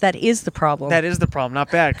podcast. That is the problem. That is the problem. Not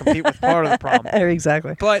bad. Compete with part of the problem.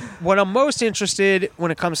 Exactly. But what I'm most interested when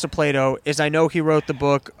it comes to Plato is I know he wrote the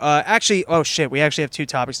book. We actually have two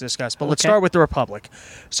topics to discuss. But let's start with the Republic.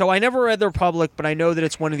 So I never read the Republic, but I know that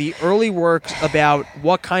it's one of the early works about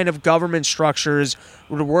what kind of government structures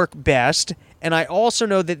would work best. And I also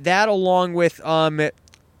know that along with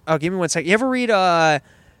give me 1 second. You ever read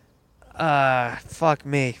fuck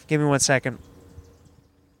me. Give me 1 second.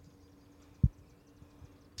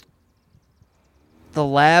 The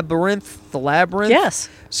Labyrinth? Yes.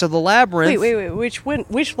 So the Labyrinth. Wait.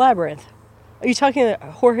 Which Labyrinth? Are you talking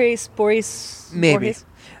Jorge Boris? Maybe. Borges?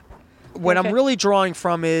 What I'm really drawing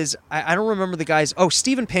from is, I don't remember the guy's... Oh,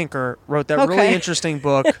 Steven Pinker wrote that really interesting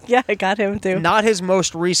book. Yeah, I got him too. Not his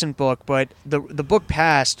most recent book, but the book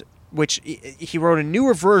Past, which he wrote a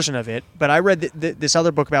newer version of it, but I read this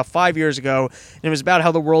other book about 5 years ago, and it was about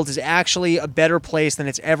how the world is actually a better place than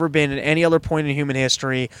it's ever been at any other point in human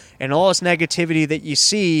history, and all this negativity that you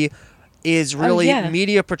see is really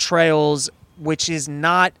media portrayals, which is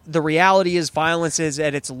not... The reality is violence is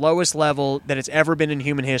at its lowest level that it's ever been in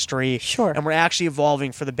human history. Sure. And we're actually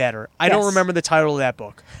evolving for the better. I don't remember the title of that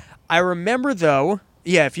book. I remember, though...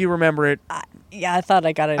 Yeah, if you remember it... I thought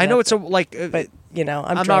I got it. I know it's but,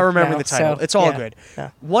 I'm not remembering now, the title. So, it's all good.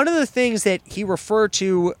 Yeah. One of the things that he referred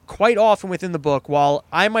to quite often within the book, while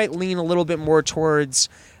I might lean a little bit more towards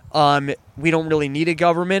we don't really need a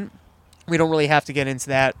government, we don't really have to get into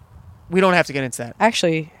that. We don't have to get into that.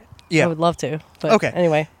 Actually... Yeah. I would love to. But okay.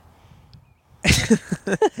 Anyway.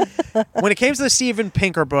 When it came to the Steven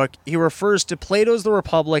Pinker book, he refers to Plato's The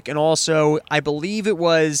Republic and also, I believe it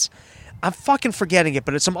was, I'm fucking forgetting it,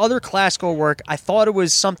 but it's some other classical work. I thought it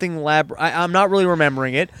was something I'm not really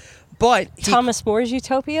remembering it, but... Thomas More's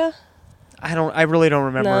Utopia? I really don't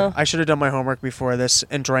remember. No. I should have done my homework before this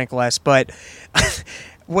and drank less, but...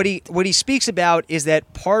 What he speaks about is that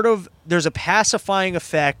there's a pacifying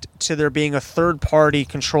effect to there being a third-party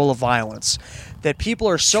control of violence. That people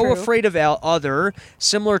are so afraid of other,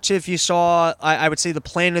 similar to if you saw, I would say the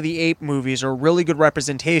Planet of the Apes movies are a really good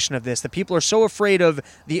representation of this, that people are so afraid of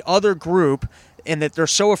the other group and that they're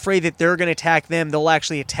so afraid that they're going to attack them, they'll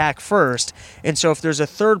actually attack first. And so if there's a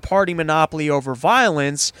third-party monopoly over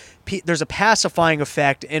violence, there's a pacifying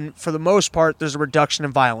effect, and for the most part, there's a reduction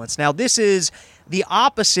in violence. Now, this is the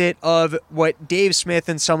opposite of what Dave Smith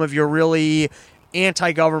and some of your really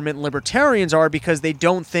anti-government libertarians are, because they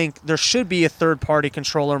don't think there should be a third-party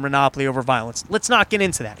control or monopoly over violence. Let's not get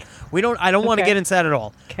into that. I don't want to get into that at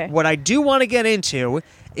all. Okay. What I do want to get into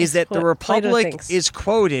is that the Republic is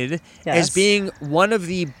quoted as being one of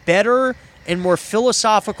the better and more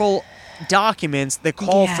philosophical documents that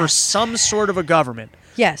call for some sort of a government.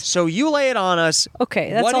 Yes. So you lay it on us.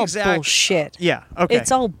 Okay, that's all bullshit. Yeah, okay.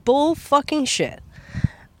 It's all bull fucking shit.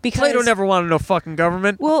 Because Plato never wanted no fucking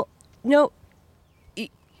government. Well, no.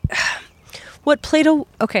 What Plato...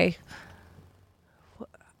 Okay.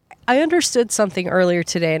 I understood something earlier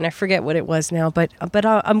today, and I forget what it was now, but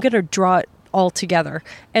I'm going to draw it all together.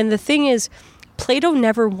 And the thing is, Plato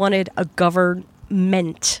never wanted a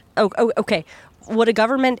government. Okay. What a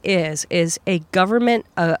government is a government,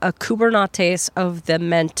 a kubernetes of the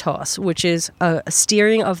mentos, which is a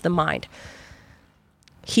steering of the mind.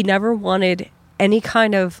 He never wanted any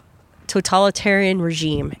kind of totalitarian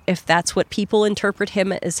regime. If that's what people interpret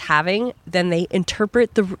him as having, then they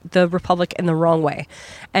interpret the Republic in the wrong way.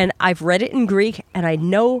 And I've read it in Greek, and I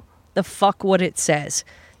know the fuck what it says.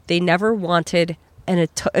 They never wanted a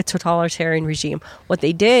totalitarian regime. What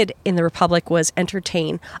they did in the Republic was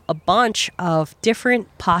entertain a bunch of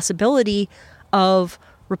different possibility of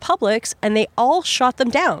republics, and they all shot them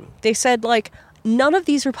down. They said, like, none of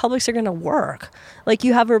these republics are going to work. Like,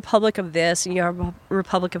 you have a republic of this, and you have a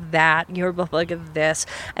republic of that, and you have a republic of this.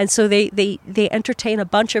 And so they entertain a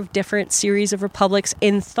bunch of different series of republics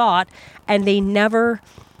in thought, and they never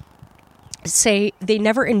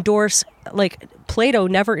endorse, like, Plato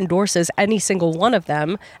never endorses any single one of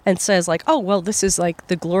them and says, like, oh, well, this is, like,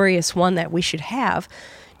 the glorious one that we should have.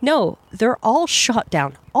 No, they're all shot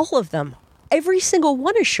down. All of them. Every single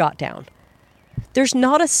one is shot down. There's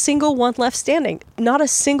not a single one left standing. Not a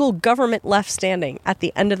single government left standing at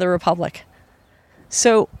the end of the Republic.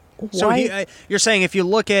 So why? You're saying if you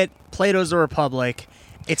look at Plato's The Republic,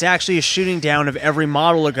 it's actually a shooting down of every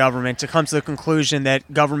model of government to come to the conclusion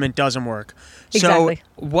that government doesn't work. Exactly.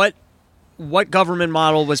 So what government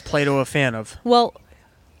model was Plato a fan of? Well,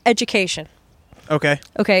 education. Okay.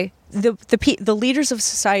 Okay. The leaders of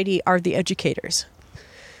society are the educators.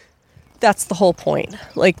 That's the whole point.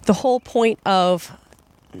 Like, the whole point of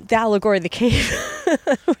the allegory of the cave.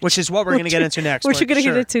 Which is what we're going to get into next. Which we're going to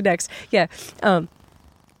get into next. Yeah. The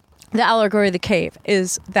allegory of the cave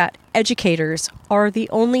is that educators are the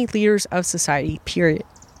only leaders of society, period.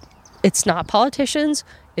 It's not politicians.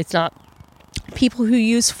 It's not people who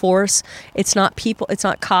use force. It's not people. It's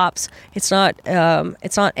not cops. It's not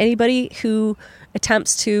anybody who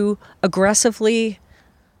attempts to aggressively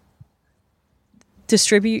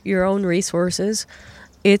distribute your own resources.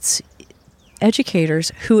 It's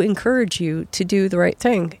educators who encourage you to do the right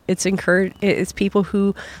thing. It's people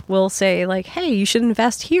who will say, like, hey, you should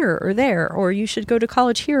invest here or there, or you should go to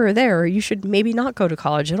college here or there, or you should maybe not go to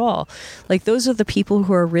college at all. Like, those are the people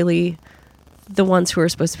who are really the ones who are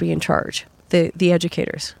supposed to be in charge, the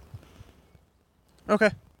educators.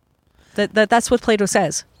 Okay. That's what Plato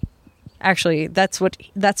says. Actually, that's what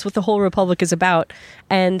the whole Republic is about.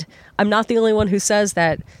 And I'm not the only one who says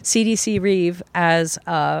that. C.D.C. Reeve, as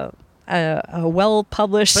a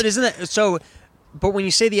well-published... But isn't that... So, but when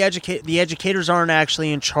you say the educators aren't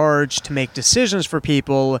actually in charge to make decisions for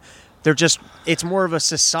people, they're just... It's more of a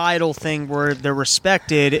societal thing where they're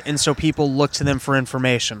respected, and so people look to them for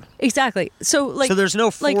information. Exactly. So, like... So there's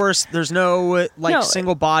no force, there's no,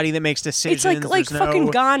 single body that makes decisions. It's like fucking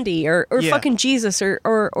Gandhi or fucking Jesus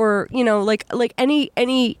or you know, like any...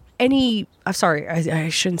 I'm sorry, I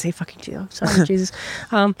shouldn't say fucking Jesus. I'm sorry, Jesus.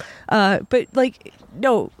 But, like,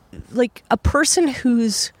 no, like, a person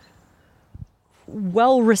who's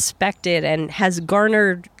well respected and has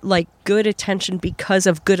garnered, like, good attention because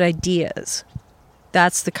of good ideas,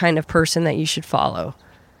 that's the kind of person that you should follow.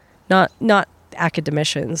 Not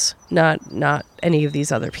academicians, not any of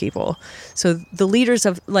these other people. So the leaders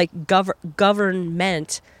of, like,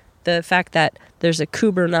 government, the fact that there's a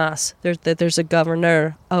kubernas, there's a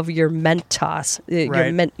governor of your mentos,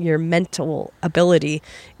 right. your mental ability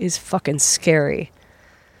is fucking scary.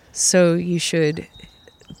 So you should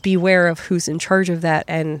beware of who's in charge of that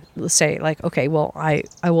and say, like, okay, well, I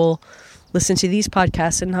will listen to these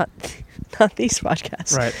podcasts and not these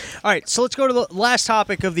podcasts. Right. All right, so let's go to the last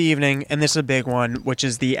topic of the evening, and this is a big one, which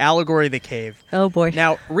is the allegory of the cave. Oh, boy.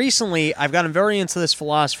 Now, recently, I've gotten very into this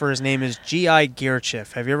philosopher. His name is G.I.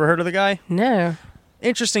 Gurdjieff. Have you ever heard of the guy? No.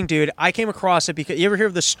 Interesting dude. I came across it because... You ever hear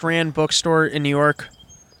of the Strand bookstore in New York?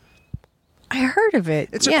 I heard of it.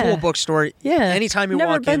 It's a cool bookstore. Yeah. Anytime you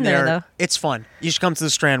walk in there, it's fun. You should come to the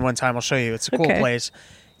Strand one time. I'll show you. It's a cool place.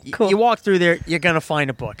 Cool. You walk through there, you're going to find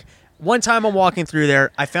a book. One time I'm walking through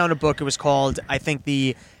there, I found a book. It was called, I think,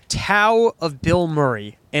 The Tao of Bill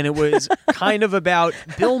Murray. And it was kind of about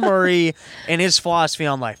Bill Murray and his philosophy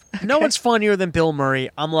on life. No one's funnier than Bill Murray.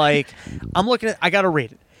 I got to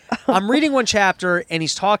read it. I'm reading one chapter, and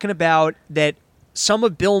he's talking about that some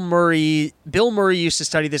of Bill Murray used to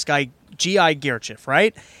study this guy, G.I. Gurdjieff,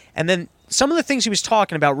 right? And then some of the things he was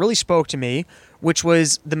talking about really spoke to me, which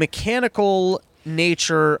was the mechanical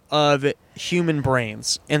nature of human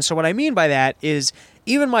brains. And so what I mean by that is,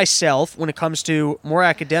 even myself, when it comes to more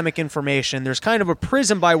academic information, there's kind of a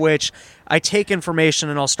prism by which I take information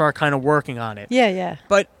and I'll start kind of working on it. Yeah.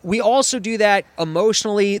 But we also do that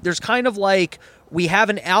emotionally. There's kind of like, we have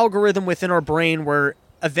an algorithm within our brain where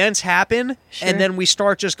events happen, and then we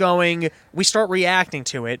start reacting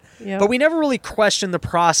to it. Yep. But we never really question the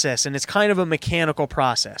process, and it's kind of a mechanical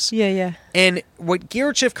process. Yeah. And what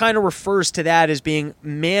Gurdjieff kind of refers to that as being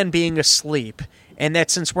man being asleep, and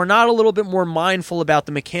that since we're not a little bit more mindful about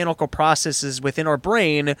the mechanical processes within our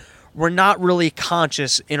brain, we're not really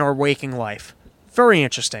conscious in our waking life. Very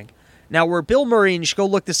interesting. Now, where Bill Murray, and you should go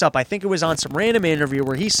look this up, I think it was on some random interview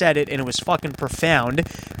where he said it, and it was fucking profound,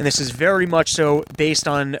 and this is very much so based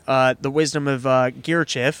on the wisdom of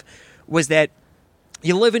Gurdjieff, was that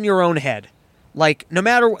you live in your own head. Like, no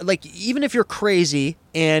matter, like, even if you're crazy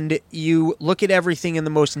and you look at everything in the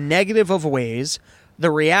most negative of ways,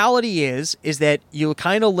 the reality is that you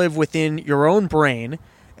kind of live within your own brain,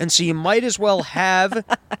 and so you might as well have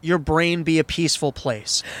your brain be a peaceful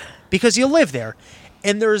place because you live there.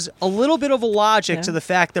 And there's a little bit of a logic to the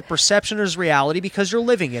fact that perception is reality because you're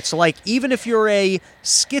living it. So, like, even if you're a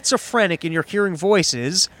schizophrenic and you're hearing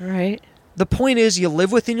voices, right? The point is you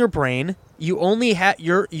live within your brain. You only have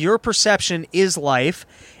your perception is life,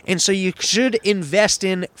 and so you should invest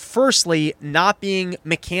in, firstly, not being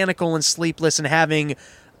mechanical and sleepless and having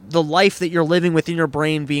the life that you're living within your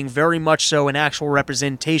brain being very much so an actual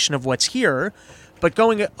representation of what's here. But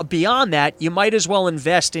going beyond that, you might as well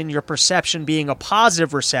invest in your perception being a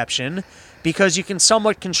positive reception because you can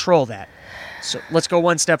somewhat control that. So let's go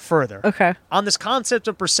one step further. Okay. On this concept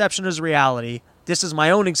of perception as reality, this is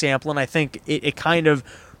my own example, and I think it kind of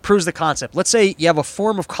proves the concept. Let's say you have a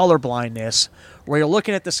form of color blindness where you're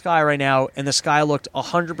looking at the sky right now, and the sky looked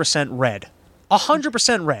 100% red.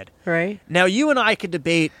 100% red. Right. Now, you and I could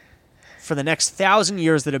debate for the next 1,000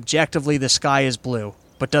 years that objectively the sky is blue.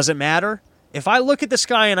 But does it matter? If I look at the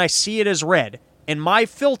sky and I see it as red, and my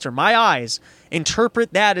filter, my eyes,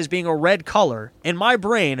 interpret that as being a red color, in my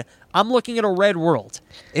brain, I'm looking at a red world.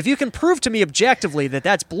 If you can prove to me objectively that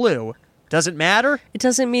that's blue, does it matter? It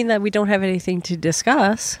doesn't mean that we don't have anything to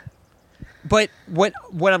discuss. But what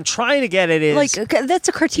I'm trying to get at is... Like, that's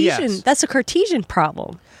a Cartesian, Yes. that's a Cartesian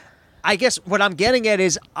problem. I guess what I'm getting at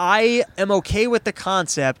is I am okay with the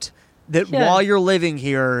concept that while you're living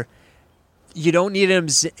here, you don't need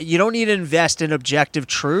to invest in objective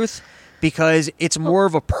truth because it's more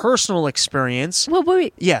of a personal experience. Well,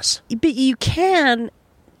 wait. Yes. But you can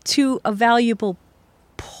to a valuable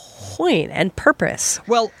point and purpose.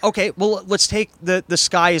 Well, okay. Well, let's take the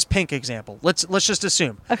sky is pink example. Let's just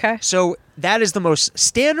assume. Okay. So that is the most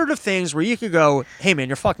standard of things where you could go, hey, man,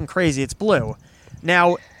 you're fucking crazy. It's blue.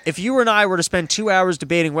 Now, if you and I were to spend 2 hours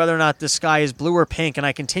debating whether or not the sky is blue or pink, and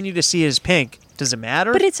I continue to see it as pink, does it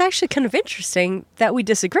matter? But it's actually kind of interesting that we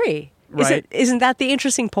disagree. Right. Isn't that the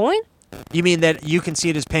interesting point? You mean that you can see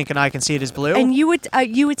it as pink and I can see it as blue? And you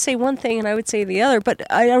would say one thing and I would say the other, but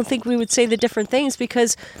I don't think we would say the different things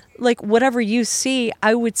because, like, whatever you see,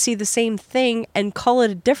 I would see the same thing and call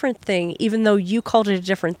it a different thing, even though you called it a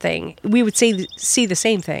different thing. We would see the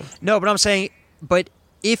same thing. No, but I'm saying, but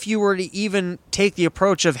if you were to even take the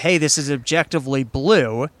approach of, hey, this is objectively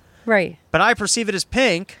blue, right? But I perceive it as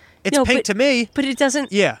pink, it's No, pink to me. But it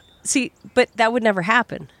doesn't. Yeah. See, but that would never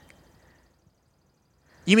happen.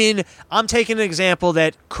 You mean I'm taking an example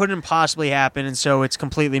that couldn't possibly happen, and so it's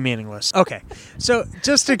completely meaningless. Okay, so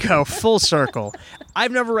just to go full circle,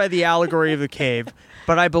 I've never read The Allegory of the Cave,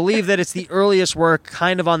 but I believe that it's the earliest work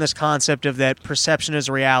kind of on this concept of that perception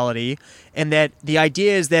is reality, and that the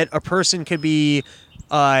idea is that a person could be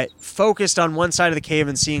focused on one side of the cave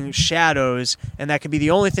and seeing shadows, and that could be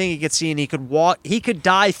the only thing he could see, and he could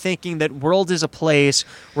die thinking that world is a place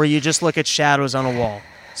where you just look at shadows on a wall.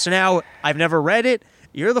 So now, I've never read it.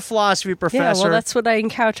 You're the philosophy professor. Yeah, well, that's what I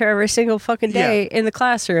encounter every single fucking day in the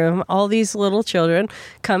classroom. All these little children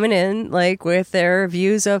coming in, like, with their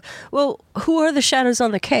views of, well, who are the shadows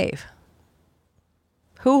on the cave?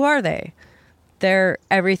 Who are they? They're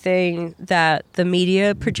everything that the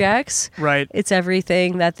media projects. Right. It's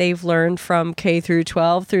everything that they've learned from K through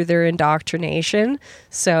 12 through their indoctrination.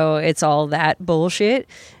 So it's all that bullshit.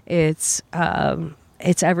 It's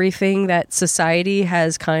everything that society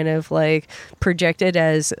has kind of like projected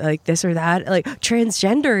as like this or that. Like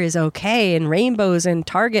transgender is okay and rainbows and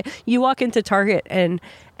Target. You walk into Target and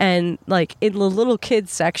like in the little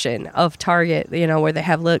kids section of Target, you know, where they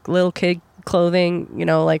have little kid clothing, you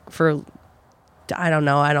know, like for, I don't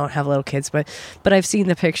know, I don't have little kids, but I've seen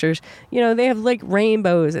the pictures. You know, they have like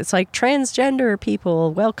rainbows. It's like transgender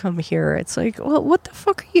people, welcome here. It's like, well, what the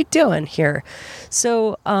fuck are you doing here?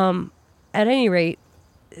 So, at any rate,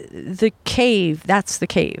 the cave, that's the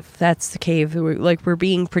cave. We're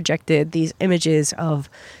being projected these images of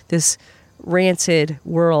this rancid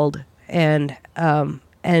world, and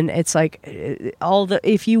it's like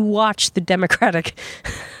if you watch the Democratic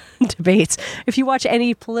debates, if you watch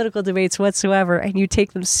any political debates whatsoever and you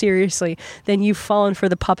take them seriously, then you've fallen for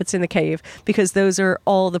the puppets in the cave, because those are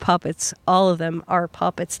all the puppets. All of them are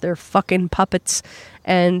puppets. They're fucking puppets.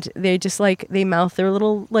 And they just like, they mouth their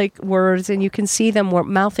little like words, and you can see them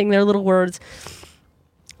mouthing their little words.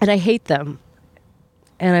 And I hate them.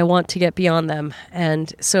 and I want to get beyond them.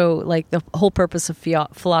 And so, like, the whole purpose of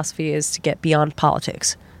philosophy is to get beyond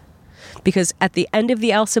politics. Because at the end of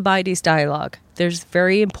the Alcibiades dialogue, there's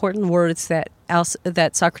very important words that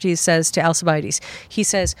Socrates says to Alcibiades. He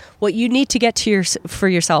says, what you need to get to for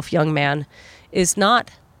yourself, young man, is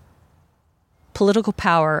not political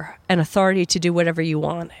power and authority to do whatever you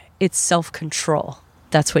want. It's self-control.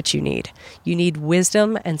 That's what you need. You need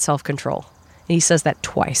wisdom and self-control. And he says that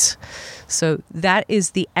twice. So that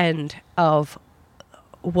is the end of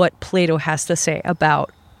what Plato has to say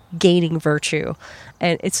about gaining virtue.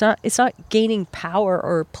 And it's not gaining power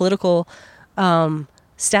or political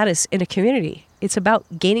status in a community. It's about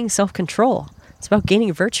gaining self-control. It's about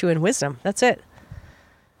gaining virtue and wisdom. That's it.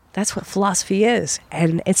 That's what philosophy is.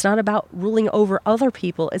 And it's not about ruling over other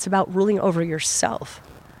people. It's about ruling over yourself.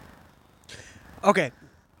 Okay.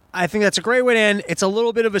 I think that's a great way to end. It's a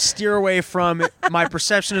little bit of a steer away from my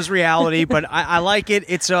perception as reality, but I like it.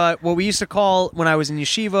 It's what we used to call, when I was in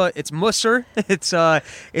yeshiva, it's musar.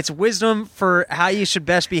 It's wisdom for how you should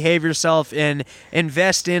best behave yourself and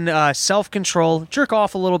invest in self-control, jerk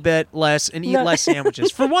off a little bit less, and eat less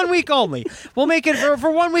sandwiches. For 1 week only. We'll make it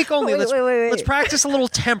for 1 week only. Wait. Let's practice a little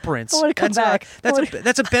temperance. I want to come back.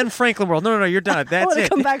 That's a Ben Franklin world. No, you're done. That's I want to it.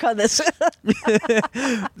 come back on this.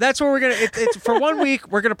 That's what we're going to... It's for 1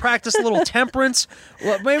 week, we're going to practice a little temperance.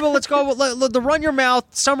 Maybe let's go the run your mouth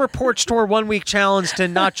summer porch tour 1 week challenge to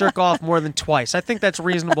not jerk off more than twice. I think that's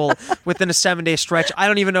reasonable within a 7-day stretch. I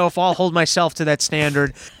don't even know if I'll hold myself to that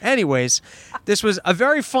standard. Anyways, this was a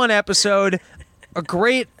very fun episode. A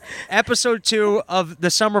great episode 2 of the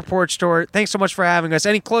Summer Porch Tour. Thanks so much for having us.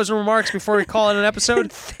 Any closing remarks before we call it an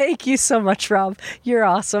episode? Thank you so much, Rob. You're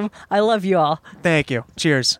awesome. I love you all. Thank you. Cheers.